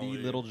 Candy, Holly.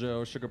 Little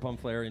Joe, Sugar Plum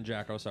Flair, and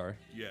Jacko, sorry.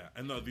 Yeah,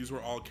 and no, these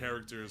were all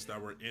characters that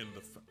were in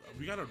the...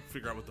 we gotta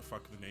figure out what the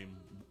fuck the name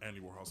Andy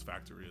Warhol's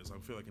factory is. I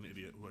feel like an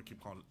idiot who I keep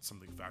calling it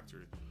something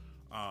factory.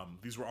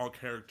 These were all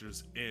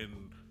characters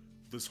in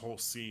this whole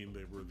scene.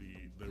 They were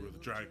the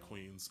drag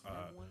queens.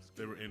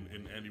 They were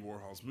in Andy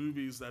Warhol's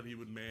movies that he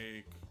would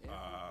make.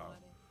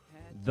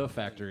 The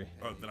Factory.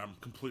 Oh, then I'm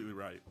completely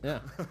right. Yeah,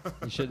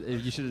 you should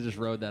have just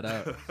rode that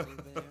out.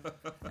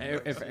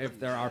 if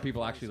there are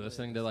people actually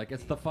listening, they're like,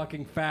 it's the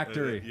fucking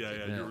Factory. Yeah,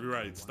 you're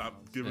right.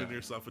 Stop giving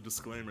yourself a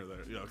disclaimer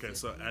there. Yeah, okay.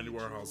 So Andy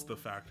Warhol's The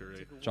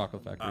Factory.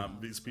 Chocolate Factory.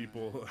 These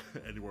people,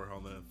 Andy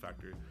Warhol and the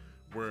Factory,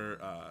 were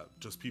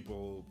just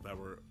people that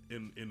were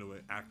into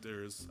it,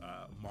 actors,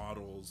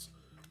 models.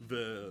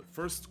 The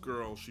first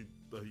girl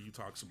he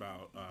talks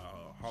about,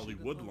 Holly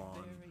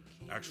Woodlawn,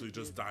 actually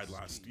just died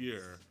last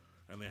year.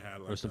 And they had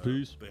like rest in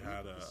peace. They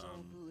had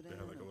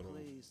like a little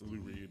Lou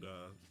Reed.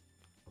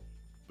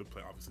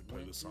 They obviously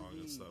play the song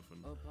and stuff.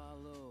 And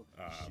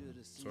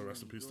so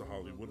rest in peace to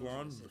Holly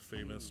Woodlawn, the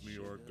famous New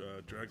York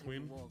drag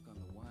queen.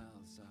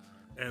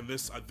 And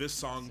this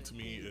song to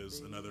me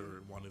is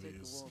another one of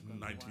these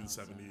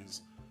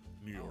 1970s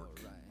New York,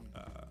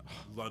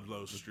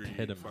 Ludlow Street.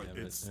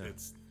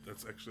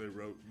 That's actually I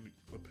wrote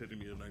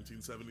epitome of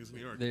 1970s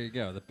New York. There you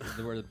go.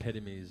 The word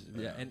epitomes.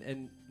 Yeah,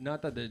 and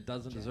not that it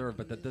doesn't deserve,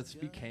 but that this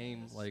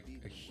became like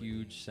a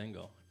huge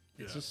single.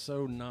 It's just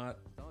so not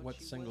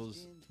what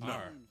singles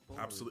are.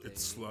 Absolutely,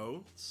 it's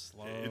slow.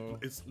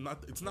 It's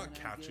not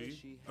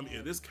catchy. I mean,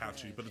 it is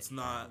catchy, but it's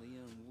not.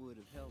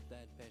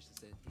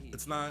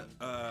 It's not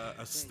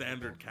a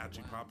standard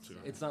catchy pop tune.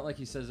 It's not like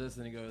he says this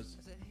and he goes,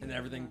 and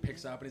everything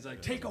picks up and he's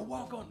like, "Take a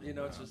walk on." You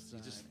know, it's just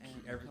he just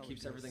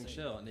keeps everything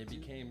chill, and it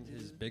became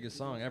his biggest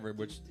song ever,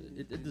 which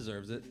it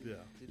deserves it.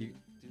 Yeah.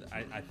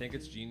 I think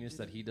it's genius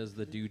that he does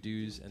the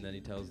do-dos and then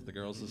he tells the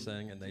girls to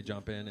sing and they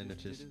jump in and it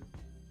just.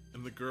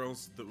 And the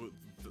girls,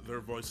 their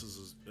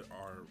voices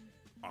are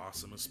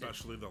awesome,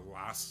 especially the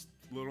last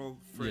little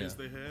phrase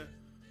they hit.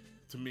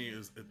 To me,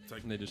 it's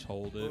like... And they just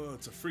hold it.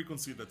 It's a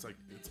frequency that's like,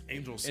 it's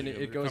angel singing.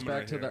 And it goes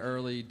back to the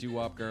early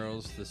doo-wop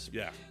girls.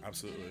 Yeah,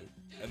 absolutely.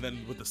 And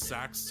then with the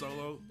sax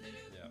solo,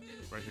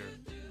 right here.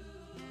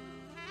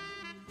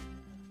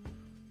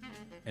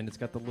 And it's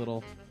got the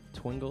little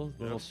twingle,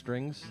 the little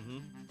strings. Mm-hmm.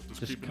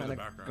 Just kind of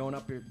going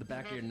up the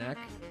back of your neck.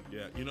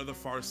 Yeah, you know the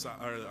far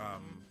side...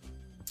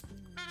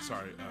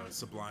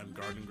 Sublime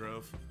Garden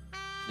Grove.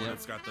 Yeah,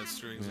 it's got that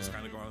strings just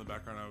kind of going in the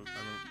background.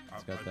 I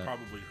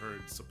probably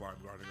heard Sublime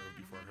Garden Grove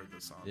before I heard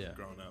this song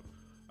growing up.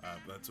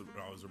 That's what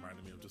always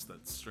reminded me of, just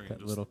that string that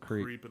just little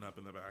creeping up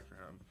in the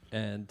background.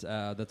 And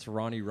that's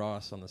Ronnie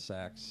Ross on the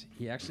sax.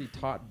 He actually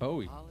taught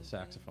Bowie the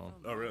saxophone.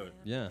 Oh, really?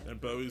 Yeah. And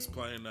Bowie's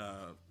playing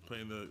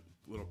the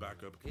little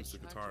backup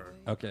acoustic guitar.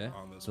 Okay.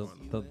 On this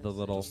one. The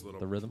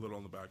rhythm. Little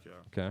in the back, yeah.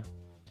 Okay.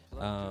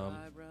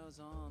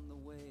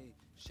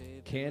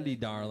 Candy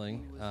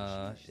Darling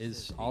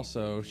is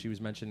also, she was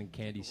mentioned in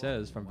Candy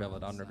Says from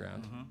Velvet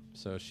Underground. Mm-hmm.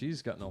 So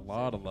she's gotten a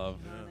lot of love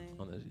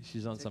on this.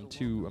 She's on some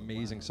 2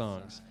 amazing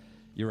songs.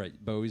 You're right.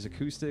 Bowie's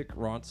acoustic.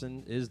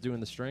 Ronson is doing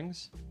the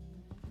strings.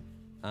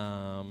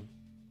 And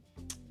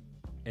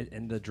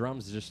the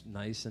drums are just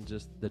nice and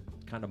just the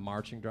kind of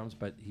marching drums.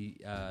 But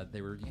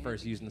they were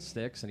first using the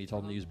sticks and he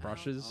told them to use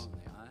brushes.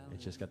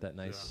 It's just got that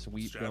nice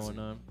sweep going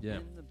on. Yeah.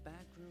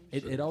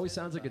 It always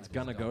sounds like it's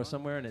gonna go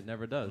somewhere and it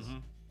never does. Mm-hmm.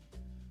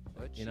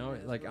 You know,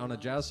 like on a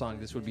jazz song,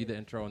 this would be the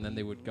intro, and then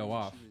they would go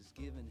off,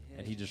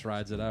 and he just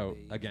rides it out.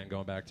 Again,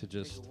 going back to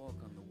just,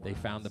 they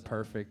found the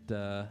perfect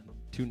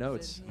 2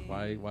 notes.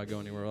 Why go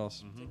anywhere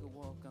else? Mm-hmm.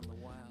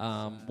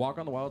 Walk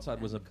on the Wild Side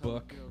was a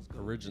book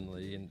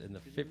originally in the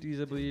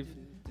 50s, I believe,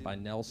 by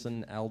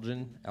Nelson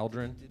Eldrin,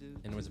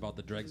 and it was about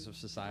the dregs of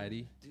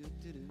society.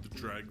 The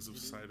dregs of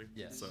society?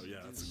 Yes. So, yeah,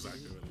 that's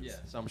exactly what it is.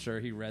 Yeah, so I'm sure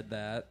he read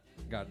that,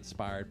 got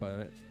inspired by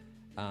it.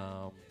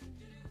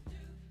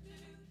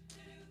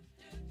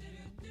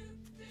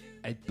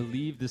 I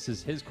believe this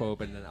is his quote,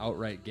 but in an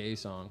outright gay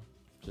song.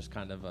 Just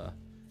kind of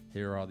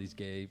here are all these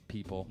gay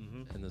people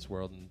in this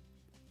world, and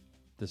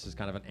this is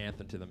kind of an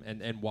anthem to them.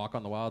 And Walk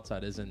on the Wild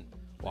Side isn't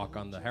walk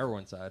on the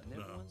heroin side.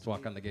 No. It's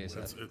walk on the gay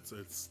side.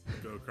 It's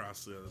go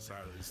across the other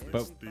side.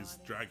 These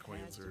drag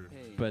queens are.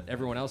 But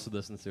everyone else who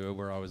listens to it,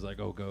 we're always like,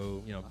 oh,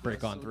 go,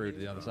 break on through to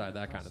the other side,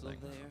 that kind of thing.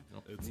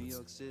 Well,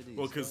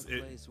 because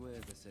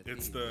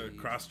it's the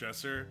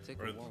cross-dresser,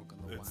 or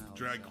it's the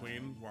drag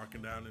queen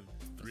walking down at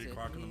 3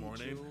 o'clock in the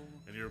morning,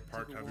 and you're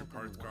have your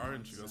parked car,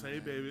 and she goes, hey,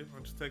 baby, why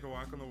don't you take a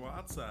walk on the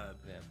wild side?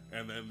 Yeah.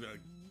 And then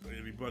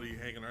anybody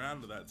hanging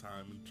around at that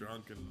time and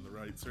drunk and in the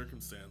right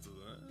circumstances,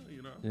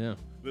 Yeah.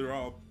 they're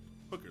all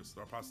hookers,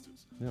 they're all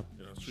prostitutes. Yeah.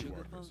 Street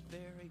workers.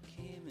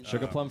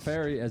 Sugar Plum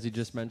Fairy, as you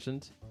just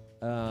mentioned.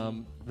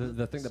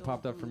 The thing that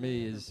popped up for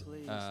me is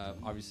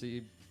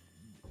obviously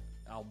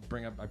I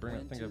bring up the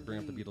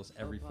Beatles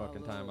every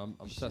fucking time. I'm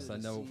obsessed. I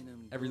know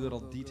every little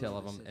detail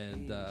of them.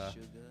 And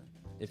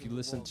if you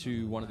listen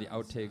to one of the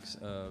outtakes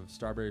of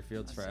Strawberry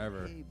Fields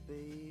Forever,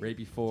 right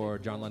before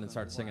John Lennon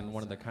starts singing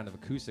one of the kind of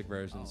acoustic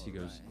versions, he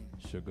goes,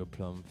 Sugar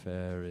Plum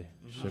Fairy,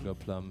 Sugar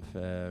Plum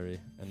Fairy,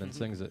 and then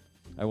sings it.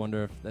 I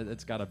wonder if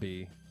it's got to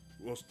be.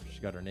 Well, she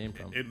got her name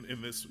from.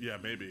 In this, yeah,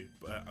 maybe.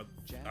 But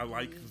I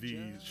like the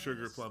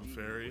Sugar Plum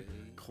Fairy.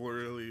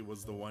 Clearly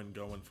was the one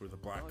going for the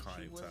black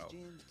clientele.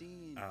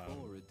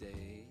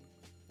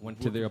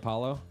 Went to the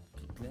Apollo?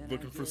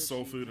 Looking for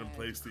soul food and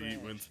place to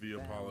eat, went to the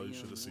Apollo. You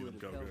should have seen them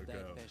go.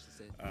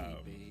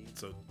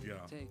 So,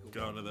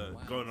 going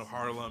to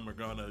Harlem or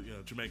going to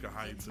Jamaica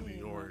Heights in New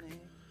York.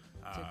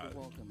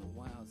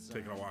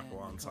 Taking a walk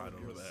alongside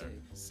over there.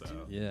 So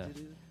yeah,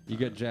 you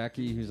got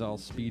Jackie, who's all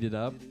speeding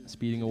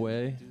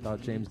away.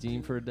 Thought James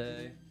Dean for a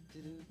day.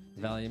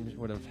 Valium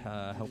would have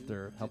helped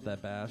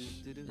that bash.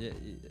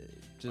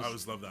 I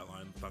always loved that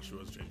line. Thought she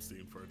was James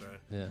Dean for a day.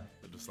 Yeah,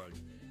 but just like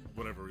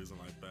whatever reason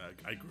like that.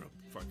 I grew up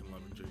fucking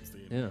loving James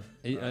Dean.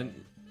 Yeah,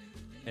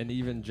 and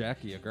even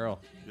Jackie, a girl,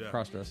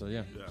 crossdresser.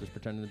 Yeah, just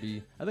pretending to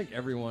be. I think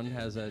everyone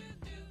has that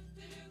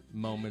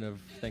moment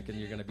of thinking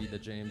you're gonna be the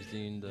James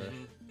Dean.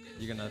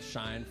 You're gonna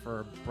shine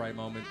for a bright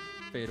moment,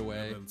 fade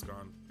away, and then it's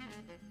gone.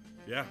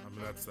 Yeah, I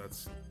mean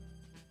that's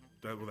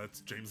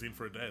James Dean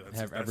for a day. That's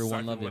have that's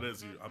everyone exactly love what you. It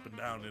is. You up and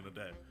down in a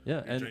day.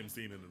 Yeah, You're James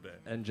Dean in a day.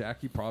 And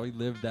Jackie probably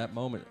lived that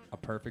moment. A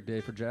perfect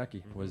day for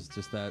Jackie was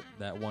just that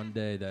one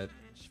day that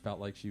she felt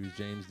like she was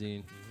James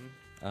Dean.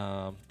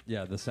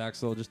 The sax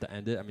solo just to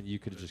end it. I mean, you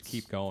could just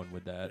keep going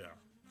with that. Yeah.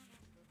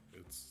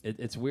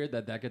 It's weird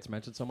that gets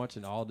mentioned so much,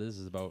 and all it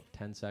is about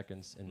 10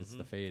 seconds, and it's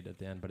the fade at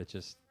the end, but it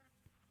just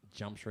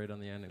jumps right on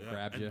the end and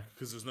grabs you.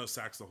 Because there's no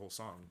sax the whole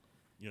song.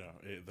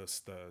 The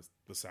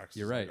sax.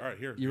 You're right. All right,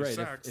 here. You're right.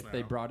 Sax if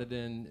they brought it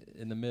in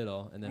the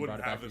middle and then brought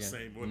it back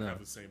again, wouldn't have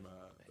the same.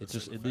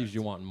 It leaves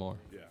you wanting more.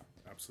 Yeah,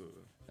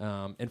 absolutely.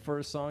 And for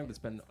a song that's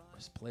been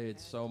played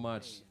so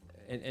much,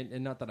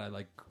 and not that I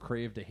like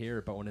crave to hear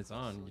it, but when it's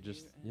on, you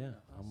just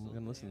I'm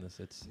gonna listen to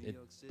this.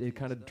 It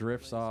kind of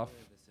drifts off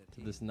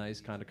to this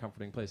nice kind of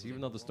comforting place,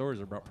 even though the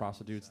stories are about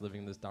prostitutes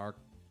living this dark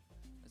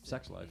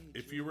sex life.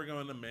 If you were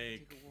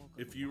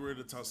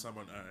to tell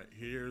someone, all right,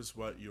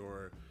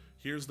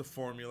 here's the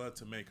formula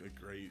to make a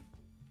great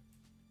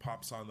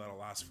pop song that'll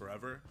last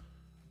forever,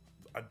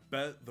 I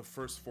bet the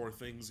first 4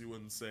 things you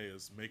wouldn't say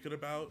is make it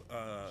about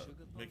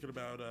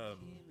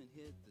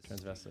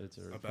transvestites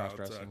or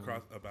cross-dressing,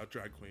 about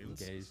drag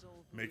queens, gays.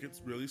 Make it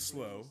really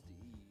slow,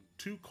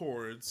 2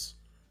 chords,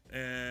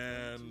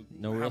 and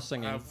no real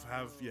singing.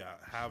 Have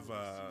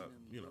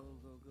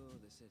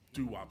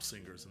doo-wop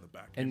singers in the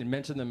back. And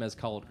mention them as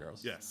colored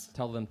girls. Yes.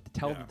 Tell the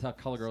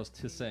colored girls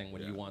to sing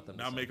when you want them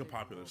to now sing. make a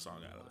popular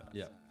song out of that.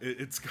 Yeah.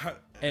 It's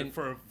got, and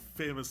for a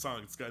famous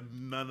song, it's got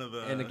none of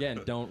the... And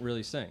again, don't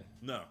really sing.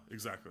 No,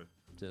 exactly.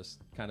 Just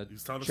kind of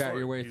chat story.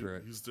 your way through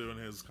it. He's doing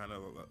his kind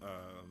of...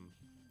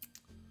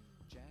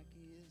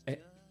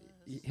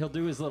 he'll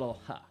do his little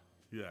ha.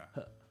 Yeah.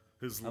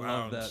 His I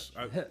lounge.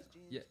 love that.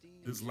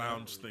 His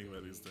lounge thing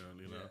that he's doing,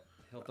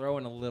 He'll throw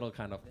in a little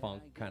kind of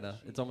funk,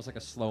 it's almost like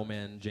a slow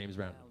man James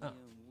Brown. Oh.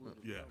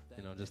 Yeah.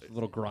 Just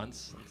little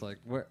grunts. It's like,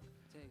 where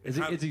is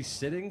he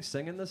sitting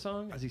singing the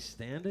song? Is he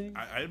standing?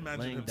 I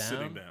imagine him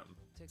down?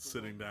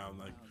 sitting down,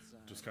 like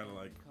just kind of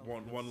like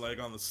one leg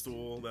on the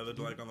stool, the other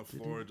leg on the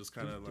floor, just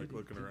kind of like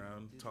looking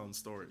around, telling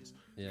stories.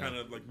 Kind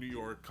of like New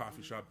York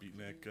coffee shop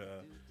beatnik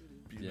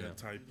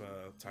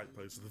type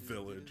place, the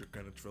Village or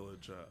Greenwich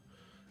Village.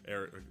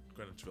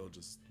 Greenwich Village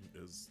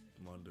is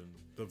London,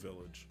 the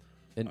Village.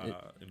 In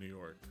New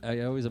York.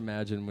 I always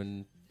imagine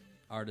when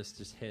artists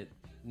just hit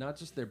not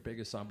just their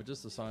biggest song, but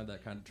just the song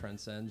that kind of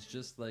transcends,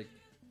 just like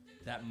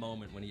that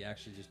moment when he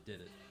actually just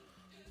did it.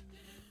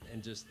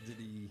 And just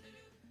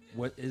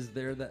what is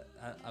there that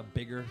a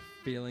bigger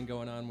feeling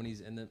going on when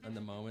he's in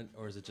the moment,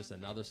 or is it just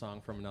another song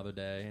from another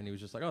day and he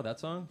was just like, oh, that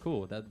song,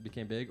 cool, that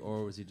became big,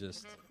 or was he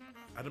just?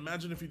 I'd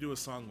imagine if you do a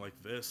song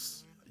like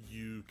this,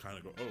 you kind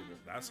of go, oh, well,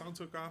 that song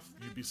took off.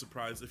 You'd be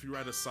surprised if you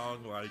write a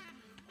song like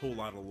Whole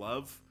Lot of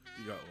Love.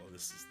 You go, well,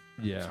 this is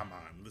come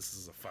on, this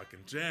is a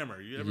fucking jammer.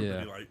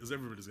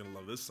 Everybody's gonna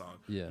love this song.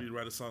 Yeah. If you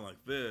write a song like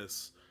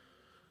this,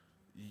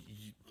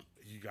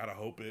 you gotta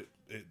hope it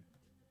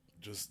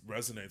just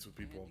resonates with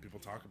people and people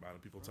talk about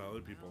it. People tell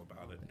other people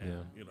about it,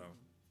 and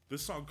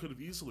this song could have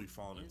easily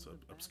fallen into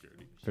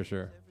obscurity. For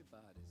sure.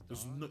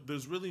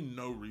 There's really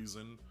no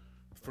reason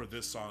for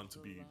this song to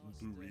be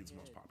Lou Reed's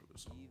most popular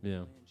song.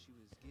 Yeah.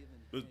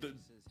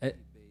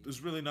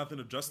 There's really nothing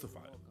to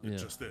justify it. It Yeah.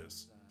 just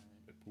is.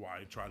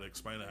 Why try to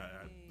explain it?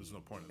 There's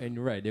no point. And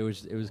you're right. It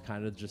was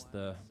kind of just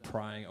the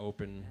prying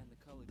open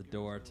the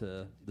door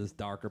to this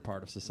darker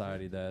part of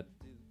society that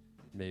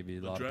maybe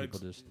a lot of people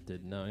just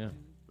didn't know. Yeah.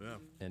 Yeah.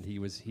 And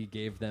he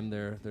gave them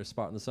their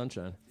spot in the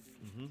sunshine.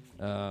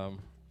 Mm-hmm.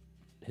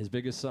 His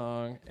biggest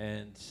song,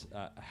 and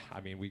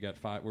I mean,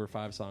 we're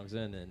 5 songs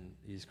in, and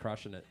he's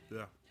crushing it.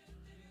 Yeah.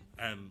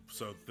 And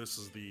so this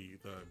is the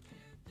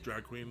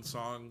drag queen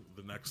song.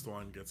 The next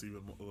one gets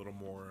even a little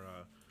more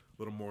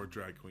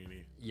drag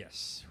queeny.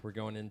 Yes, we're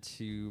going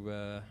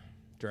into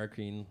drag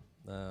queen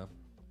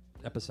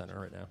epicenter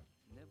right now.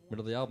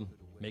 Middle of the album,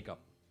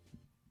 Makeup.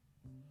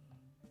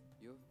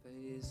 Your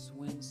face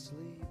when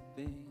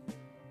sleeping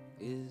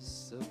is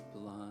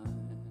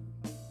sublime.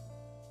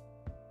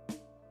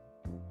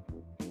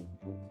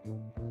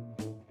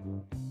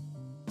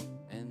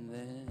 And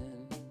then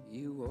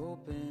you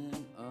open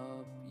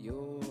up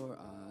your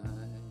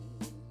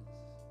eyes.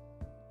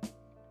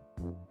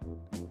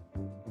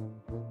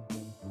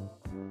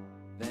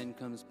 Then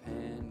comes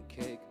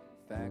pancake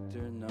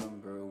factor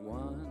number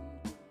 1.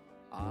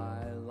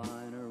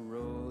 Eyeliner,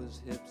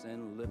 rose hips,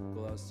 and lip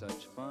gloss,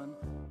 such fun.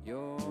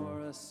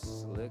 You're a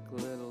slick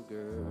little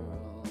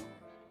girl.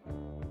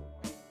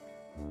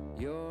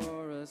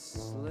 You're a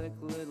slick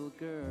little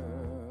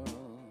girl.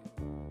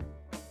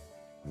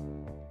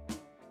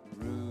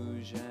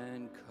 Rouge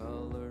and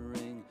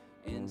coloring,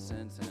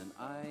 incense and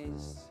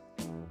ice,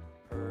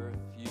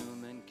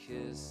 perfume and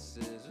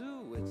kisses,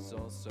 ooh, it's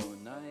all so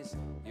nice.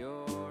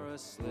 You're a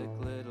slick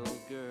little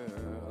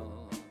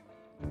girl.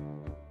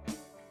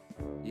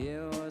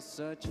 You're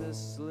such a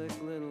slick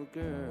little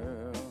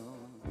girl.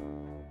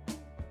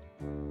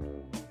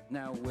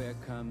 Now we're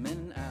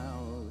coming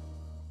out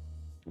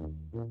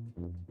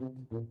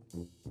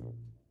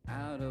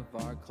of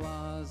our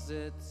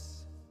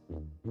closets,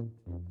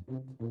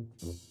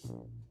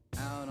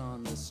 out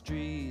on the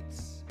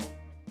streets.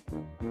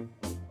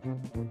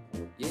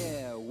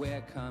 Yeah,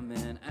 we're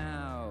coming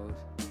out.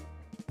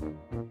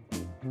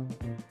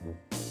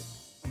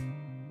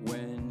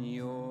 When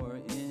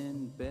you're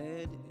in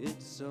bed,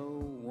 it's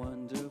so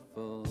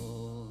wonderful.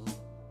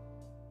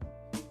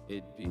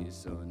 It'd be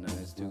so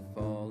nice to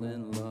fall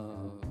in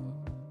love.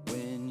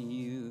 When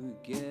you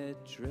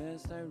get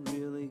dressed, I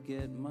really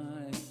get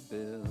my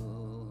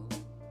fill.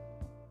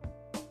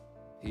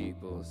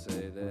 People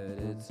say that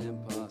it's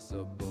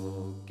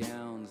impossible.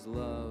 Gowns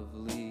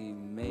lovely,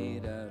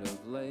 made out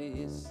of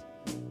lace,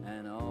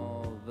 and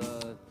all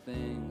the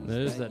things.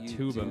 There's that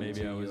tuba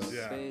maybe I was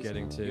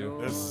getting to.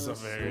 This is a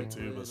very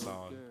tuba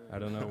song. I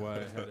don't know why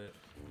I had it.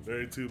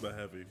 Very tuba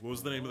heavy. What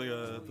was the name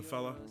of the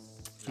fella?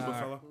 Tuba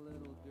fella?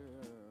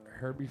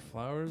 Herbie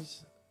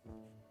Flowers.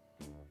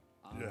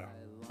 Yeah.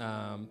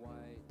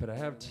 But I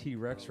have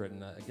T-Rex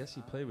written. I guess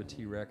he played with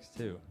T-Rex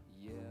too.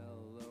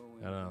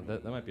 I don't know.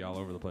 That might be all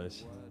over the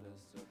place.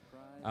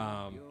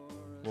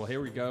 Well,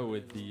 here we go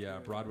with the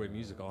Broadway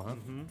musical, huh?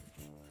 Mm-hmm.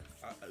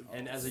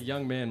 And as a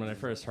young man, when I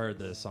first heard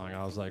this song,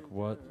 I was like,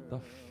 "What the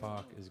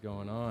fuck is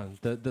going on?"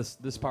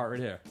 This part right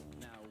here.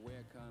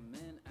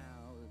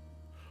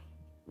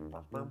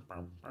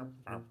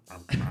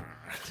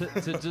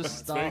 to just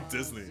stop. Very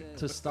Disney.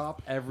 To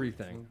stop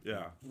everything.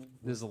 Yeah.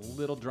 There's a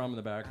little drum in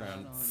the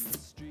background.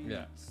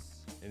 Yeah.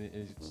 And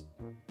it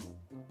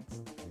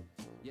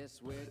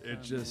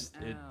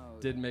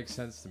didn't make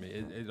sense to me.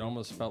 It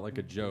almost felt like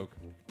a joke.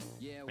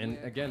 And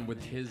again,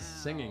 with his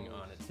singing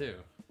on it too.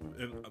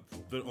 And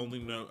the only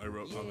note I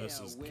wrote on this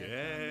is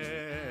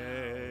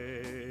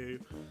gay.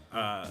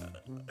 I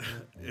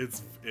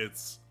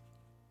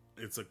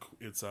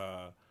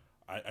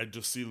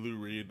just see Lou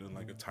Reed in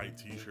like a tight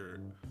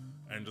t-shirt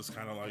and just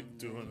kind of like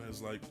doing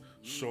his like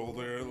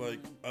shoulder like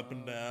up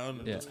and down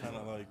and just kind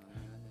of like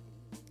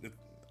it.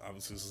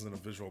 Obviously, this isn't a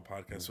visual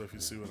podcast, so if you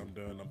see what I'm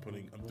doing, I'm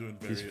doing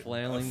very he's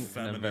flailing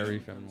in a very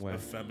feminine way,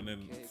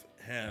 feminine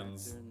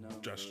hands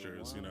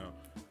gestures, you know.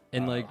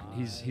 And like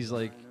he's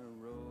like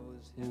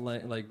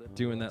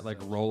doing that like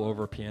roll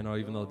over piano,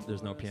 even though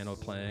there's no piano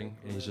playing,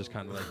 and he's just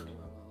kind of like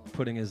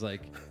putting his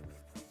like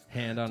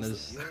hand on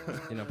his,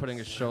 putting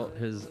his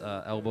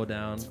elbow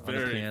down on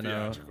the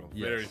piano. Theatrical.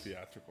 Yes. Very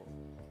theatrical.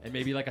 And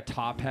maybe like a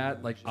top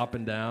hat, like up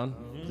and down,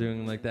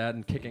 doing like that,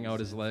 and kicking out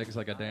his legs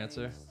like a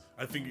dancer.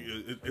 I think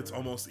it's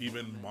almost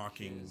even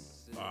mocking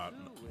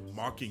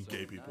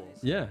gay people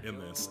in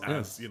this,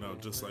 as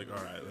just like,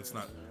 all right, let's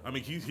not. I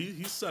mean,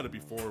 he said it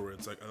before where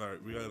it's like, all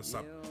right, we gotta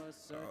stop.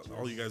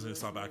 All you guys need to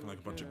stop acting like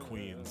a bunch of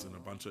queens and a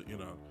bunch of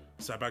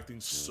stop acting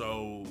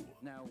so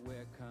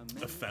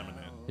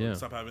effeminate. Yeah.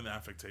 Stop having the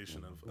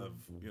affectation of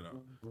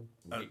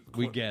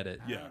we get it.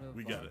 Yeah,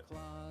 we get it.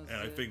 And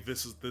I think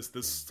this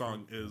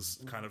song is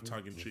kind of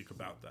tongue in cheek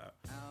about that.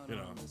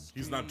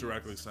 He's not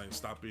directly saying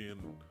stop being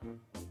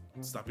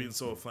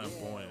so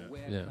flamboyant.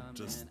 Yeah.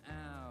 Just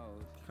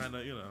kind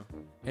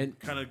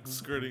of and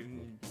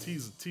skirting,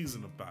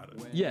 teasing about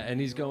it. yeah, and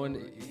he's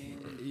going,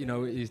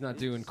 he's not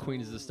doing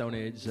Queens of the Stone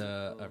Age. Queens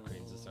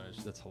of the Stone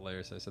Age. That's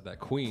hilarious. I said that.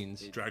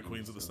 Queens. Drag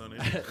Queens of the Stone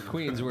Age.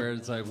 Queens, where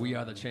it's like, we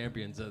are the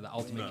champions, the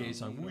ultimate gay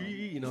song.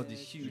 These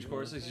huge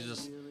choruses. He's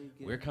just,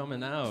 we're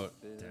coming out.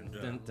 Dun,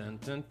 dun, dun,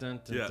 dun,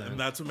 dun, Yeah, dun, and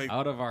that's what makes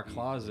out of our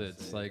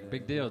closets. Like,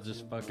 big deal.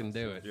 Just fucking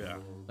do it. Yeah.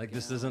 Like,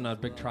 this isn't a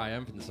big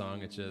triumphant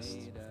song. It's just,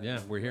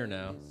 we're here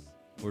now.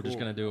 We're just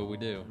gonna do what we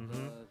do.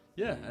 Mm-hmm.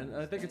 Yeah, and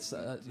I think it's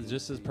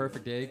just as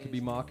Perfect Day could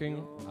be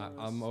mocking.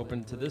 I'm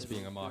open to this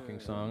being a mocking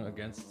song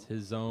against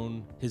his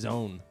own.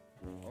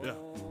 Yeah.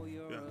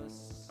 You're a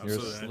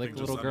Absolutely. I slick think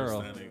little just girl.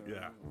 understanding-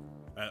 Yeah.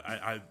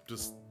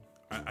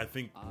 I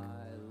think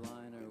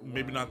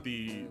maybe not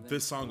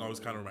this song always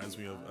kind of reminds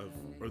me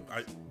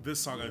this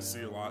song I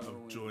see a lot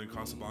of Julian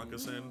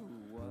Casablancas in.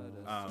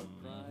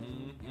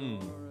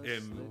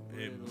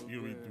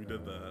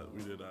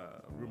 We did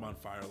Room on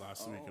Fire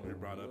last week, and we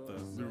brought up the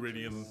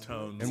Floridian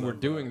tones. And we're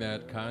doing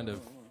that kind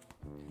of.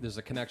 There's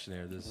a connection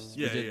here.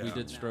 We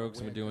did Strokes,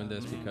 and we're doing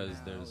this because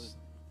there's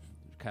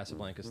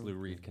Casablancas Lou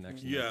Reed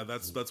connection. Yeah,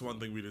 that's one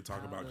thing we did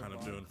talk about kind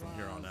of doing from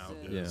here on out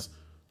is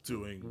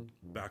doing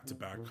back to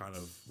back kind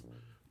of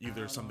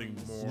either something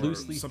more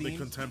Loosely something themed?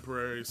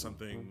 contemporary,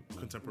 something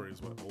contemporary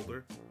is what,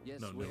 older?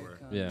 No, newer.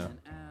 Yeah.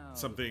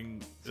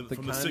 Something Something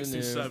from the kinda 60s,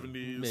 new,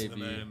 70s, maybe.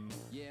 and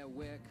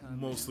then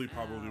mostly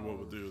probably what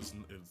we'll do is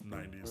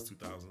 90s,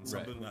 2000s,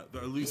 something that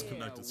at least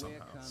connected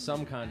somehow.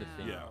 Some kind of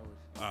theme.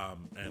 Yeah.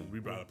 And we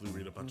brought up Lou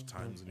Reed a bunch of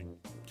times, and you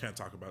can't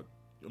talk about,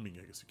 I mean,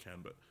 I guess you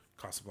can, but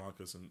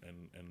Casablancas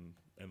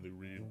and Lou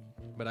Reed.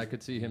 But I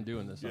could see him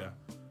doing this song.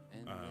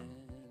 Yeah.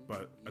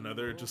 But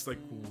another just like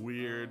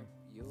weird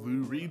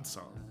Lou Reed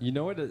song. You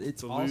know what? It's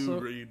It's a also Lou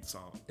Reed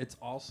song. it's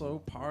also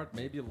part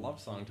maybe a love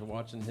song to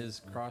watching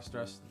his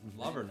cross-dressed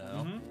lover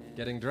now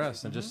getting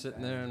dressed and just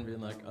sitting there and being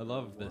like, I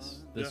love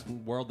this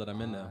world that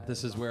I'm in now.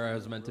 This is where I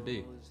was meant to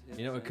be.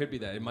 It could be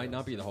that. It might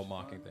not be the whole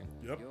mocking thing.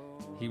 Yep.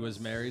 He was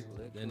married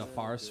in a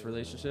farce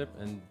relationship,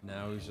 and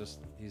now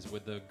he's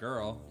with the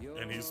girl.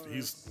 And he's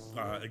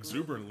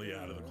exuberantly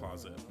out of the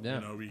closet.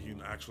 Yeah. He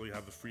can actually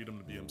have the freedom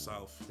to be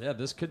himself. Yeah,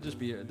 this could just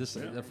be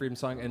a freedom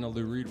song in a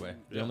Lou Reed way.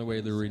 The Yeah. only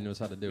way Lou Reed knows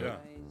how to do Yeah.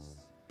 it.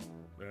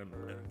 And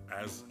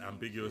as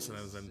ambiguous and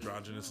as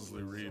androgynous as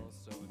Lou Reed,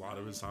 a lot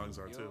of his songs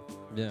are too.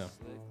 Yeah.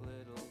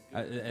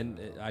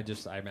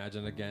 I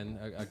imagine again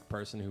a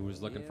person who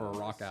was looking for a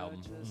rock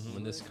album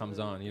when this comes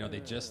on. They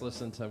just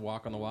listened to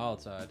Walk on the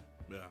Wild Side,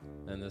 Yeah.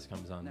 and this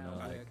comes on.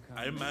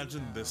 I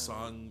imagine this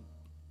song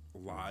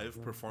live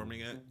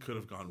performing it could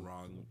have gone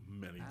wrong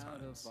many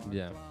times.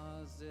 Yeah.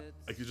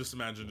 I could just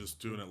imagine just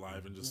doing it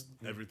live and just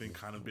everything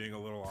kind of being a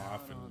little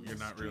off, and you're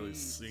not really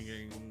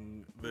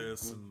singing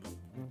this, and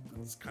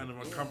it's kind of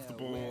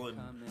uncomfortable, and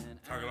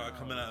talking about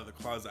coming out of the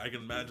closet. I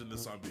can imagine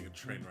this song being a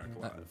train wreck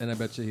live. And I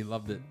bet you he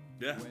loved it.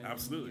 Yeah,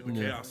 absolutely.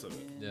 The chaos of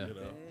it. Yeah.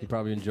 He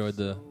probably enjoyed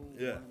the.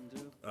 Yeah.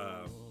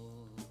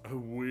 A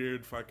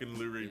weird fucking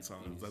Lou Reed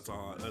song. That's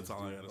all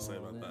I gotta say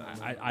about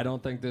that. I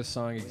don't think this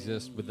song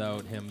exists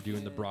without him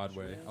doing the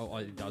Broadway. Oh,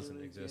 it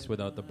doesn't exist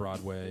without the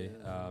Broadway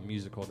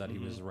musical that he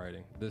was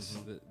writing. This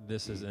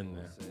is in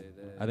there.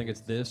 I think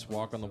it's this,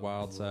 Walk on the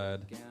Wild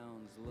Side.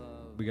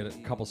 We got a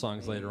couple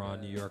songs later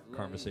on, New York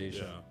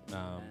Conversation.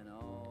 Yeah.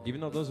 Even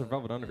though those are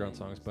Velvet Underground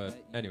songs,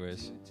 but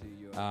anyways,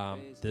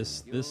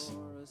 this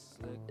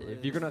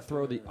if you're gonna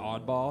throw the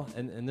oddball,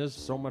 and there's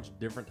so much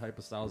different type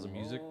of styles of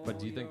music, but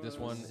do you think this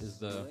one is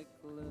the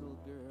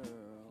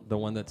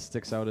one that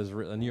sticks out as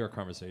a New York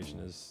Conversation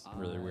is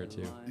really weird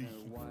too?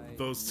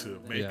 Those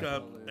two,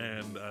 Makeup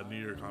and New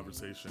Year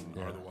Conversation,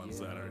 are the ones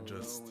that are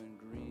just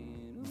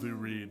Lou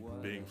Reed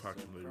being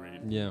fucking Lou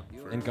Reed. Yeah,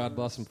 and God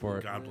bless him for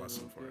it. God bless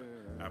him for it.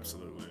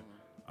 Absolutely.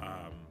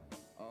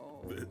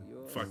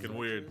 Fucking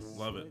weird.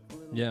 Love it.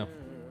 Yeah.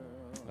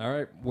 All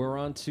right, we're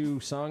on to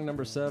song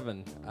number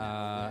 7.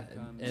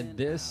 And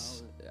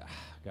this,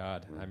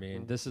 God, I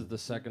mean, this is the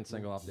second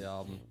single off the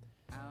album.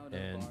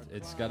 And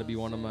it's got to be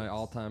one of my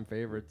all-time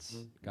favorites.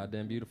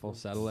 Goddamn beautiful.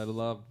 Satellite of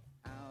Love.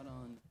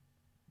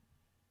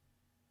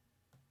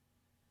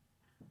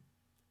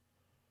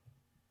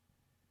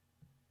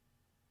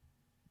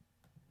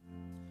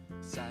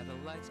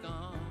 Satellites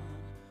gone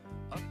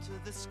up to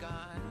the skies.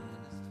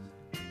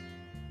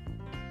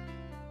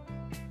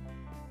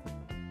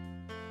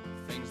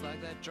 Things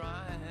like that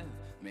drive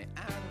me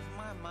out of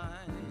my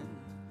mind.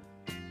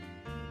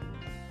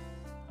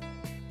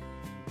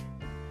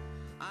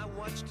 I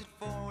watched it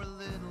for a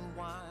little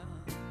while.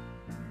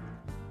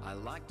 I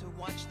like to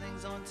watch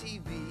things on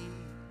TV.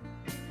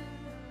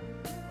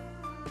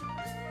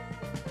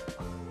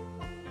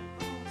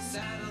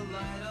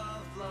 Satellite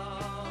of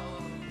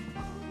love.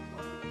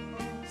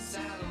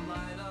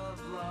 Satellite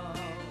of love.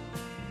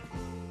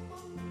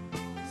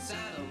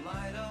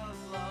 Satellite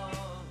of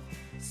love.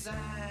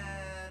 Satellite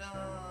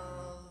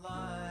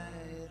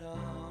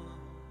of.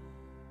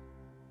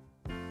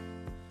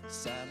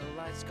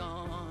 Satellite's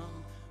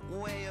gone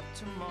way up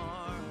to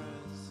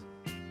Mars.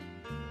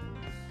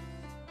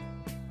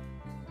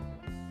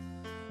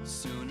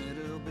 Soon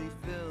it'll be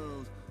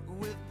filled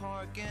with parts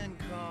parking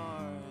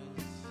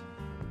cars.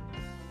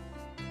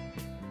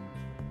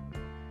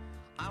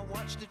 I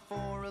watched it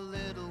for a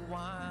little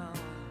while.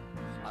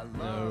 I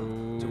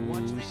love to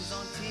watch things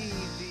on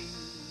TV.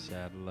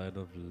 Satellite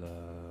of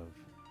Love.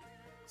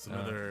 It's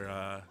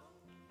another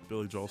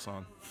Billy Joel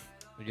song.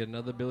 You get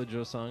another Billy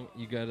Joel song.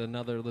 You got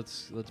another.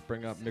 Let's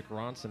bring up Mick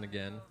Ronson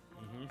again.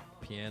 Mm-hmm.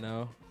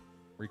 Piano,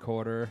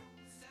 recorder.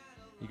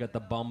 You got the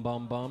Bum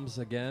Bum Bums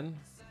again.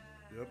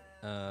 Yep.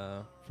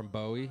 From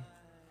Bowie.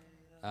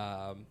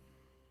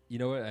 You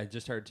know what I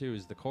just heard too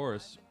is the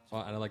chorus.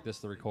 And I like this,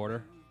 the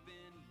recorder.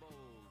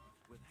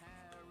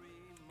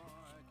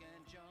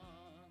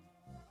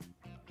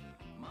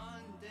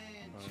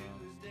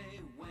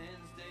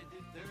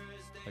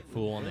 Like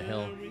Fool on the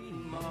Hill.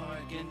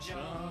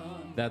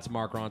 That's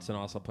Mark Ronson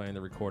also playing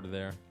the recorder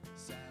there.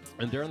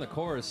 And during the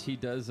chorus, he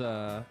does,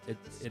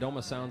 it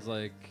almost sounds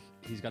like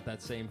he's got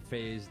that same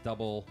phase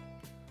double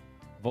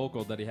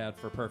vocal that he had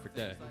for Perfect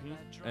Day.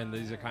 Mm-hmm. And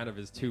these are kind of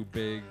his two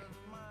big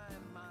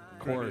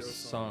chorus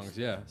songs.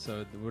 Yeah,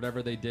 so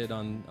whatever they did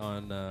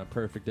on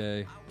Perfect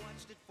Day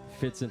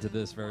fits into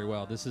this very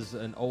well. This is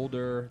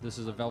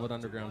a Velvet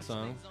Underground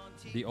song.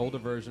 The older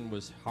version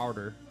was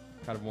harder,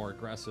 kind of more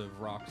aggressive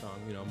rock song,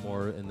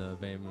 more in the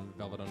vein of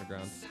Velvet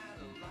Underground.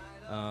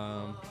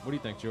 What do you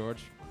think,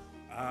 George?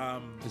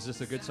 Is this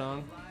a good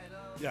song?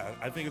 Yeah,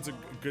 I think it's a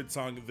good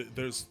song.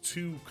 There's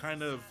two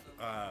kind of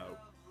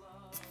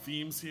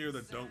themes here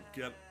that don't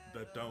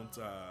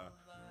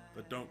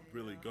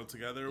really go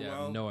together well.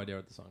 I have no idea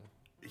what the song is.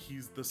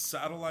 The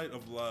Satellite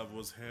of Love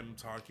was him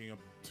talking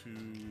to,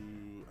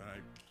 and I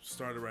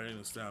started writing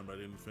this down, but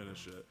I didn't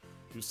finish it.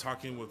 He was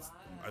talking with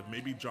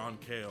maybe John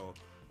Cale,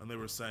 and they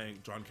were saying,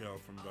 John Cale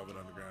from Velvet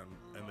Underground,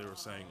 and they were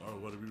saying,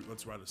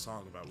 let's write a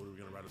song about. What are we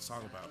going to write a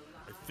song about?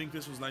 I think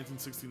this was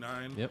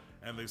 1969. Yep.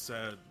 And they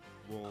said,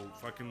 well,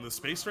 fucking the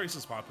space race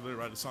is popular,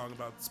 write a song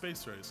about the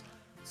space race.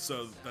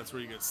 So that's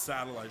where you get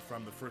Satellite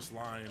from. The first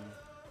line,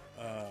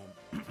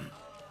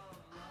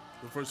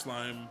 do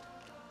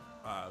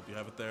you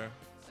have it there?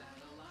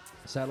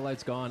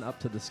 Satellite's gone up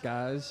to the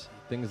skies.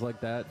 Things like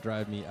that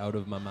drive me out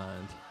of my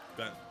mind.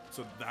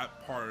 So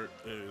that part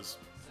is,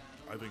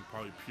 I think,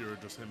 probably pure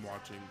just him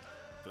watching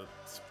the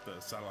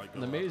satellite go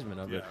An amazement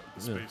up. of it.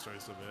 The space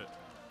race of it.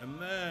 And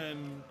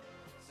then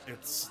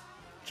it's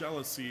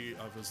jealousy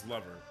of his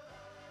lover.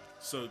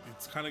 So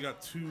it's kind of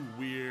got two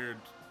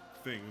weird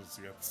things.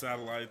 You got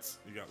satellites,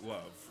 you got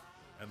love.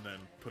 And then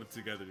put it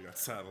together, you got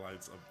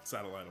Satellite of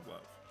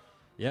Love.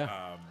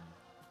 Yeah.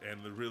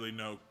 And there's really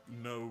no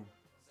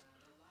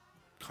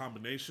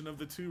combination of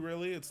the two,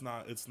 really. It's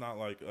not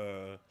like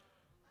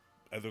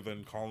other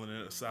than calling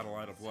it a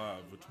Satellite of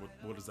Love, which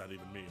what does that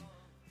even mean?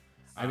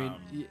 I mean,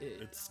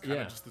 it's kind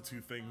of just the two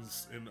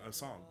things in a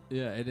song.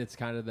 Yeah, and it's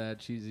kind of that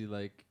cheesy,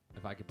 like,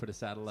 if I could put a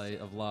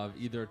satellite of love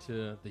either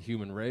to the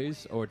human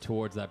race or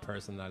towards that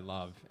person that I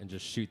love and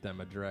just shoot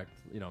them a direct,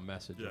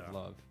 message of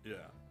love.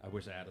 Yeah. I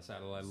wish I had a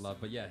satellite of love.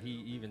 But yeah, he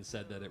even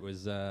said that it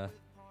was, the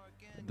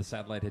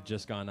satellite had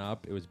just gone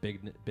up. It was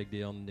big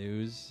deal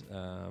news.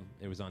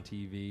 It was on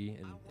TV,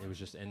 and it was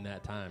just in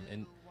that time.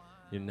 And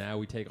now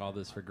we take all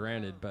this for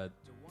granted, but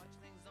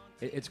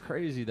it's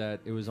crazy that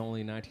it was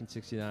only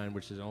 1969,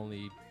 which is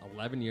only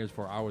 11 years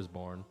before I was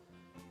born.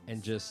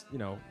 And just,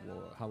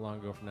 how long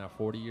ago from now?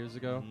 40 years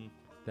ago?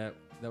 Mm-hmm.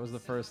 That was the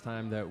first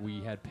time that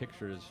we had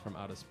pictures from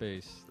outer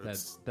space that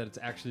it's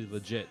actually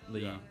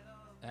legitly,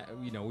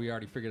 we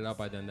already figured it out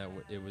by then that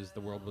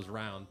the world was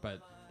round,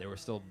 but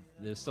there's still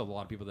a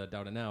lot of people that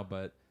doubt it now,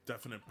 but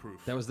definite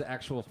proof. That was the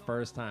actual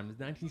first time.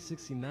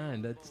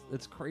 1969.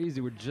 That's crazy.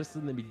 We're just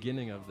in the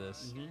beginning of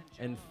this.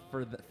 Mm-hmm. And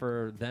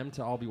for them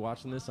to all be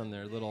watching this on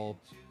their little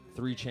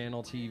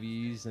 3-channel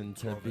TVs and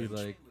to be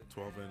like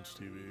 12-inch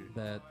TV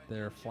that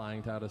they're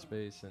flying to outer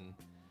space, and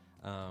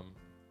I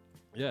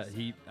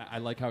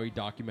like how he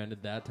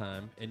documented that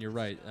time. And you're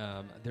right,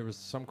 there was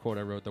some quote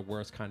I wrote, the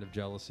worst kind of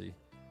jealousy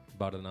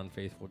about an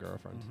unfaithful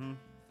girlfriend. Mm-hmm.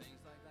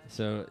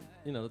 So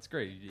that's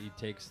great. He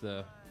takes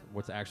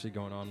what's actually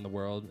going on in the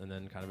world and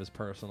then kind of his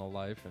personal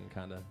life and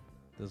kind of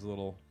does a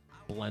little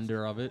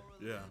blender of it.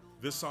 Yeah,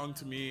 this song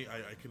to me,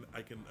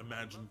 I can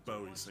imagine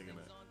Bowie singing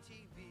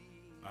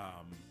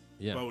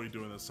it. Bowie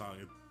doing this song.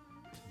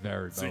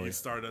 Very Bowie. Ziggy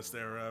Stardust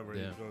era where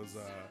he goes,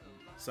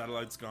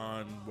 satellite's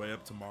gone, way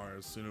up to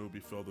Mars, soon it will be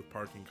filled with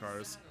parking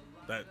cars.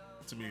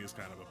 That, to me, is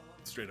kind of a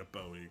straight-up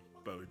Bowie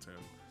tune.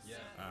 Yeah.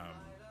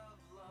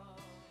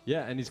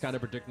 Yeah, and he's kind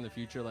of predicting the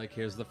future. Like,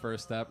 here's the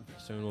first step.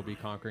 Soon we'll be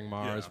conquering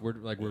Mars. Yeah.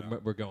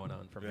 We're going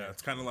on from here. Yeah,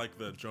 it's kind of like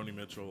the Joni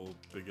Mitchell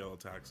Big Yellow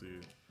Taxi.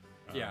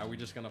 Are we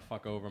just gonna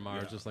fuck over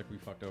Mars just like we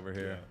fucked over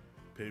here?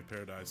 Yeah. Pave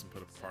paradise and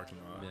put a parking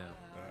lot. Yeah,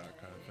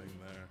 kind of thing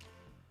there.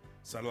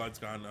 Satellites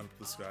gone up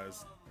the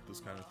skies. This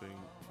kind of thing.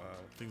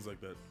 Things like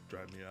that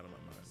drive me out of my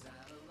mind.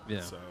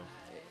 Yeah. So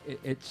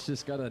it's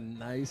just got a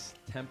nice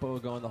tempo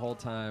going the whole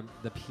time.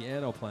 The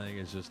piano playing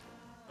is just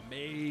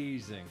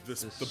amazing. The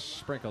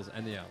sprinkles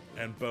and the outro.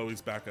 And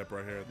Bowie's backup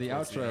right here. The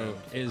outro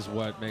is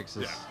what makes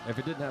this. Yeah. If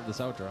it didn't have this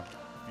outro.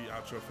 The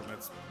outro from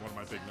that's one of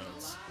my big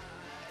notes.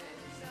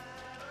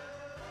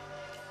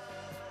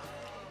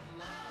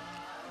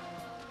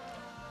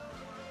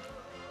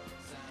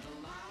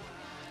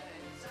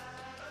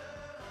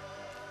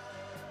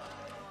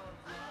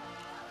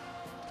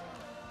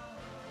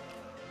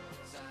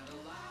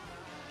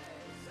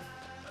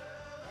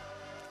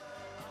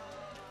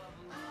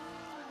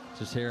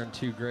 Just hearing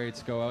two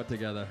greats go out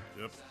together.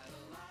 Yep.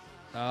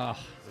 Ah,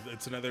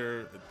 It's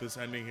another. This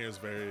ending here is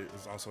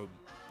also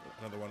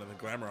another one of the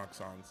glam rock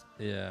songs.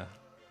 yeah.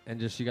 And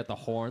just you got the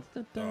horns.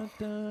 Dun, dun,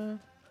 dun,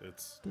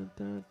 It's dun,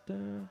 dun,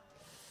 dun.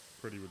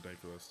 pretty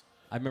ridiculous.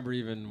 I remember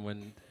even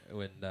when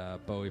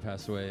Bowie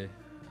passed away,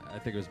 I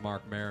think it was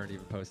Mark Maron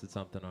even posted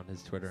something on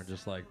his Twitter and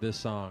just like this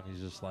song,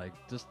 he's just like,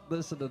 just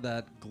listen to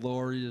that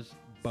glorious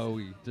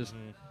Bowie. Just,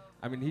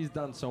 I mean, he's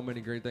done so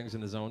many great things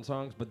in his own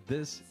songs, but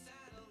this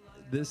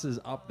is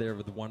up there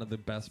with one of the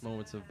best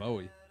moments of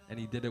Bowie, and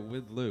he did it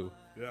with Lou.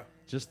 Yeah.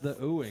 Just the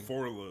oohing.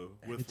 For Lou.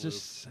 With It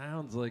just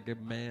sounds like a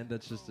man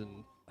that's just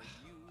in.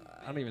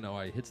 I don't even know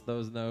how he hits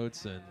those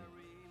notes, and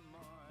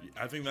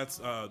I think that's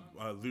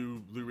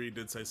Lou Reed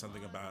did say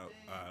something about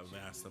when they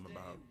asked him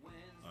about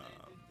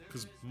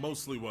because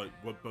mostly what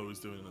Bowie's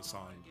doing in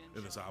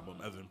this album,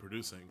 other than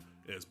producing,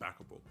 is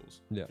backup vocals.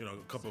 Yeah. You know,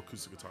 a couple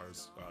acoustic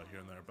guitars here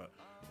and there, but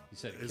he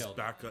said his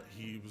backup.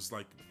 He was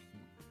like,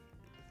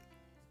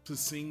 to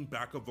sing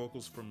backup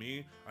vocals for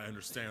me, I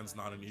understand it's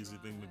not an easy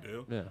thing to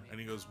do. Yeah. And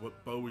he goes,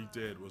 what Bowie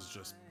did was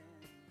just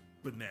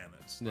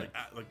bananas. Yeah.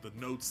 Like the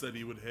notes that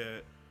he would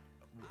hit.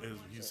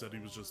 He said he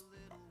was just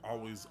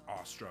always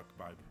awestruck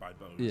by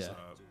Bowie's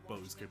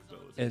Bowie's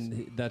capabilities.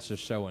 And that's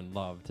just showing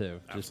love too.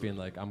 Just Absolutely. being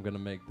like, I'm gonna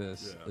make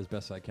this as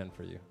best I can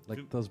for you.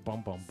 Like those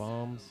bum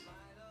bombs.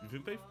 You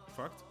think they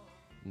fucked?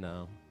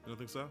 No. You don't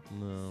think so?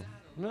 No.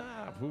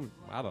 Nah.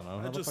 I don't know.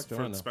 How the Just fuck do I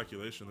for know?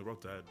 speculation, they're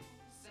both dead.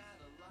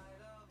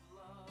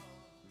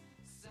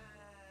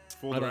 I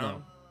Fooled don't around.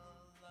 know.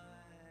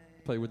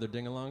 Play with their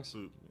ding-alongs.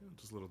 So,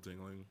 just a little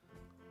dingling.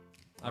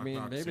 I mean,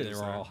 knock, maybe see they you,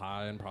 were sir. all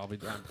high and probably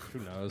drunk. Who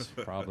knows?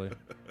 Probably.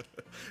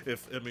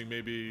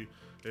 Maybe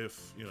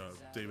if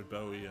David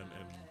Bowie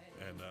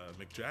and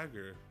Mick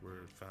Jagger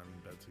were found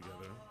in bed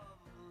together.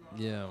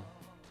 Yeah.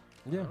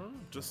 Yeah.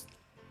 Just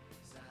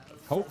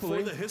Hopefully.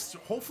 for the history.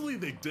 Hopefully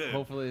they did.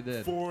 Hopefully they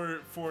did. For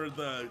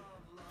the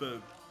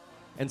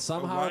And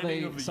somehow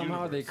aligning of the they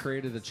universe.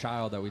 created a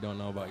child that we don't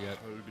know about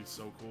yet. That would be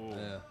so cool.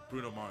 Yeah.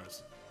 Bruno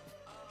Mars.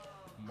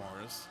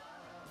 Mars.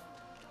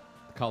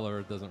 The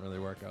color doesn't really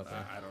work out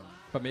there. I don't.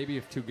 But maybe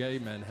if two gay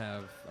men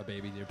have a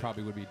baby, it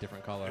probably would be a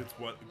different color. It's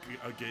what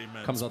a gay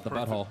man Comes out the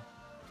butthole.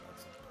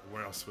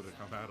 Where else would it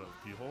come out of?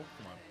 Pee hole?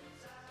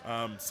 Come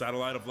on.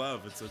 Satellite of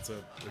Love. It's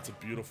a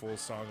beautiful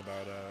song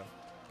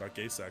about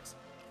gay sex.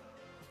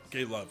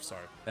 Gay love.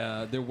 Sorry.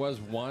 There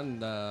was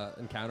one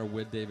encounter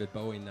with David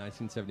Bowie in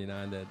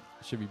 1979 that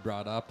should be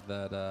brought up.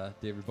 That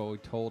David Bowie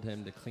told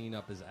him to clean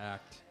up his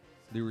act.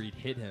 Lou Reed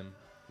hit him.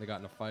 They got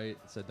in a fight.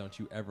 And said, "Don't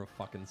you ever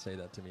fucking say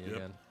that to me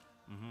again."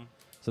 Mm-hmm.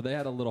 So they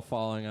had a little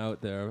falling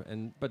out there,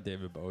 but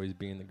David Bowie's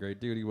being the great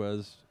dude he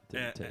was,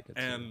 didn't take it.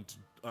 And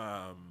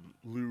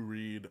Lou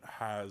Reed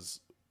has.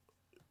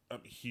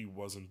 He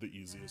wasn't the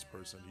easiest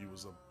person. He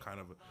was a kind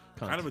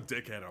of a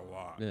dickhead a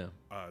lot. Yeah.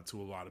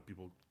 To a lot of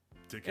people,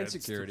 dickheads.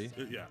 Insecurity.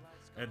 Yeah,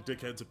 and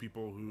dickhead to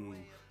people who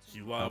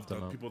he loved,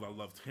 people that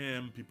loved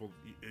him.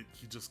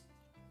 He just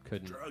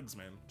Couldn't. drugs,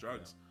 man,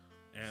 drugs,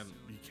 and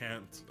he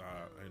can't.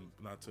 And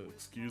not to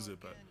excuse it,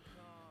 but.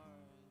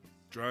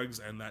 Drugs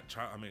and that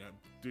child. I mean,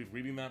 dude,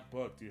 reading that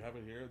book. Do you have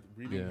it here?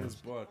 Reading his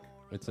book.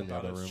 It's in the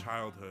about other his room.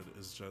 childhood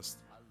is just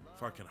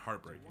fucking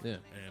heartbreaking. Yeah.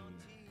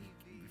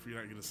 And if you're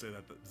not going to say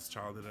that his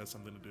childhood has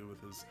something to do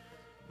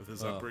with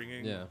his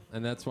upbringing. Yeah,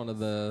 and that's one of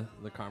the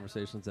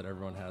conversations that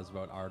everyone has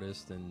about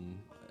artists and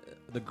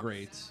the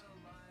greats.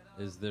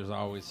 Is there's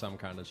always some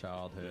kind of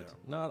childhood. Yeah.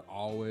 Not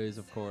always,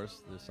 of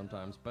course. There's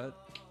sometimes, but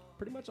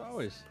pretty much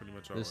always. Pretty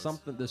much There's always.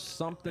 There's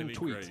something Any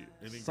tweaked. great,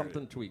 any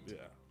Something great. tweaked.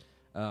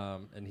 Yeah.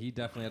 And he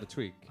definitely had a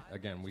tweak.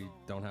 Again, we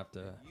don't have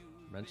to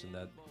mention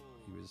that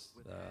he was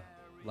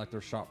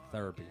electroshock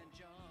therapy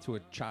to a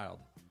child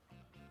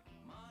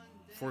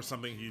For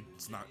something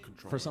he's not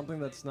controlling. for something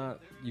that's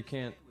not you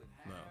can't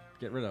No.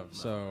 get rid of.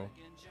 So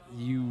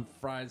you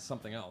fried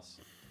something else.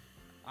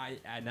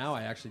 I now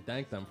actually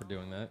thank them for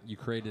doing that.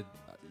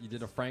 You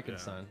did a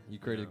Frankenstein. You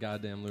created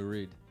goddamn Lou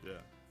Reed.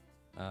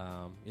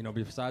 Yeah.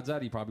 Besides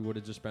that, he probably would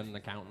have just been an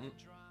accountant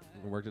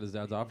and worked at his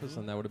dad's office,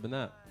 and that would have been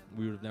that.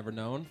 We would have never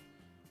known.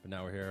 But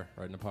now we're here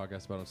writing a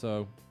podcast about him.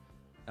 So,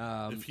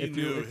 If he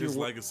knew his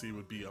legacy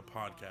would be a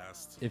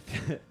podcast.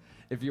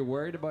 If you're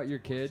worried about your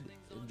kid,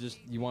 just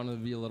you want to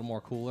be a little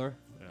more cooler,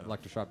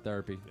 electroshock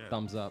therapy,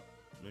 thumbs up.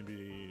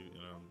 Maybe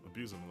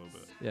abuse him a little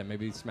bit. Yeah,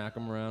 maybe smack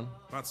him around.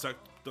 Not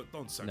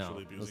don't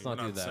sexually abuse let's him. not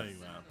We're do not that. saying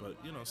that,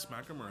 but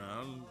smack him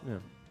around. Yeah,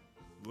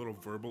 A little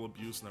verbal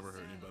abuse never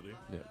hurt anybody.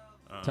 yeah.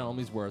 Tell him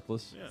he's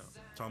worthless. Yeah,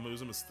 tell him it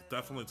was a mistake.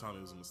 Definitely tell him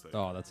it was a mistake.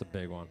 Oh, that's a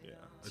big one. Yeah,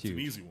 it's huge. an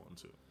easy one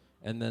too.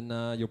 And then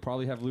you'll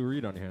probably have Lou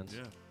Reed on your hands.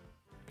 Yeah,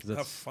 'Cause that's-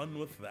 have fun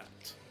with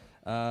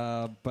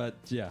that. But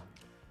yeah,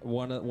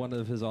 one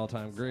of his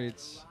all-time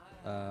greats.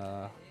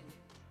 That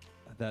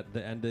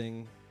the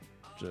ending,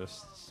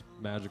 just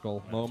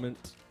magical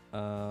moment.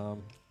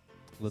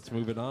 Let's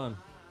move it on.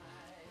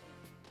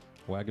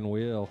 Wagon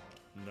Wheel.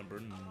 Number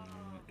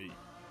 8.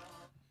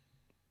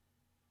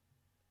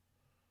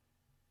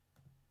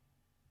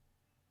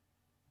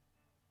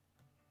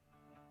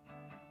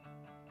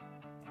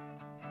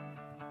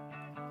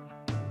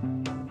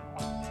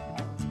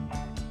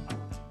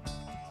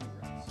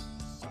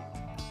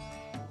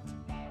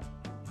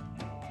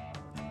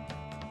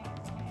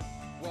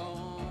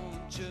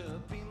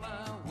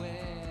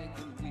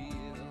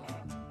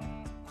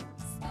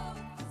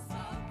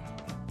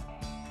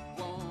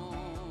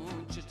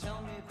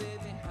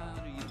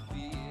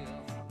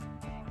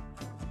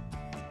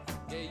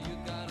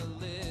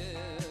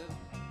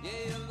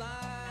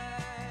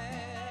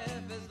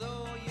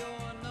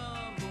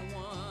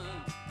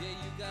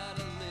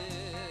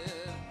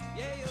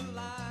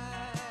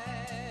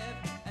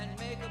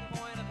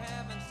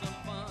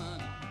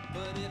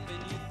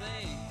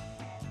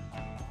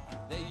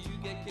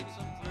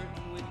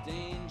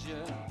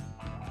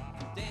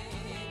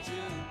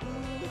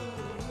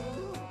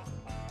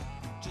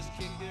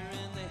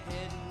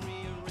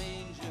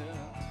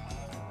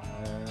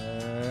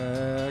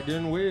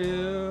 wagon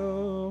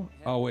wheel.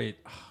 Oh, wait.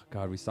 Oh,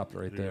 God, we stopped it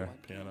right there.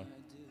 Piano.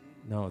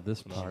 No,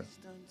 this part.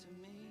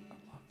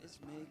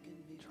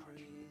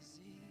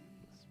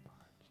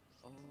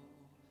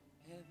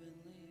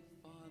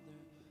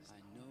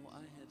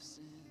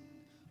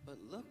 But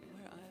look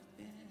where I've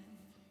been,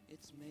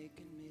 it's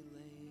making me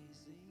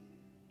lazy.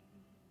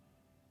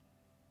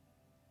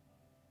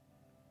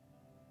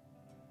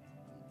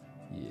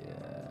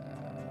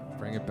 Yeah.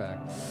 Bring it back.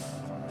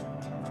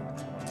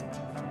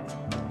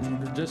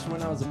 Just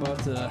when I was about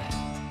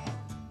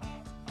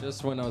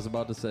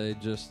to say,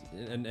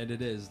 and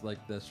it is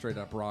like the straight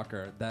up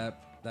rocker,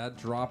 that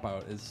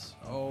dropout is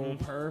so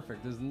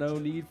perfect. There's no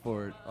need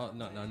for it. Oh,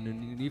 no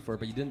need for it,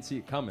 but you didn't see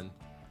it coming.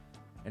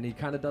 And he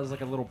kind of does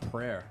like a little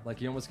prayer. Like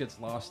he almost gets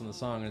lost in the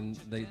song, and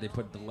they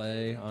put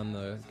delay on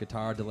the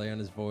guitar, delay on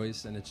his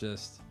voice, and it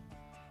just,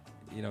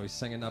 he's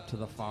singing up to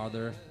the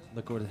Father.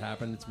 Look what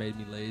happened. It's made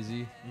me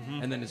lazy.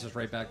 And then it's just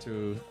right back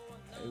to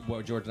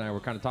what George and I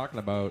were kind of talking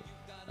about.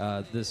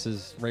 This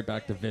is right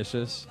back to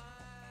Vicious,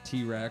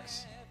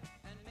 T-Rex.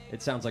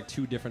 It sounds like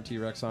two different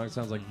T-Rex songs. It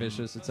sounds like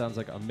Vicious. It sounds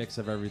like a mix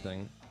of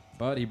everything.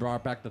 But he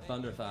brought back the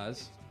Thunder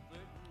Thighs.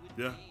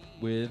 Yeah.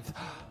 With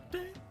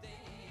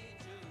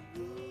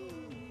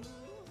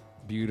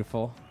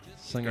beautiful,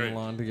 singing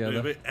along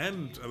together. They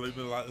end, I like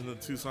a lot in the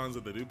two songs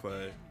that they do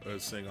play or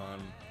sing on.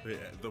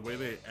 The way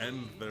they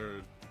end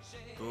the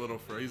little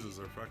phrases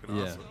are fucking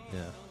awesome.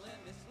 Yeah.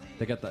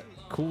 They got that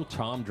cool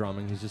tom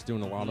drumming. He's just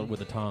doing a lot with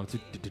the toms.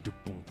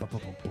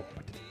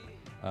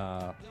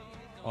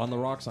 On the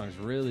rock songs,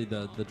 really,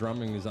 the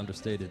drumming is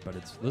understated, but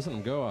it's listen to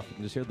them go off. You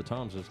can just hear the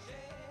toms just.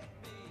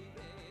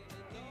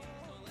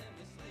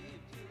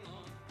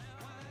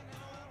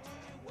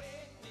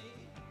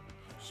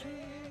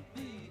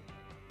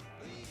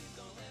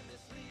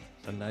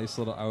 A nice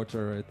little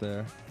outro right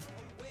there.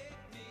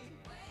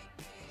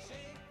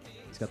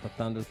 He's got the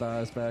Thunder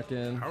Thighs back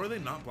in. How are they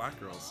not black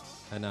girls?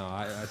 I know.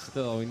 I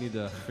still, we need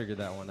to figure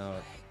that one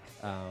out.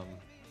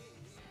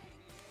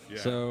 Yeah.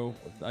 So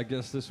I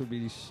guess this would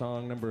be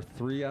song number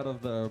 3 out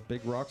of the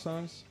big rock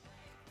songs.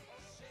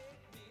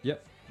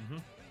 Yep.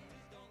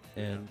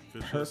 And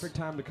perfect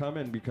time to come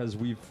in because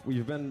we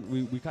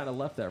kind of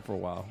left that for a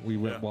while. We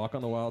went Walk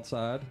on the Wild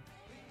Side.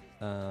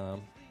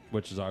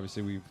 Which is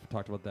obviously, we've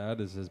talked about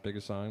that, is his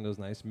biggest song. That was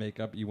nice.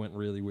 Makeup, you went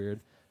really weird.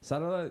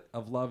 Satellite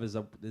of Love is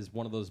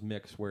one of those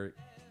mix where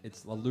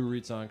it's a Lou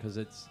Reed song because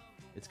it's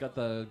got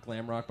the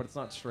glam rock, but it's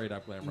not straight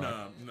up glam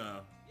rock. No.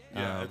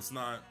 Yeah, it's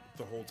not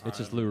the whole time. It's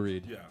just Lou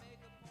Reed. Yeah.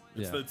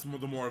 It's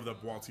the more of the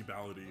waltzy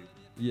ballady.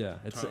 Yeah,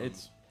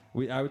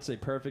 I would say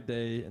Perfect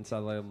Day and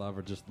Satellite of Love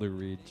are just Lou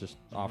Reed, just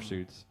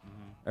offshoots.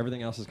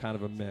 Everything else is kind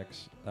of a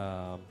mix.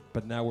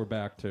 But now we're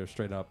back to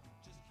straight up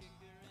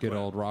good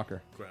old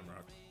rocker. Glam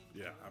rock.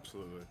 Yeah,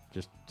 absolutely.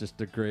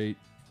 Just a great.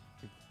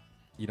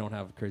 You don't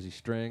have crazy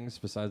strings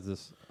besides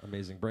this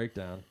amazing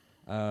breakdown.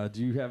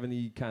 Do you have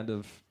any kind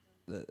of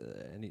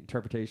any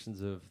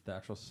interpretations of the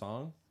actual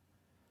song?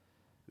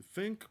 I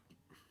think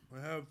I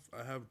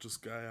have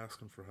just guy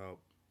asking for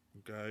help.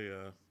 Guy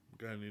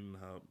needing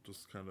help.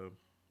 Just kind of,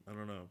 I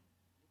don't know.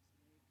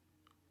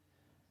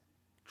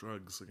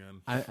 Drugs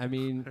again. I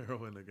mean,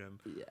 heroin again.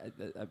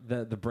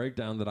 The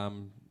breakdown that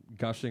I'm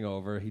gushing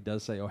over, he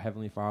does say, "Oh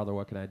Heavenly Father,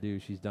 what can I do?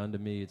 She's done to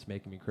me. It's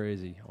making me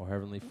crazy. Oh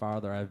Heavenly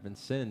Father, I've been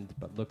sinned,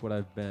 but look what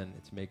I've been.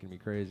 It's making me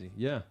crazy."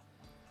 Yeah,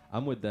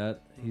 I'm with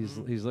that. He's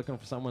looking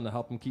for someone to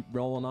help him keep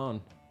rolling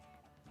on,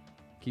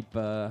 keep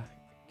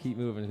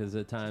moving, because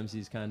at times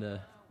he's kind of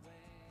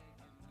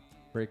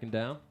breaking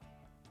down.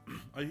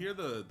 I hear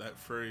that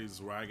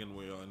phrase wagon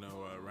wheel. I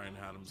know Ryan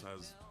Adams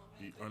has,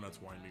 or not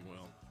winding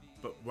wheel.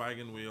 But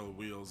wagon wheel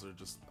wheels are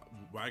just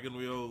wagon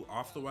wheel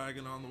off the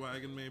wagon on the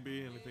wagon, maybe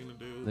anything to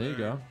do. There you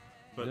go.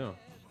 But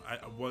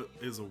what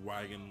is a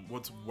wagon?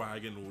 What's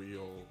wagon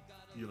wheel?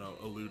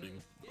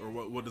 Alluding, or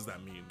what does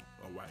that mean?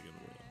 A wagon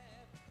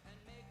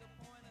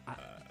wheel.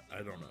 I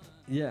don't know.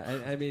 Yeah,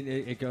 I mean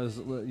it goes.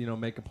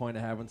 Make a point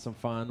of having some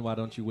fun. Why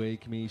don't you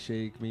wake me,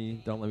 shake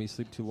me? Don't let me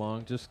sleep too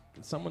long. Just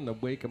someone to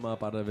wake him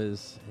up out of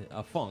his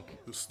funk.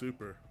 The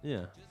stupor.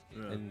 Yeah.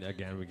 And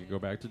again, we could go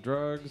back to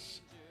drugs.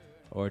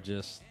 Or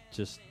just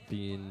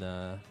being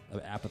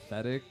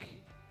apathetic,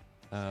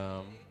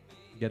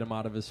 get him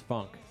out of his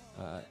funk,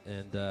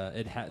 and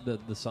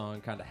the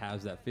song kind of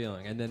has that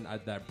feeling, and then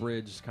that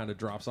bridge kind of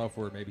drops off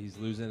where maybe he's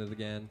losing it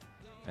again,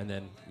 and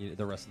then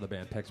the rest of the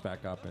band picks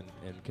back up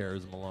and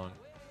carries him along.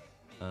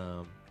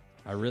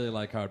 I really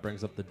like how it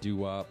brings up the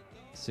doo-wop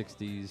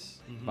 60s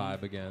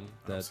vibe again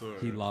that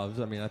Absolutely. He loves.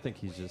 I mean, I think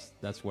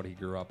that's what he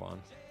grew up on.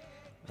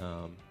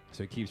 So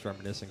he keeps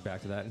reminiscing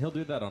back to that, and he'll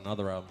do that on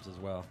other albums as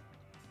well.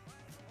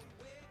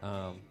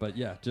 But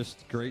yeah,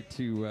 just great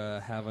to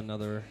have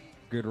another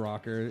good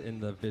rocker in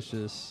the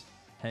vicious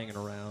hanging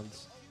around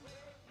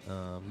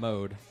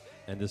mode.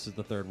 And this is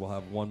the third. We'll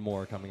have one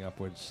more coming up,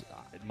 which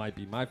it might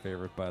be my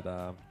favorite. But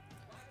I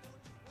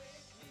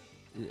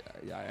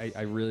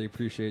really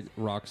appreciate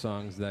rock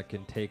songs that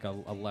can take a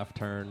left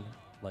turn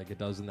like it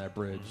does in that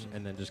bridge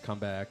and then just come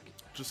back.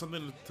 Just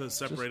something to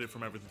separate it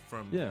from everything.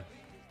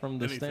 from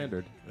the Anything.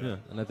 standard. Yeah,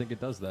 and I think it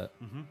does that.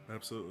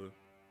 Absolutely.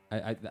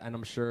 And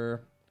I'm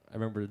sure. I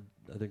remember.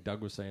 I think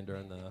Doug was saying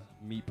during the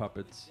Meat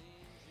Puppets.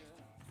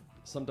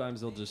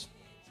 Sometimes they'll just.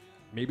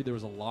 Maybe there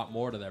was a lot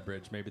more to that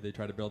bridge. Maybe they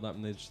try to build up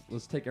and they just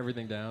let's take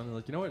everything down. They're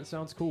like, you know what? It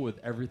sounds cool with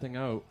everything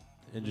out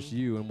and just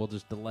you, and we'll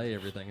just delay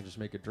everything and just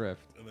make it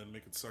drift. And then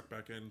make it suck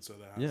back in so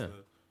that has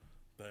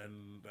the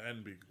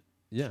end be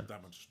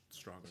that much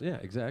stronger. Yeah,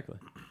 exactly.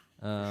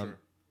 Sure.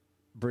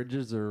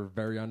 Bridges are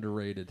very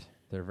underrated.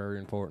 They're very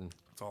important.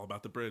 It's all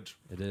about the bridge.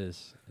 It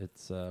is.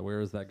 It's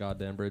where is that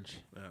goddamn bridge?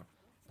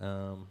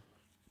 Yeah.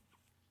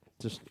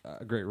 Just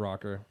a great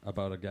rocker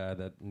about a guy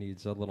that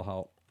needs a little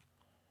help,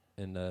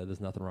 and there's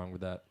nothing wrong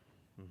with that.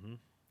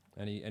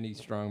 Any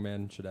strong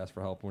man should ask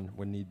for help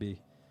when need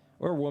be,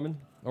 or a woman,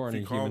 or if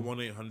any you call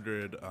human.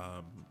 1-800,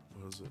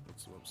 what is it?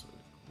 What's the website?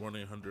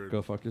 1-800.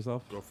 Go fuck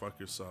yourself. Go fuck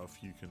yourself.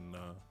 You can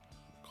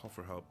call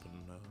for help,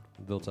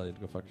 and They'll tell you to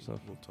go fuck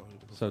yourself. we'll tell you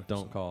to go So fuck don't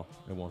yourself. call.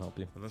 It won't help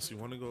you. Unless you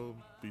want to go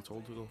be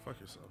told to go fuck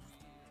yourself.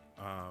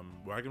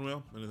 Wagon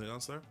Wheel, anything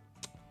else there?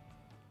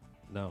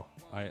 No,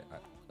 I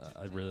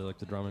really like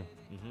the drumming.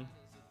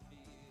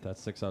 That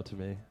sticks out to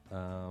me.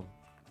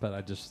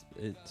 But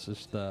it's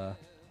just the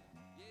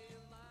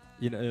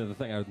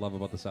thing I would love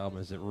about this album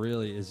is it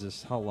really is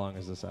just how long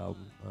is this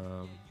album?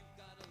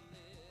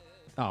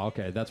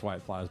 Okay, that's why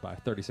it flies by.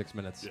 36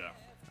 minutes. Yeah.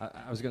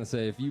 I was gonna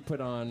say if you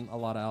put on a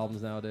lot of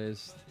albums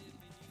nowadays,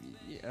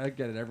 I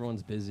get it.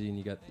 Everyone's busy and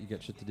you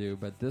get shit to do.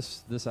 But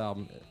this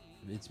album,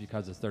 it's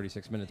because it's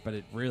 36 minutes, but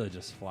it really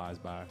just flies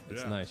by.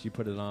 It's nice. You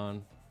put it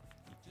on,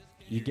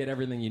 you get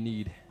everything you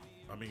need.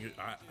 I mean,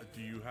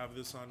 do you have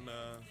this on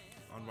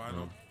vinyl?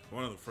 No.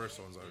 One of the first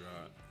ones I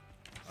got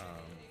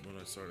when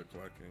I started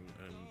collecting,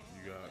 and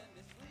you got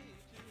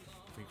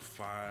I think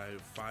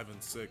 5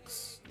 and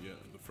 6. Yeah,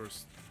 the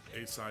first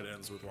A side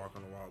ends with "Walk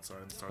on the Wild Side"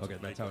 and starts. Okay,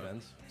 with that's "Make how it Up."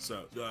 ends.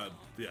 So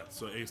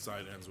so A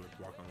side ends with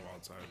 "Walk on the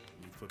Wild Side."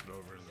 You flip it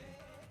over and then.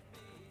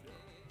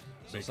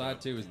 So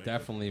side 2 is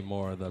definitely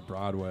more the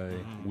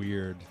Broadway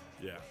weird.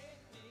 Yeah.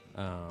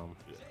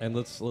 And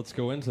let's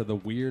go into the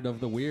weird of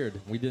the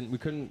weird. We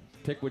couldn't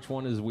pick which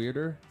one is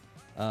weirder,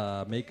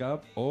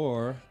 Makeup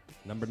or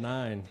number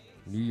 9,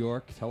 New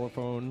York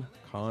Telephone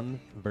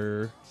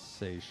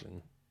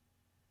Conversation.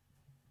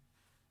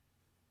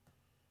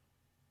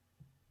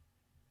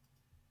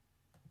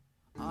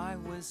 I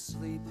was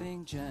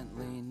sleeping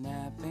gently,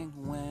 napping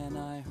when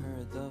I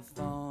heard the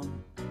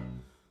phone.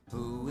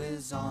 Who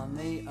is on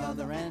the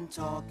other end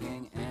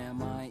talking?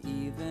 Am I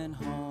even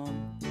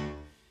home?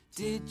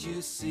 Did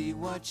you see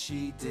what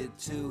she did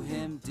to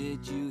him?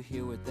 Did you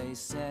hear what they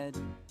said?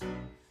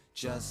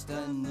 Just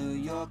a New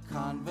York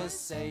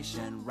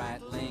conversation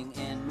rattling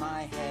in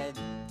my head.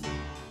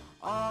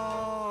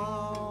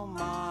 Oh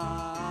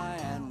my,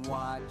 and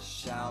what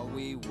shall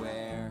we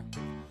wear?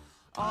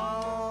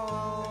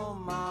 Oh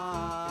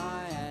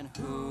my, and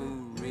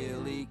who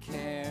really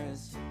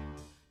cares?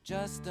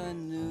 Just a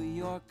New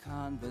York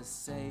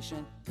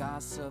conversation,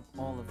 gossip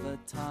all of the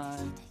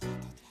time.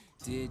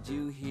 Did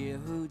you hear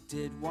who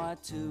did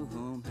what to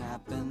whom?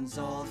 Happens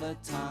all the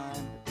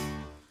time.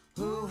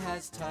 Who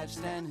has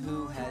touched and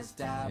who has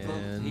dabbled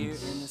And here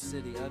in the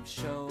city of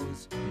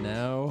shows?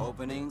 Now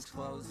Openings,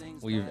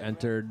 closings. we've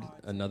entered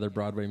another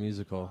Broadway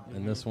musical,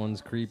 and this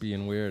one's creepy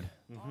and weird.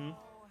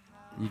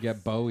 You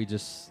get Bowie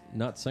just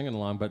not singing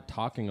along, but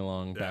talking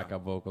along,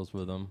 backup vocals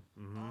with him.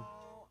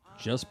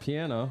 Just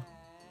piano,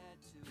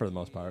 for the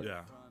most part.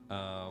 Yeah.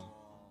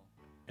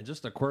 And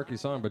just a quirky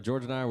song, but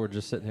George and I were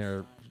just sitting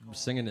here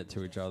singing it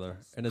to each other,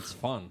 and it's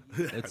fun.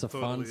 It's a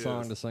totally fun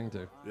song is. to sing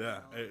to. Yeah,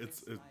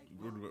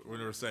 when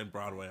we were saying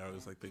Broadway, I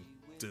always think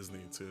Disney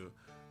too.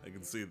 I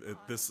can see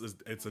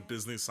it's a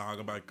Disney song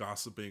about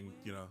gossiping,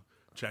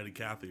 chatty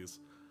Cathys.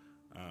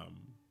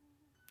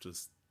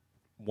 Just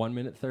 1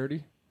 minute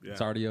 30. Yeah.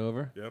 It's already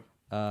over. Yep.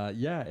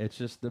 It's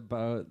just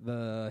about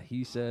the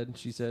he said,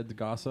 she said, the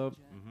gossip.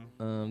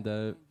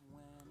 That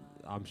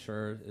I'm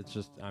sure it's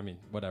just,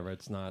 whatever.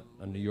 It's not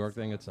a New York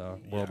thing. It's a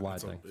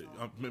worldwide thing.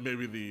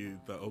 Maybe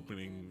the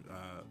opening,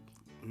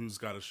 who's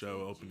got a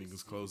show,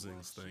 openings,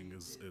 closings thing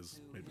is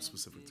maybe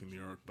specific to New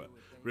York, but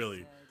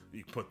really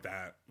you put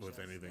that with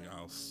anything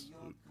else,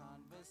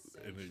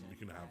 and you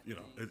can have,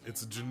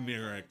 it's a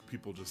generic.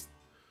 People just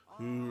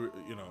who,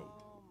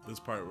 this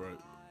part where,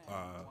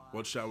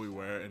 what shall we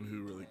wear and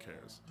who really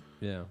cares?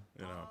 Yeah.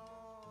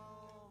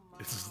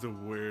 It's just a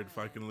weird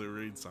fucking Lou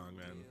Reed song,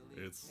 man.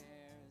 It's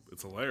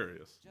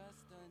hilarious.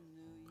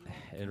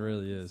 It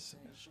really is.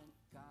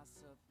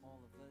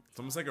 It's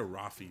almost like a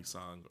Rafi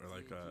song, or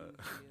like a.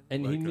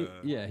 And like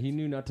he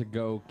knew not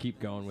to keep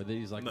going with it.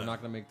 He's like, No. we're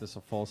not gonna make this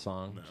a full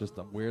song, No. just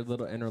a weird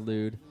little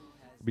interlude,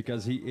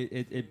 because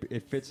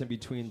it fits in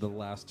between the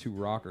last two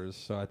rockers.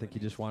 So I think he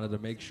just wanted to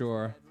make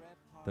sure.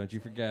 Don't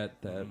you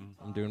forget that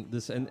I'm doing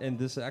this, and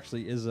this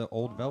actually is an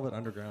old Velvet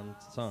Underground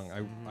song.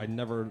 I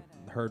never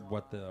heard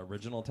what the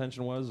original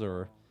intention was,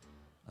 or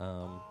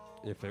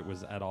if it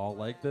was at all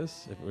like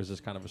this, if it was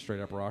just kind of a straight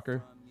up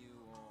rocker.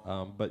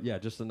 But yeah,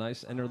 just a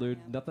nice interlude.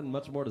 Nothing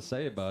much more to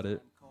say about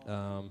it.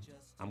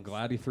 I'm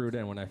glad he threw it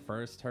in. When I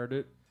first heard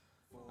it,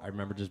 I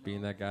remember just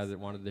being that guy that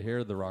wanted to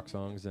hear the rock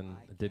songs and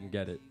didn't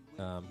get it.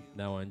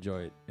 Now I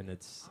enjoy it, and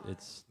it's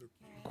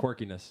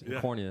quirkiness and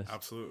corniness.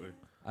 Absolutely.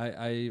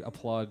 I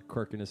applaud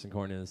quirkiness and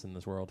corniness in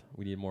this world.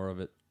 We need more of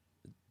it.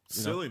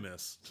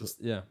 Silliness.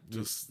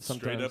 Just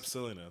straight up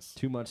silliness.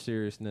 Too much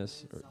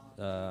seriousness.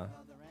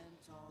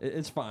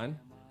 It's fine.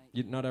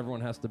 Not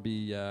everyone has to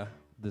be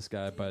this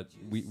guy, but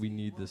we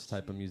need this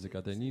type of music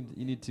out there. You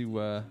need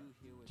to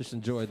just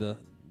enjoy the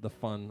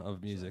fun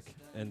of music,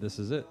 and this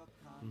is it.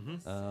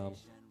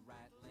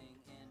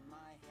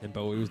 And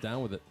Bowie was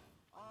down with it.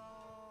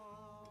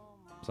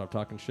 Stop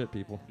talking shit,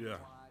 people. Yeah.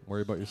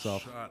 Worry about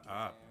yourself. Shut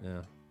up.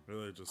 Yeah.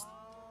 Really, just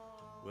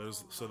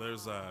there's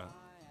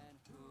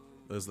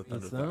the thunder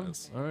That's them?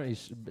 thighs. All right,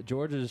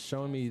 George is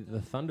showing me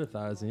the thunder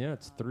thighs, and yeah,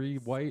 it's 3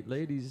 white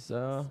ladies.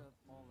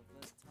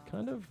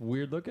 Kind of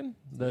weird looking.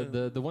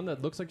 The one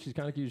that looks like she's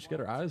kind of cute. She got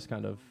her eyes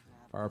kind of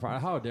far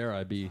apart. How dare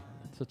I be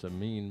such a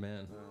mean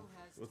man?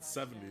 With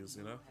 70s,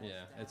 you know?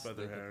 Yeah, it's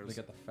Feather hairs. They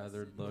got the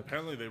feathered look.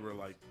 Apparently, they were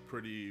like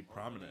pretty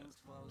prominent.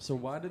 So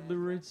why did Lou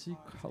Reed see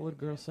colored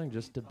girls sing?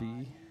 Just to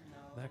be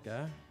that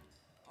guy?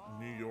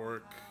 New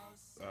York,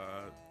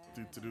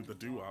 to do the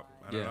doo-wop.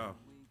 I don't know.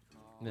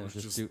 Yeah,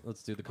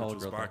 let's do the colored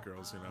girl black thing.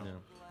 girls, you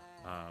know.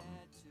 Yeah.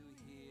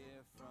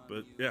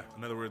 But yeah,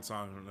 another weird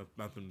song.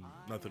 Nothing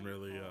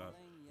really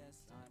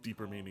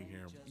deeper meaning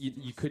here.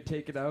 You could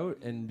take it out,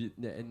 and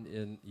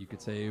you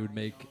could say it would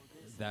make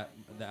the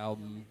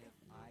album.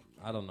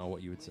 I don't know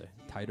what you would say,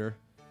 tighter.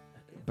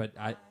 But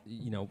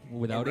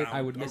without it,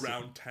 I would miss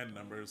around 10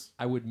 numbers.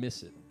 I would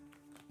miss it.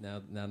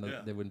 Now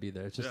they wouldn't be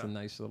there. It's just a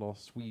nice little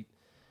sweet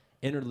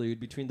interlude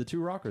between the two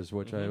rockers,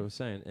 which I was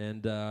saying.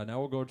 And now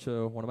we'll go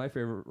to one of my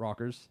favorite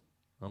rockers,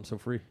 I'm So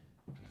Free.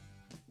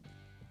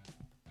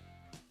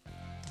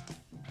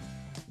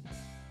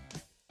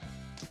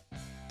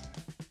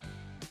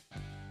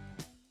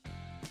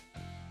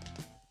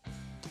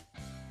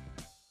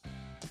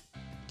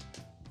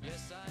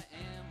 Yes, I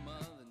am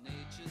Mother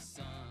Nature's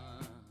son,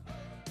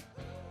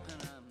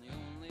 and I'm the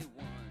only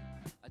one.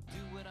 I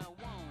do what I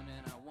want,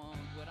 and I want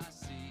what I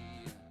see.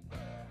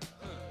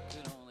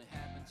 Could only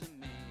happen to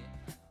me.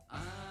 I'm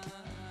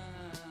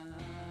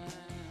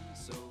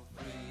so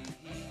free.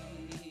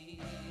 I'm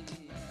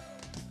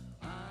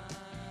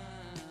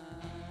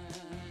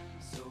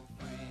so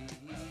free.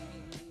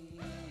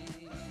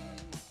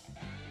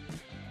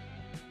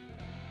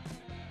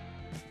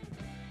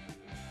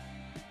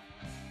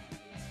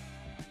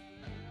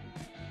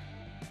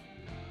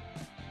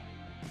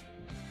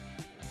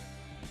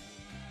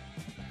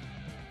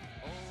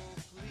 Oh,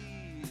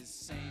 please,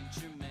 Saint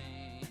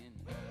Germain,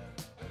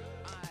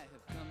 I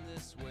have come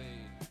this way.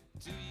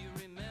 Do you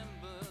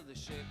remember the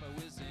shape I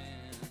was in?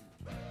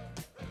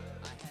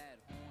 I had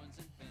horns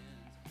and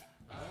fins.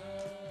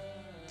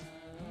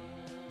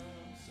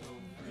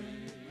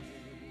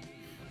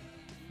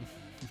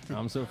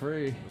 I'm so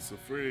free. I'm So Free. So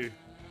free.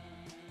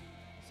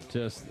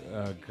 Just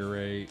a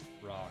great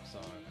rock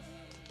song.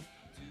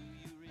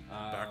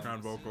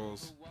 Background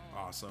vocals,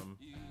 awesome.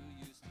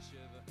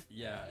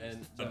 Yeah,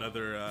 and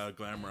Another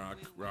glam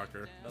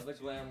rocker. another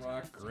glam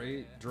rock,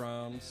 great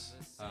drums,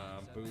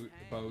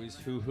 Bowie's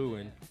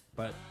hoo-hooing,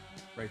 but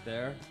right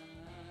there,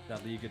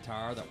 that lead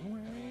guitar, that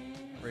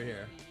right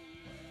here.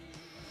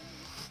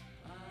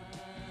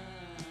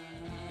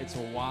 It's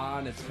a wah,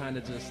 and it's kind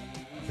of just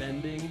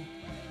bending.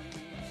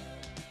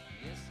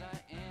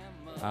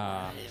 Is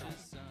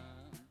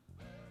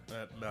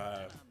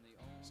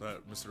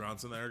that Mr.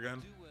 Ronson there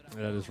again?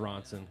 That is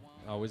Ronson,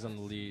 always on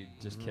the lead,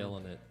 just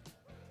killing it.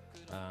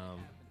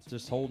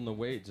 Just holding the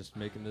weight, just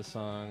making this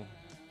song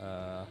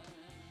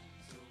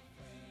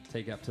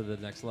take up to the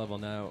next level.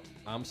 Now,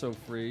 I'm So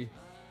Free.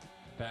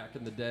 Back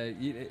in the day,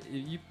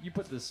 you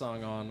put this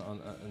song on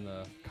in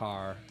the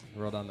car,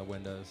 roll down the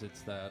windows.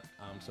 It's that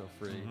I'm so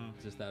free,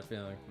 just that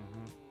feeling.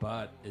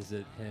 But is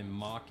it him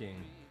mocking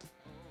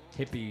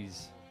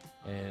hippies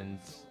and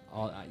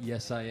all?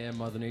 Yes, I am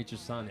Mother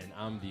Nature's son, and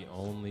I'm the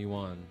only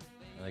one.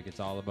 Like it's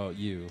all about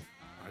you.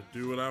 I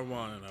do what I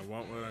want, and I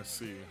want what I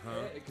see, huh?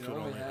 Yeah, it can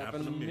only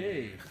happen to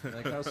me.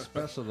 Like how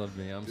special of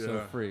me. I'm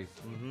so free.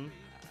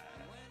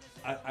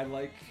 I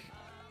like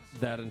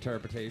that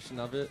interpretation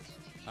of it.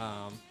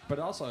 But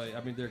also,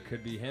 I mean, there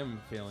could be him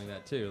feeling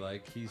that too.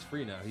 Like he's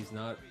free now. He's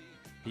not.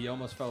 He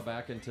almost fell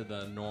back into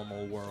the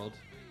normal world,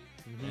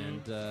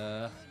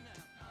 and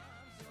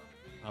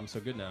I'm so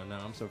good now.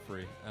 Now I'm so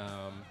free.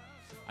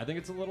 I think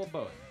it's a little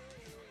both.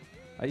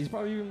 He's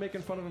probably even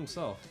making fun of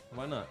himself.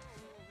 Why not?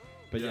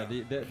 But yeah,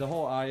 the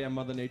whole I am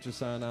Mother Nature's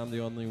son. I'm the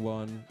only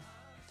one.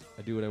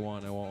 I do what I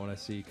want. I want what I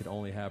see. Could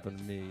only happen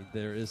to me.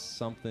 There is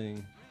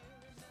something.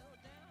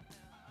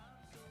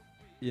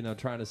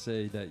 Trying to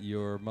say that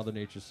you're Mother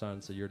Nature's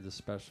son, so you're the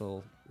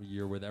special,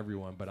 you're with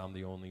everyone, but I'm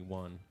the only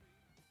one.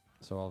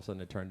 So all of a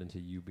sudden it turned into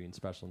you being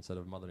special instead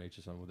of Mother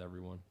Nature's son with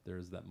everyone.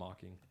 There's that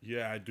mocking.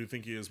 Yeah, I do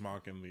think he is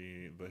mocking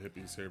the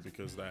hippies here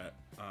because that,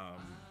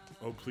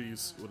 oh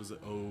please, what is it?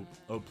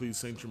 Oh please,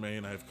 Saint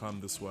Germain, I have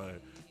come this way.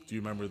 Do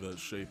you remember the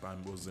shape I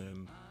was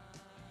in?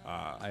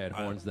 I Had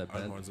Horns That I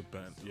Had Bent. Horns That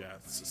Bent. Yeah,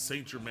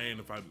 Saint Germain,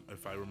 if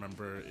I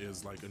remember,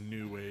 is like a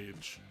new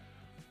age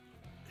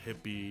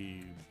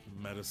hippie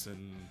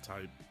medicine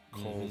type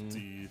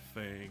culty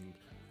thing.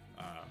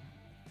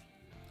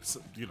 So,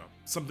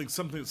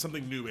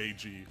 something new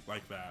agey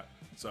like that.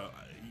 So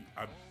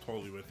I'm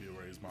totally with you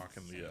where he's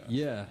mocking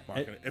the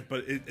mocking it.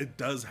 But it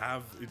does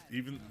have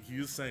even he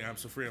is saying I'm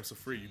so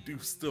free. You do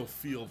still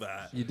feel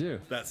that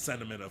that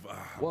sentiment of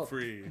I'm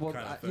free kind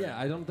of thing. Yeah,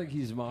 I don't think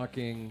he's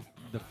mocking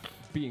the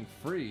being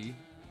free,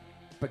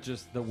 but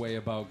just the way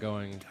about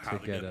going How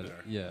to get it.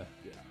 there. Yeah.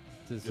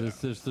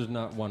 There's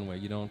not one way.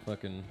 You don't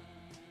fucking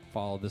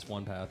follow this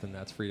one path and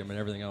that's freedom, and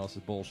everything else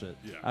is bullshit.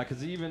 Yeah.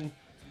 Because even,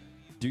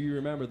 do you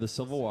remember the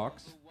Civil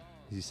Walks?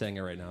 He's saying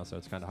it right now, so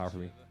it's kind of hard for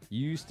me.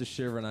 You used to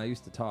shiver and I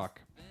used to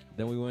talk.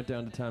 Then we went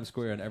down to Times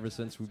Square, and ever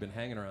since we've been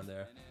hanging around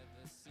there.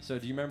 So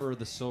do you remember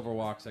the silver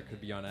walks that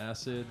could be on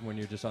acid when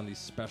you're just on these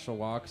special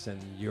walks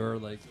and you're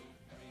like,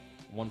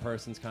 one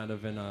person's kind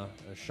of in a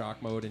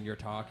shock mode and you're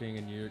talking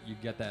and you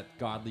get that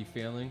godly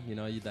feeling,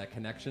 that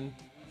connection.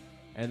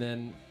 And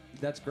then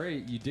that's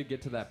great. You did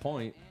get to that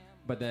point,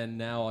 but then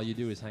now all you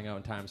do is hang out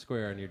in Times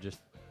Square and you're just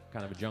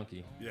kind of a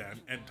junkie. Yeah,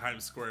 and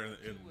Times Square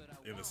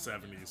in the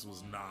 70s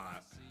was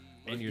not.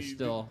 And you're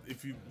still...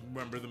 If you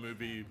remember the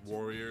movie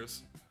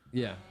Warriors...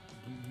 Yeah.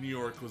 New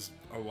York was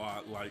a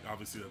lot like...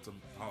 Obviously, that's a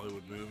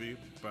Hollywood movie,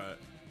 but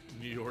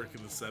New York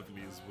in the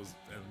 70s was,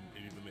 and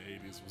even the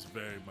 80s, was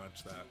very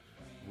much that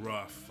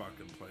rough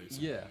fucking place.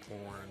 Yeah.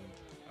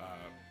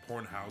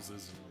 Porn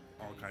houses and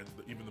all kinds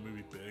of... Even the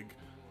movie Big.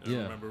 And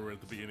I remember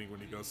at the beginning when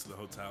he goes to the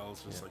hotel,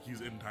 it's just like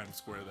he's in Times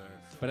Square there.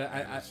 But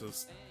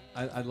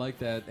I like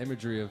that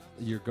imagery of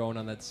you're going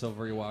on that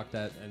silvery walk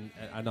and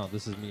I know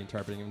this is me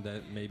interpreting him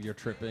that maybe you're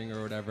tripping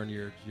or whatever and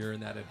you're in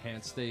that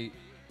enhanced state.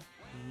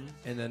 Mm-hmm.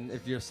 And then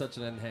if you're such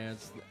an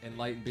enhanced,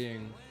 enlightened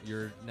being,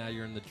 you're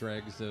in the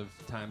dregs of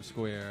Times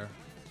Square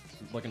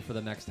looking for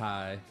the next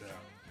high.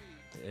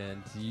 Yeah.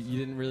 And you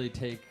didn't really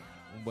take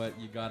what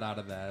you got out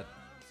of that.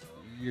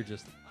 You're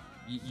just...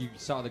 You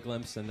saw the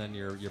glimpse, and then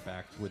you're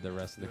back with the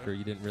rest of the crew.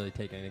 You didn't really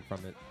take anything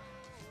from it.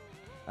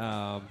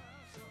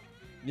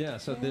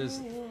 So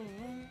there's,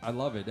 I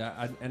love it,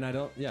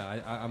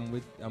 I'm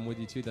with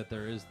you too that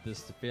there is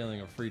this feeling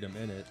of freedom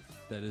in it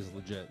that is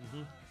legit.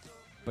 Mm-hmm.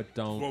 But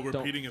don't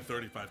repeating it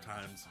 35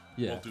 times.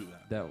 We'll do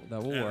that.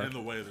 That will work. And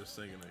the way they're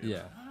singing it.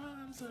 Yeah.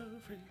 I'm so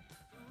free.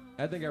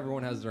 I think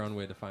everyone has their own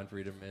way to find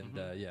freedom, and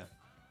I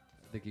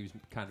think he was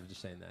kind of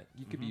just saying that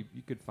you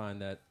could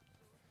find that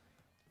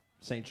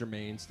Saint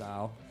Germain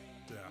style,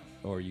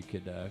 or you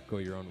could go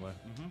your own way.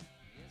 Mm-hmm.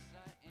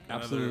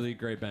 Absolutely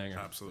great banger.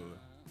 Absolutely.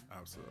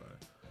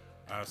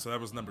 So that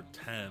was number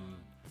 10,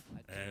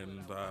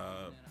 and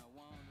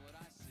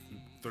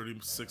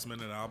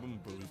 36-minute album,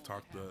 but we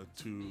talked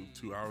 2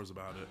 hours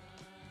about it.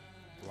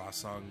 The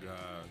last song,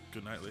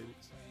 Good Night,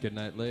 Ladies. Good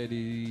night,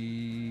 ladies.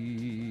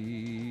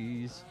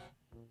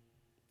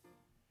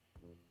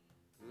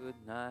 Good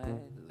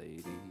night,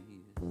 ladies.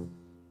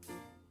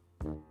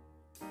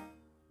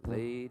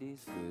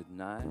 Ladies, good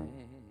night.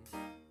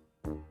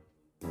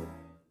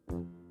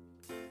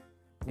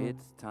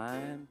 It's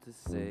time to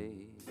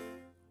say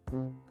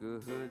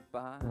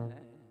goodbye.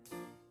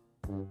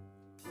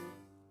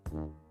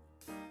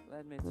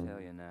 Let me tell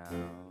you now.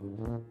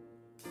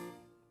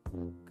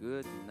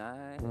 Good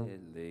night,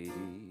 ladies.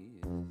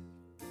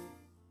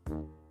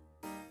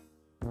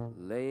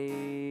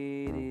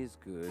 Ladies,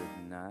 good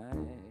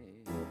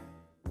night.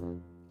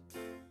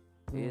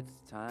 It's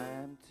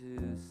time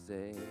to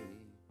say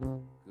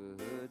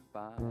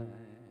goodbye.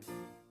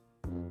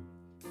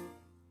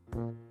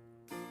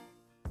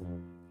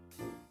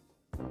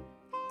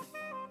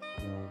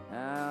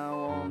 Now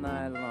all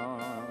night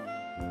long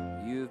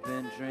you've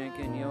been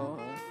drinking your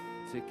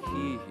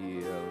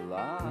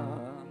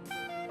tequila,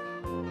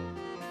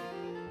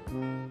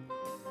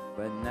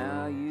 but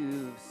now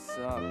you've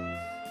sucked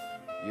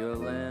your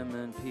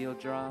lemon peel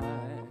dry.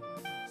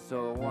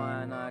 So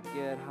why not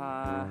get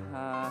high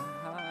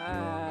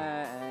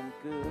and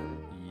good?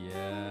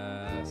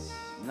 Yes.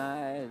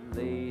 Night,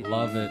 ladies.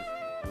 Love it.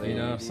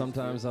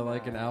 Sometimes I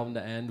like an album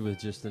to end with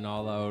just an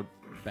all-out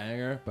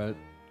banger, but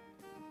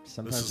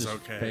sometimes just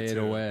fade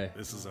away.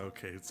 This is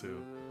okay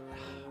too.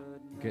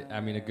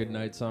 A good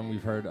night song.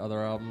 We've heard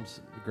other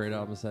albums, great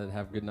albums that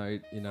have good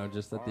night.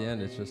 Just at the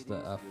end, it's just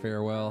a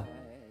farewell.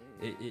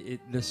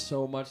 There's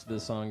so much to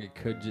this song.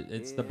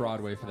 It's the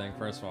Broadway thing.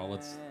 First of all,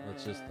 let's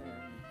just.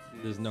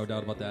 There's no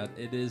doubt about that.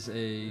 It is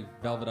a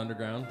Velvet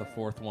Underground, the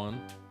fourth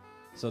one.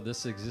 So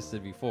this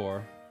existed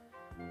before.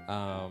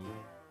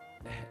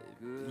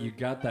 You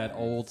got that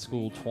old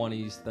school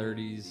 20s,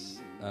 30s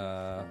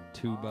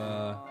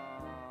tuba,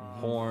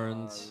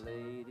 horns.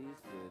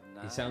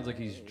 He sounds like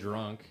he's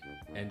drunk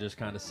and just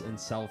kind of in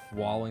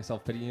self-walling,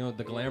 self-pity.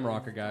 The glam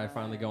rocker guy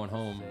finally going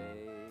home.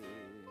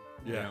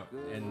 Yeah.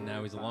 And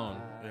now he's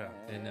alone. Yeah.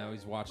 And now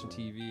he's watching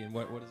TV. And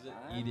what is it?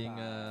 Eating...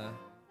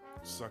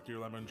 Suck your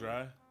lemon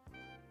dry?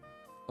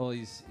 Well,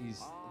 he's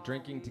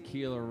drinking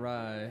tequila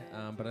rye,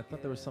 but I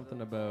thought there was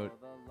something about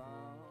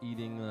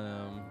eating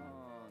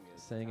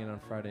staying in on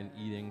Friday and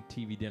eating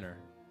TV dinner.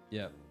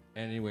 Yep.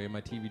 Anyway,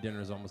 my TV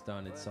dinner is almost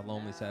done. It's a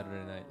lonely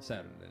Saturday night.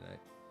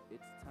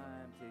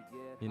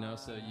 You know,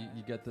 so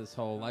you get this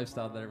whole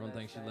lifestyle that everyone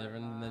thinks you live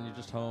in, and then you're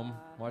just home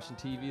watching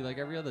TV like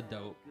every other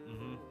dope.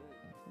 Mm-hmm.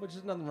 Which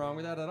is nothing wrong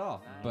with that at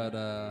all. But,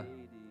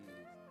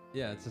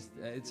 yeah,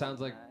 it sounds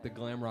like the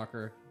glam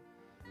rocker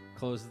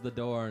closes the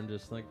door and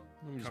just like,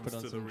 let me just put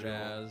on some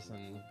jazz.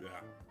 And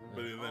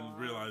but then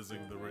realizing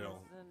the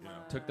real, you know.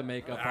 Took the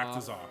makeup off. The act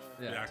is off.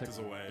 Yeah, the act is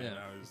away. Yeah. And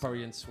now he's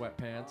probably in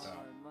sweatpants. Yeah.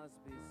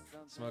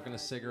 Smoking a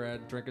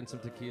cigarette, drinking some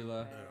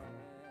tequila.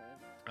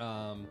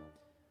 Yeah.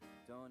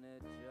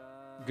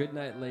 Good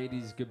night,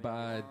 ladies.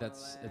 Goodbye.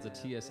 It's a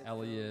T.S.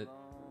 Eliot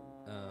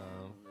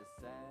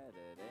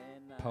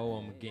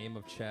poem, Game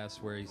of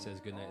Chess, where he says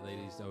good night,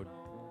 ladies. Oh,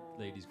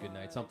 ladies, good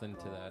night. Something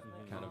to that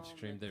kind of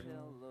extreme.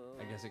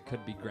 I guess it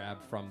could be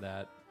grabbed from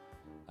that.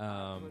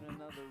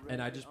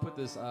 And I just put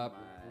this up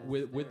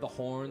with the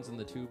horns and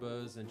the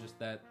tubas and just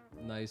that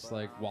nice,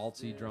 like,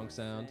 waltzy drunk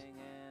sound.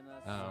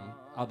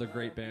 Other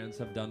great bands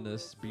have done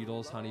this.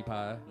 Beatles, Honey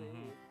Pie.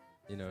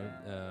 You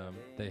know,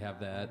 they have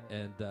that.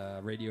 And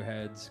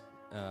Radiohead's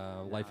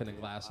Life in a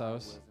Glass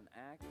House.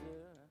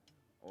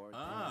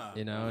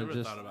 You know, I never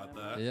just thought about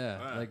that.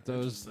 Yeah, like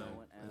those.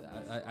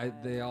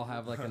 They all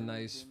have like a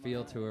nice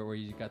feel to it, where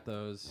you got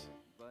those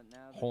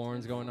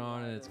horns going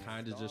on, and it's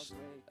kind of just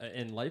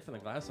in Life in the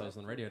Glass House.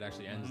 And Radiohead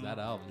actually ends that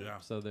album. Yeah.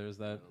 So there's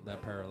that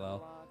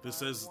parallel.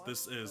 This is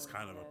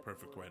kind of a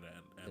perfect way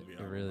to end the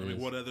album. It really I mean,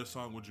 is. what other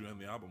song would you end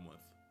the album with?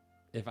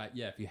 If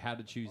you had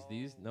to choose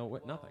these,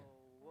 nothing.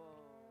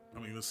 I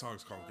mean, this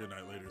song's called Good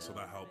Night Later, so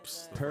that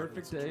helps.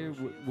 Perfect Day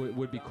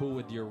would be cool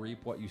with your reap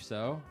what you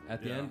sow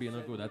at the end, being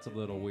like, oh, that's a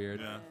little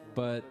weird. Yeah.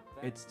 But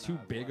it's too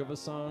big of a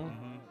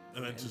song.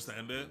 And then just to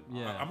end it?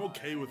 Yeah. I'm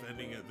okay with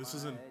ending it. This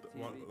isn't,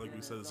 like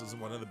we said, this isn't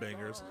one of the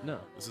bangers.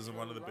 No. This isn't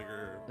one of the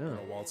bigger,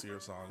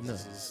 waltzier songs. No.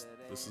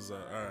 This is all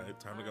right,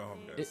 time to go home,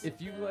 guys.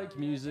 If you like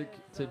music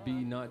to be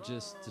not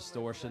just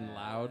distortion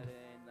loud,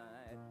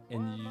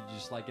 and you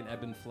just like an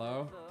ebb and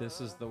flow, this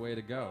is the way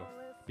to go.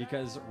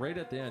 Because right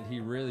at the end, he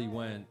really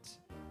went...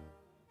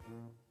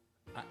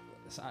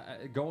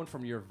 going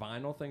from your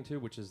vinyl thing too,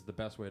 which is the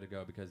best way to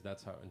go, because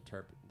that's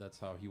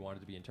how he wanted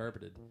to be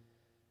interpreted.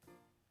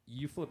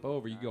 You flip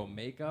over, you go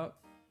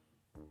Makeup,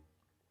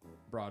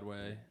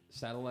 Broadway,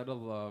 Satellite of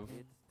Love,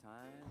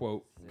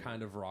 quote,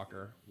 kind of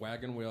rocker,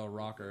 Wagon Wheel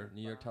rocker,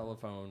 New York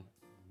Telephone,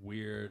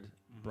 weird,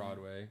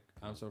 Broadway,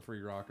 I'm So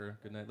Free rocker,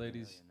 Good Night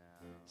Ladies.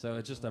 So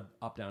it's just a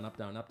up, down, up,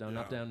 down, up, down,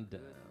 up, down,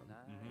 down,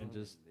 and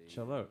just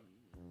chill out.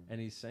 And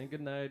he's saying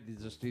goodnight.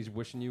 He's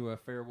wishing you a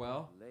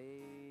farewell.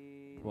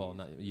 Well,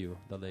 not you,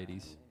 the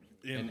ladies.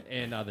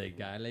 And are they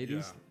guy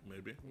ladies? Yeah,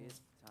 maybe.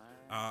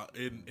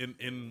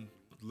 In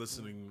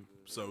listening,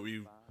 so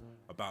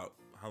about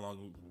how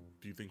long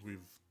do you think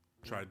we've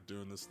tried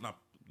doing this? Not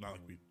like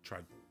we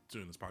tried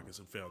doing this podcast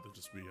and failed. It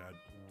just we had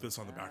this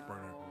on the back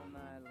burner,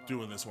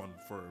 doing this one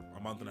for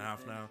a month and a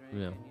half now.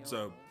 Yeah.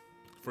 So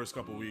first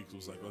couple weeks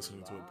was like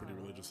listening to it pretty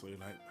religiously,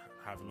 and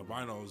having the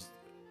vinyls.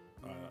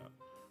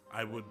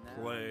 I would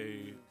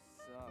play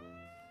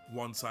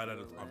one side at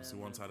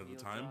a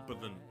time, but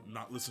then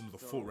not listen to the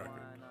full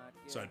record.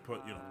 So I'd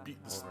put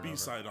this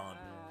B-side on.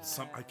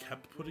 I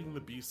kept putting the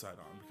B-side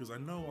on because I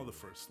know all the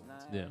first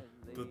ones. Yeah.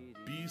 The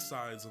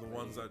B-sides are the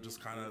ones that just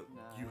kind of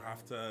you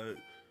have to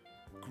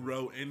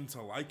grow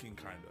into liking,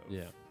 kind of.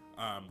 Yeah.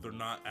 They're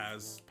not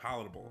as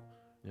palatable.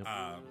 Yep.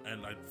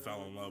 And I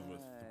fell in love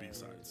with the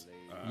B-sides.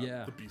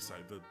 The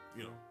B-side, the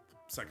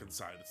second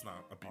side. It's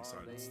not a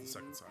B-side, it's the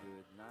second side.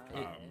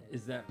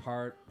 Is that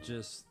part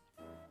just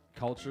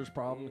culture's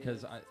problem?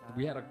 Because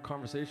we had a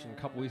conversation a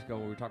couple weeks ago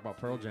where we talked about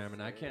Pearl Jam,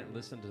 and I can't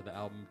listen to the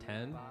album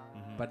 10,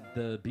 but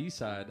the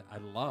B-side I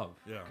love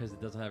because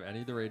it doesn't have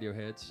any of the radio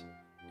hits,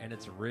 and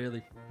it's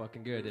really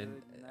fucking good.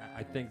 And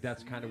I think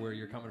that's kind of where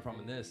you're coming from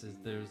in this, is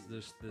there's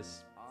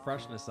this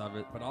freshness of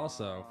it, but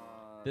also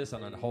this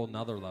on a whole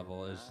nother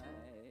level is...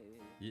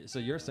 So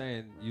you're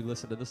saying you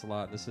listen to this a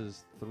lot. This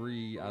is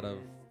 3 out of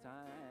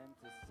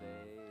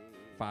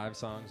 5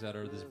 songs that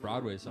are these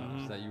Broadway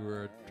songs that you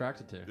were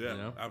attracted to. Yeah, you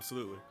know?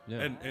 Absolutely.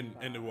 Yeah.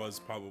 And it was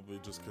probably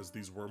just because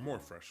these were more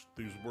fresh.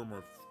 These were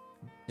more,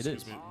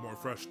 more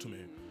fresh to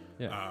me.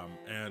 Yeah.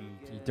 And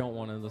you don't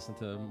want to listen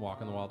to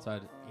Walk on the Wild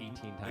Side 18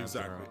 times.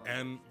 Exactly.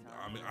 And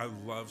I mean, I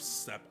love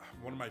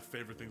one of my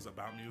favorite things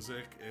about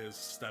music is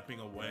stepping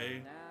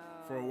away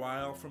for a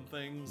while from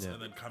things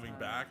and then coming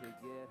back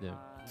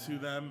to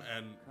them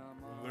and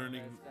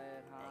learning.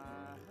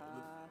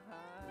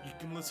 You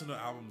can listen to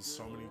albums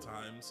so many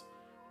times,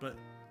 but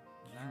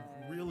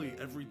you really,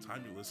 every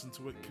time you listen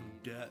to it, can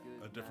get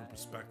a different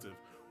perspective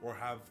or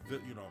have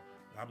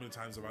how many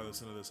times have I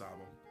listened to this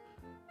album?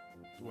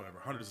 Whatever,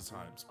 hundreds of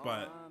times.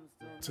 But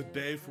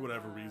today, for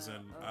whatever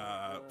reason,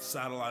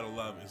 Satellite of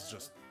Love is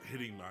just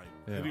hitting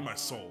my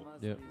soul.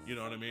 Yeah. You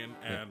know what I mean?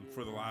 And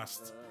for the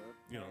last,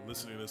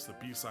 listening to this, the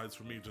B-sides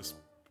for me just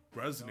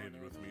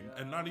resonated with me.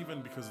 And not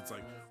even because it's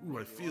like, ooh,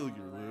 I feel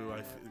you, Lou.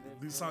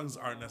 These songs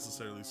aren't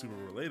necessarily super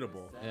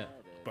relatable. Yeah.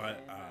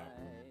 But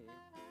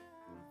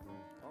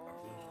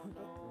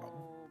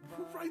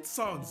writes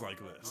songs like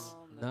this?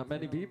 Not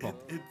many people.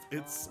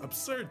 It's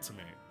absurd to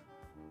me.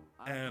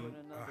 And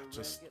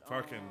just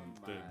fucking,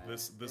 dude,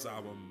 this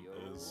album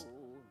is...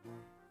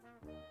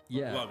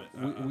 Yeah, Love it.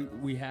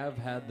 we have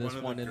had this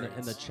one of the one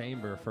in the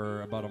chamber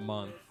for about a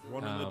month.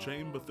 One in the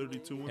chamber,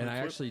 32 in the And I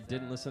clip. actually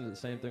didn't listen to the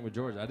same thing with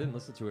George. I didn't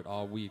listen to it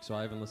all week, so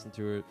I haven't listened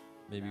to it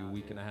maybe a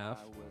week and a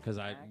half because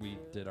we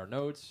did our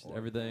notes,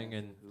 everything,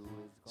 and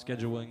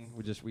scheduling.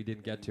 We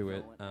didn't get to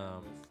it.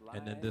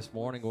 And then this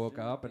morning woke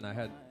up and I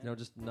had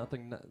just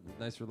nothing.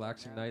 Nice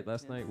relaxing night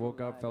last night.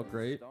 Woke up, felt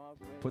great.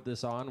 Put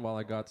this on while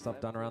I got stuff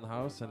done around the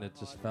house, and it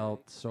just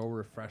felt so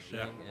refreshing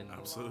and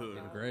absolutely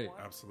and great.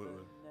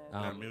 Absolutely.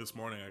 Me this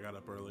morning, I got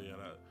up early at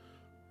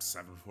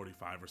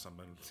 7:45 or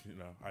something.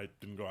 I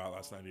didn't go out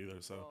last night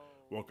either, so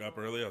woke up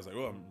early. I was like,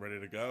 "Oh, I'm ready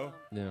to go."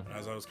 Yeah. And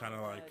as I was kind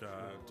of like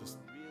just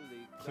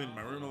cleaning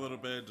my room a little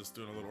bit, just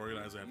doing a little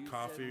organizing, I had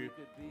coffee,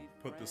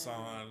 put this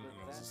on,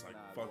 and I was just like,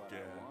 "Fuck yeah,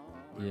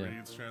 Lou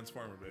Reed's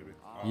Transformer, baby,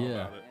 all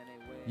about it."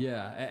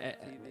 Yeah,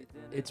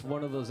 it's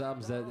one of those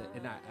albums that,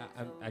 and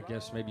I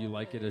guess maybe you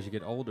like it as you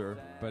get older,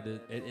 but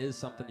it is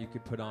something you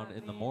could put on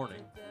in the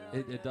morning.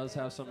 It does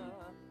have some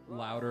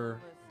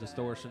louder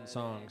distortion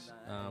songs,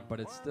 but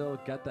it's still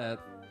got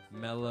that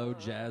mellow,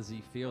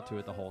 jazzy feel to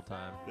it the whole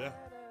time. Yeah.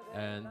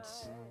 And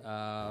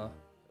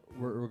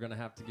we're going to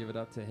have to give it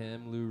up to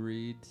him, Lou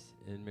Reed,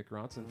 and Mick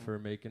Ronson for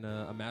making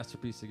a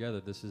masterpiece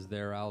together. This is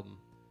their album.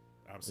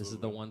 Absolutely. This is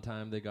the one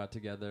time they got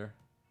together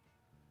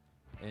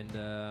and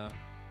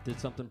did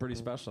something pretty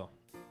special.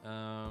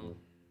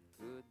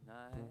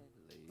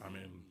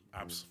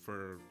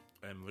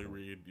 And Lou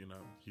Reed,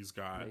 he's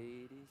got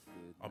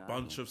a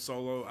bunch of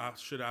solo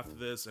shit after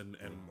this, and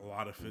a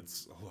lot of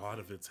it's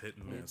hit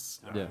and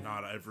miss. Yeah.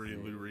 Not every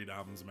Lou Reed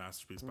album's a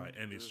masterpiece by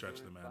any stretch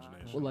of the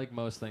imagination. Well, like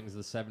most things,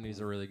 the 70s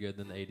are really good,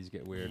 then the 80s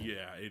get weird.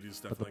 Yeah,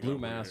 80s definitely. But the Blue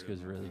got Mask weird.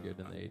 is really good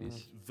in the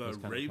 80s. The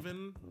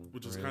Raven,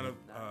 which is kind of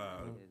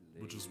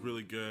which is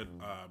really good.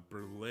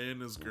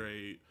 Berlin is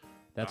great.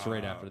 That's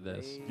right after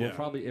this. Yeah. We'll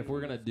probably, if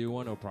we're gonna do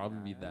one, it'll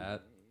probably be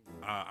that.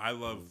 I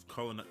love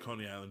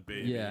Coney Island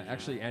Baby. Yeah,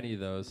 actually, any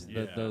of those.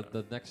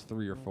 The next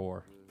 3 or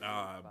 4.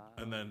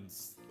 And then,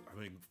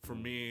 for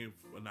me,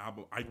 an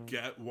album, I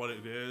get what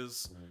it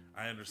is.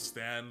 I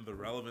understand the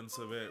relevance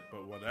of it,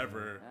 but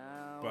whatever.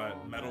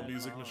 But Metal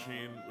Music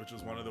Machine, which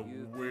is one of the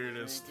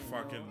weirdest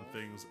fucking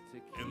things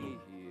in the...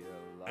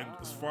 And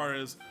as far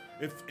as...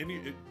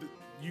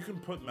 you can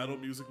put Metal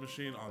Music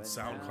Machine on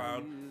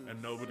SoundCloud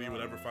and nobody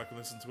would ever fucking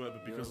listen to it,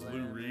 but because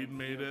Lou Reed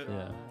made it,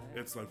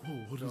 it's like,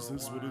 whoa, what is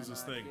this? What is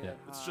this thing? Yeah.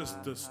 It's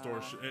just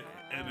distortion,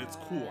 and it's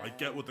cool. I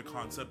get what the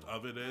concept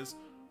of it is.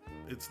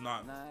 It's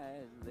not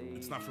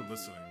for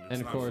listening. It's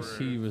and of course,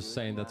 he was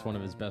saying that's one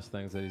of his best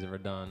things that he's ever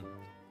done.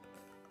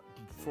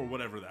 For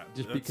whatever that.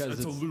 Just because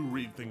it's a Lou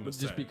Reed thing to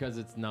say. Just because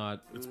it's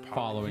not it's pop.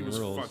 Following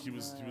rules. He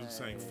was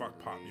saying fuck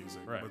pop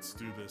music. Right. Let's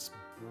do this.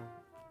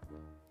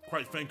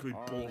 Quite frankly,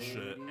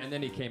 bullshit. And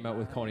then he came out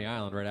with Coney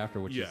Island right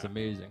after, which is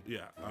amazing.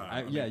 Yeah.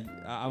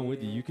 I'm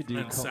with you. You could do...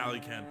 And Sally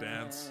Can't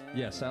Dance.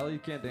 Yeah, Sally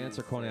Can't Dance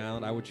or Coney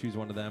Island. I would choose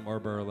one of them, or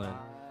Berlin.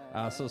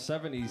 So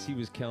 70s, he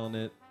was killing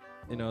it.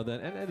 Then,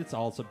 and it's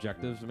all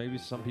subjective. Maybe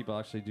some people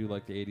actually do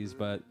like the 80s,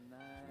 but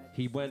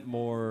he went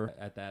more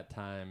at that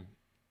time.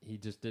 He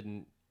just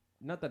didn't...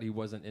 Not that he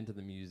wasn't into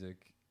the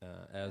music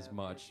as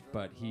much,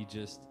 but he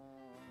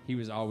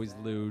was always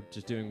Lou,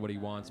 just doing what he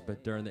wants.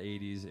 But during the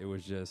 80s, it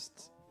was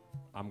just...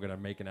 I'm gonna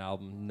make an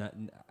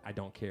album. I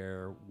don't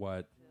care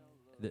what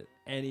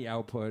any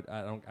output.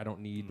 I don't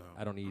need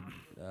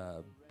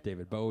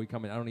David Bowie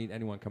coming. I don't need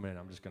anyone coming in.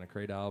 I'm just gonna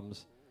create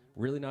albums.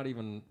 Really, not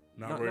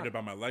worried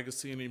about my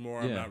legacy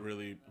anymore. I'm not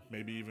really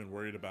maybe even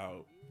worried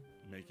about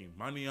making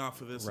money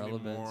off of this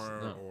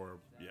anymore. Or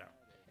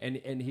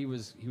And he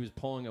was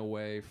pulling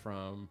away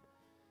from.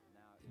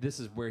 This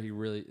is where he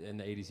really in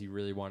the 80s he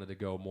really wanted to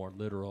go more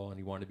literal, and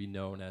he wanted to be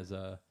known as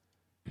a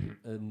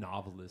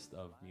novelist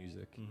of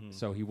music. Mm-hmm.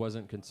 So he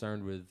wasn't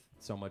concerned with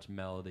so much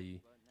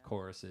melody,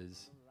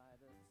 choruses.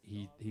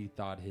 He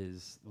thought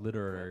his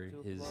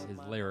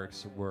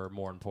lyrics were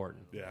more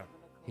important. Yeah.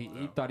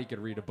 He thought he could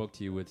read a book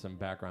to you with some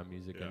background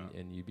music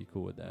and you'd be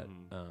cool with that.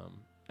 Mm-hmm.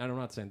 And I'm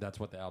not saying that's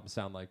what the album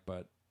sound like,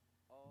 but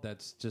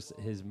that's just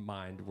his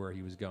mind where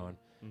he was going.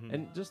 Mm-hmm.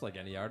 And just like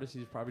any artist,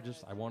 he's probably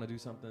just, I want to do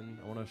something.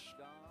 I want to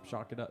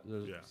shock it up,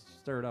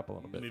 stir it up a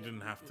little bit. And he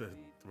didn't have to.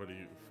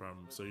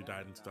 So he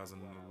died in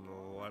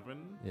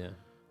 2011. Yeah.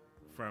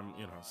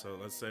 So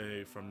let's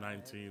say from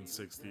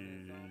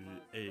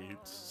 1968,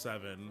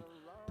 7.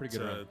 Pretty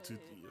good run.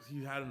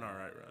 He had an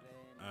alright run.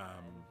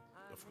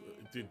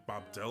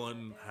 Bob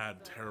Dylan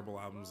had terrible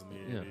albums in the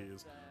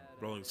 80s.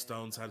 Rolling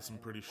Stones had some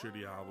pretty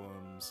shitty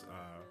albums.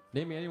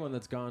 Name me anyone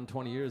that's gone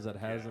 20 years that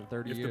hasn't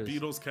 30 years. If the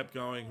Beatles kept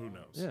going, who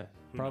knows? Yeah,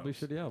 probably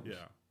shitty albums.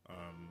 Yeah.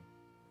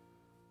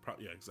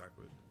 Yeah,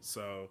 exactly.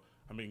 So,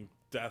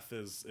 death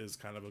is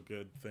kind of a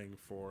good thing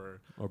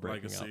for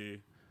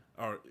legacy.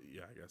 Or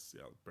I guess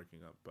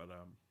breaking up. But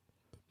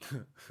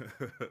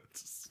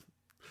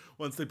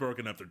once they've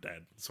broken up, they're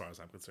dead, as far as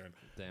I'm concerned.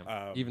 Damn.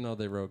 Even though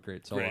they wrote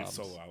great solo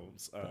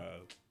albums.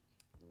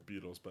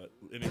 Beatles. But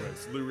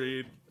anyways, Lou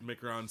Reed,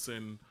 Mick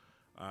Ronson,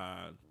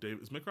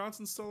 is Mick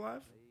Ronson still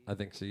alive? I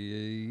think so.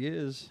 He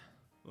is.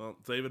 Well,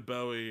 David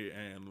Bowie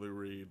and Lou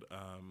Reed,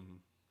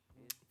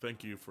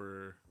 thank you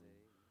for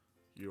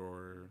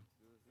your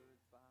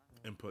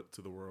input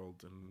to the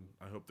world, and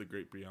I hope The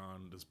Great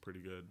Beyond is pretty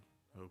good.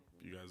 I hope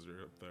you guys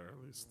are up there at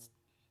least.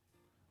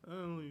 I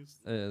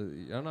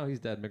don't know. He's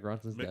dead. Mick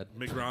Ronson's dead.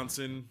 Mick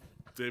Ronson,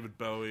 David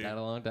Bowie, Died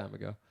a long time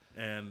ago.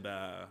 and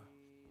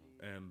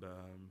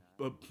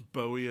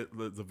Bowie.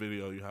 The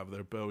video you have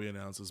there, Bowie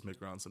announces Mick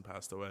Ronson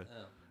passed away,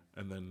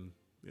 and then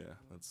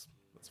that's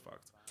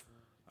fucked.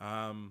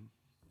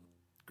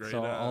 Great.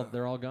 So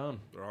they're all gone.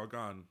 They're all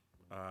gone.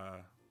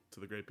 To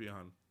the great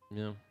beyond.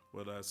 Yeah.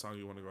 What song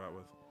you want to go out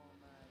with?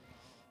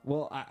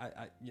 Well,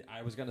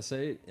 I was gonna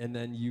say, and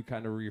then you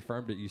kind of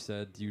reaffirmed it. You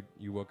said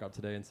you woke up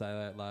today and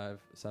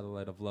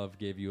Satellite of Love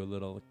gave you a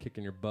little kick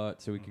in your butt,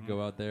 so we could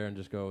go out there and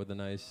just go with a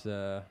nice,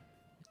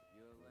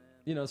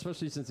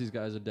 especially since these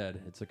guys are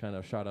dead. It's a kind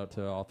of shout out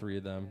to all three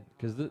of them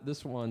because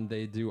this one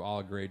they do all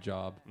a great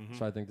job.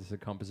 So I think this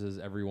encompasses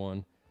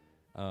everyone.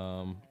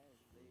 I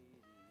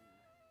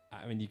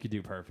mean, you could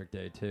do Perfect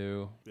Day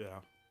too. Yeah.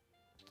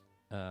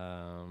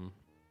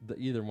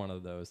 Either one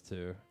of those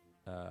two.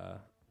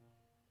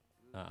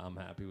 I'm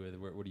happy with.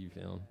 What are you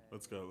feeling?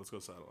 Let's go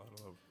Satellite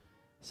of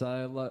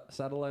Love.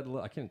 Satellite.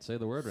 I can't say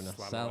the word right now.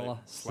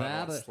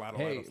 Satellite.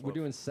 Hey, we're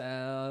doing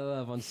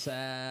Satellite on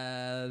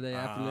Saturday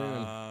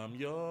afternoon. I'm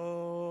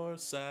your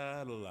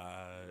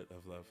satellite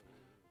of love.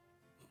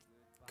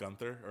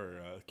 Gunther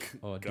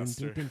or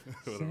Guster.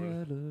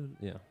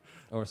 Yeah.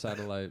 Or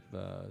Satellite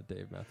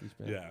Dave Matthews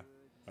Band. Yeah.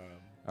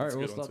 All right,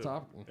 we'll stop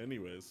talking.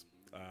 Anyways,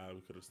 we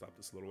could have stopped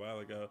this a little while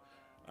ago.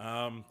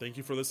 Thank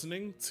you for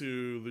listening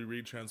to Lou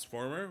Reed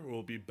Transformer.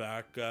 We'll be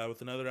back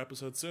with another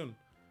episode soon.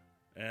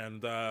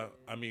 And,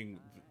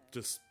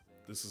 this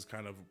is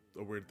kind of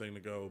a weird thing to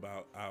go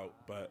out,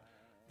 but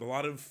a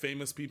lot of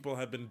famous people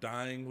have been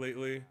dying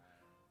lately.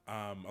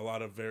 A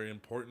lot of very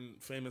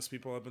important famous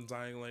people have been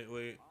dying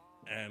lately,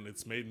 and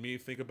it's made me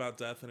think about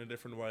death in a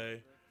different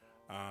way.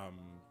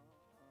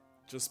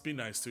 Just be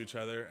nice to each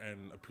other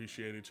and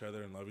appreciate each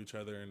other and love each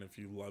other. And if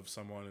you love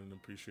someone and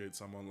appreciate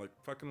someone,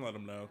 fucking let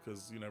them know,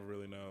 because you never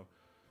really know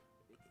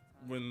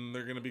when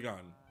they're gonna be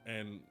gone.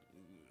 And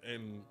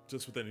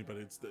just with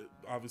anybody,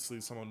 obviously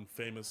someone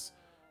famous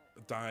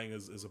dying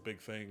is a big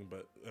thing,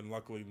 and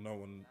luckily no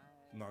one,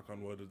 knock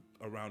on wood,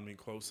 around me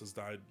close has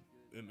died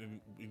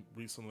in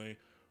recently,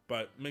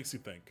 but makes you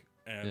think.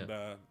 And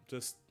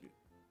just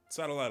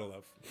Satellite of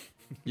Love.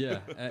 Yeah,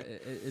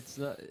 it's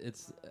not.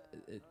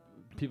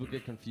 People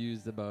get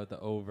confused about the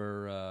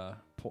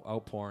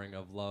outpouring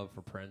of love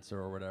for Prince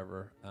or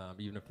whatever,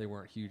 even if they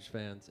weren't huge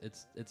fans.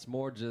 It's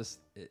more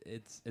just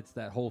it's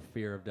that whole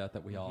fear of death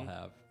that we all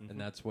have, and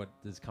that's what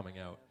is coming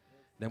out.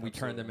 Then we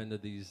turn them into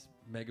these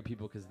mega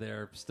people because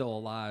they're still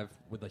alive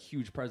with a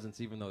huge presence,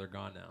 even though they're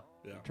gone now.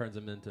 Yeah, it turns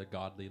them into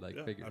godly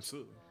figures.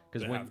 Absolutely,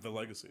 because they have the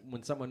legacy.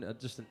 When someone,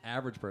 just an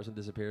average person,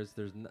 disappears,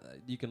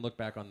 you can look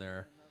back on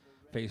their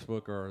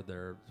Facebook or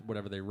their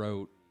whatever they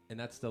wrote, and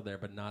that's still there,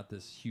 but not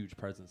this huge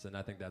presence. And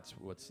I think that's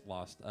what's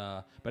lost.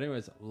 But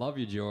anyways, love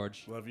you,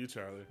 George. Love you,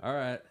 Charlie. All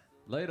right.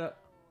 Later.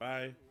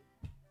 Bye.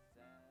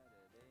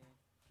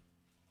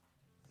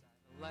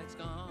 Lights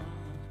gone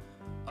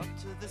up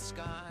to the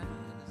skies.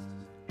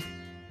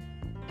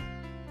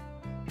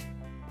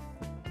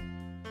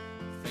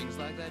 Things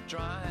like that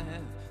drive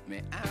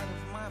me out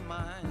of my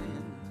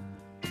mind.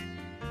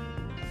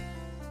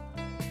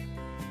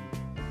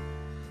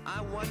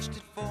 I watched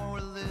it for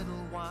a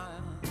little while.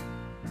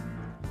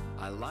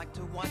 I like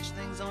to watch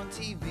things on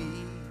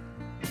TV.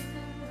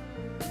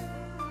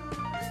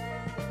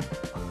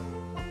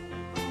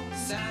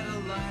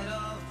 Satellite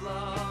of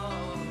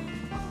love.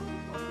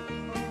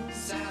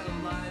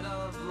 Satellite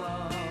of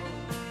love.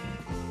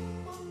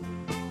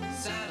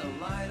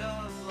 Satellite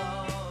of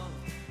love.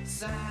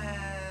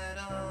 Satellite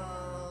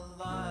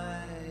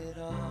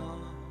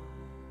of.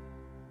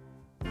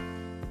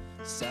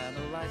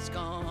 Satellite's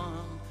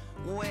gone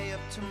way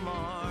up to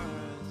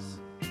Mars.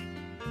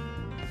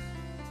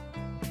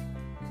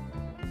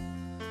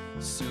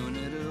 Soon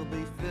it'll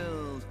be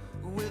filled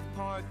with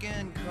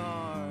parking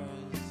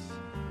cars.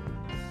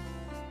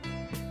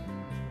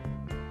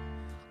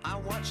 I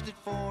watched it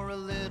for a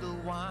little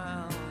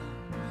while.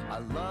 I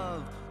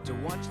love to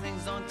watch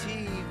things on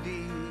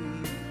TV.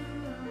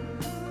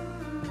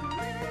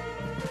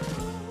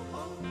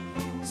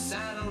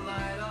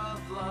 Satellite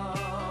of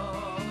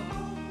love.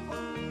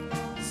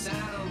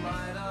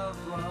 Satellite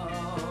of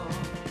love.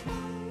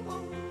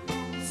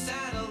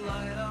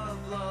 Satellite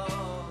of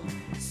love.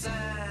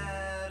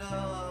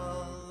 Satellite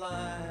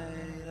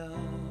of.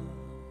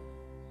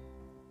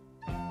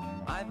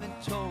 I've been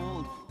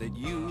told that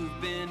you've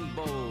been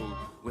bold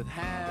with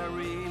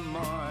Harry,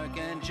 Mark,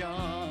 and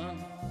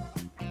John.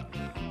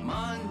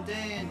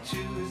 Monday and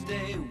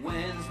Tuesday,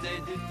 Wednesday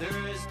to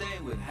Thursday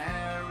with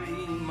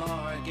Harry,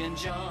 Mark, and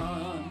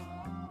John.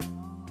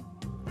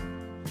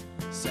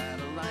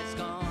 Satellites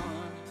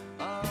gone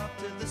up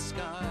to the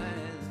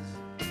skies.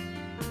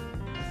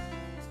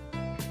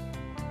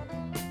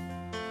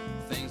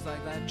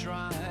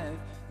 drive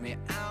me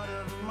out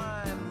of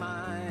my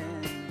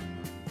mind.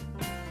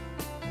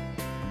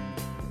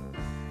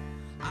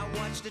 I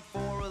watched it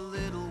for a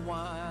little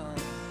while.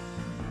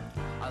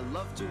 I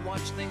love to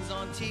watch things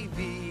on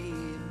TV.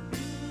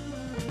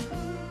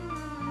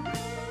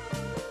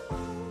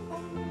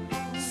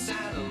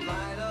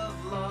 Satellite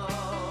of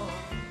love,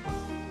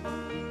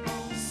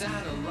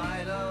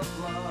 satellite of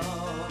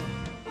love,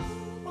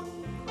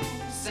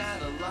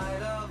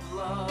 satellite of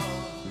love,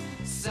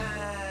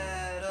 satellite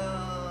of.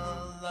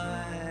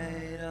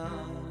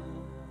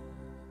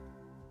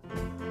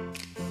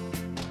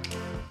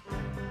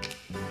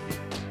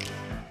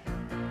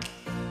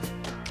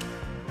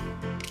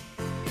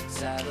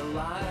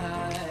 Satellite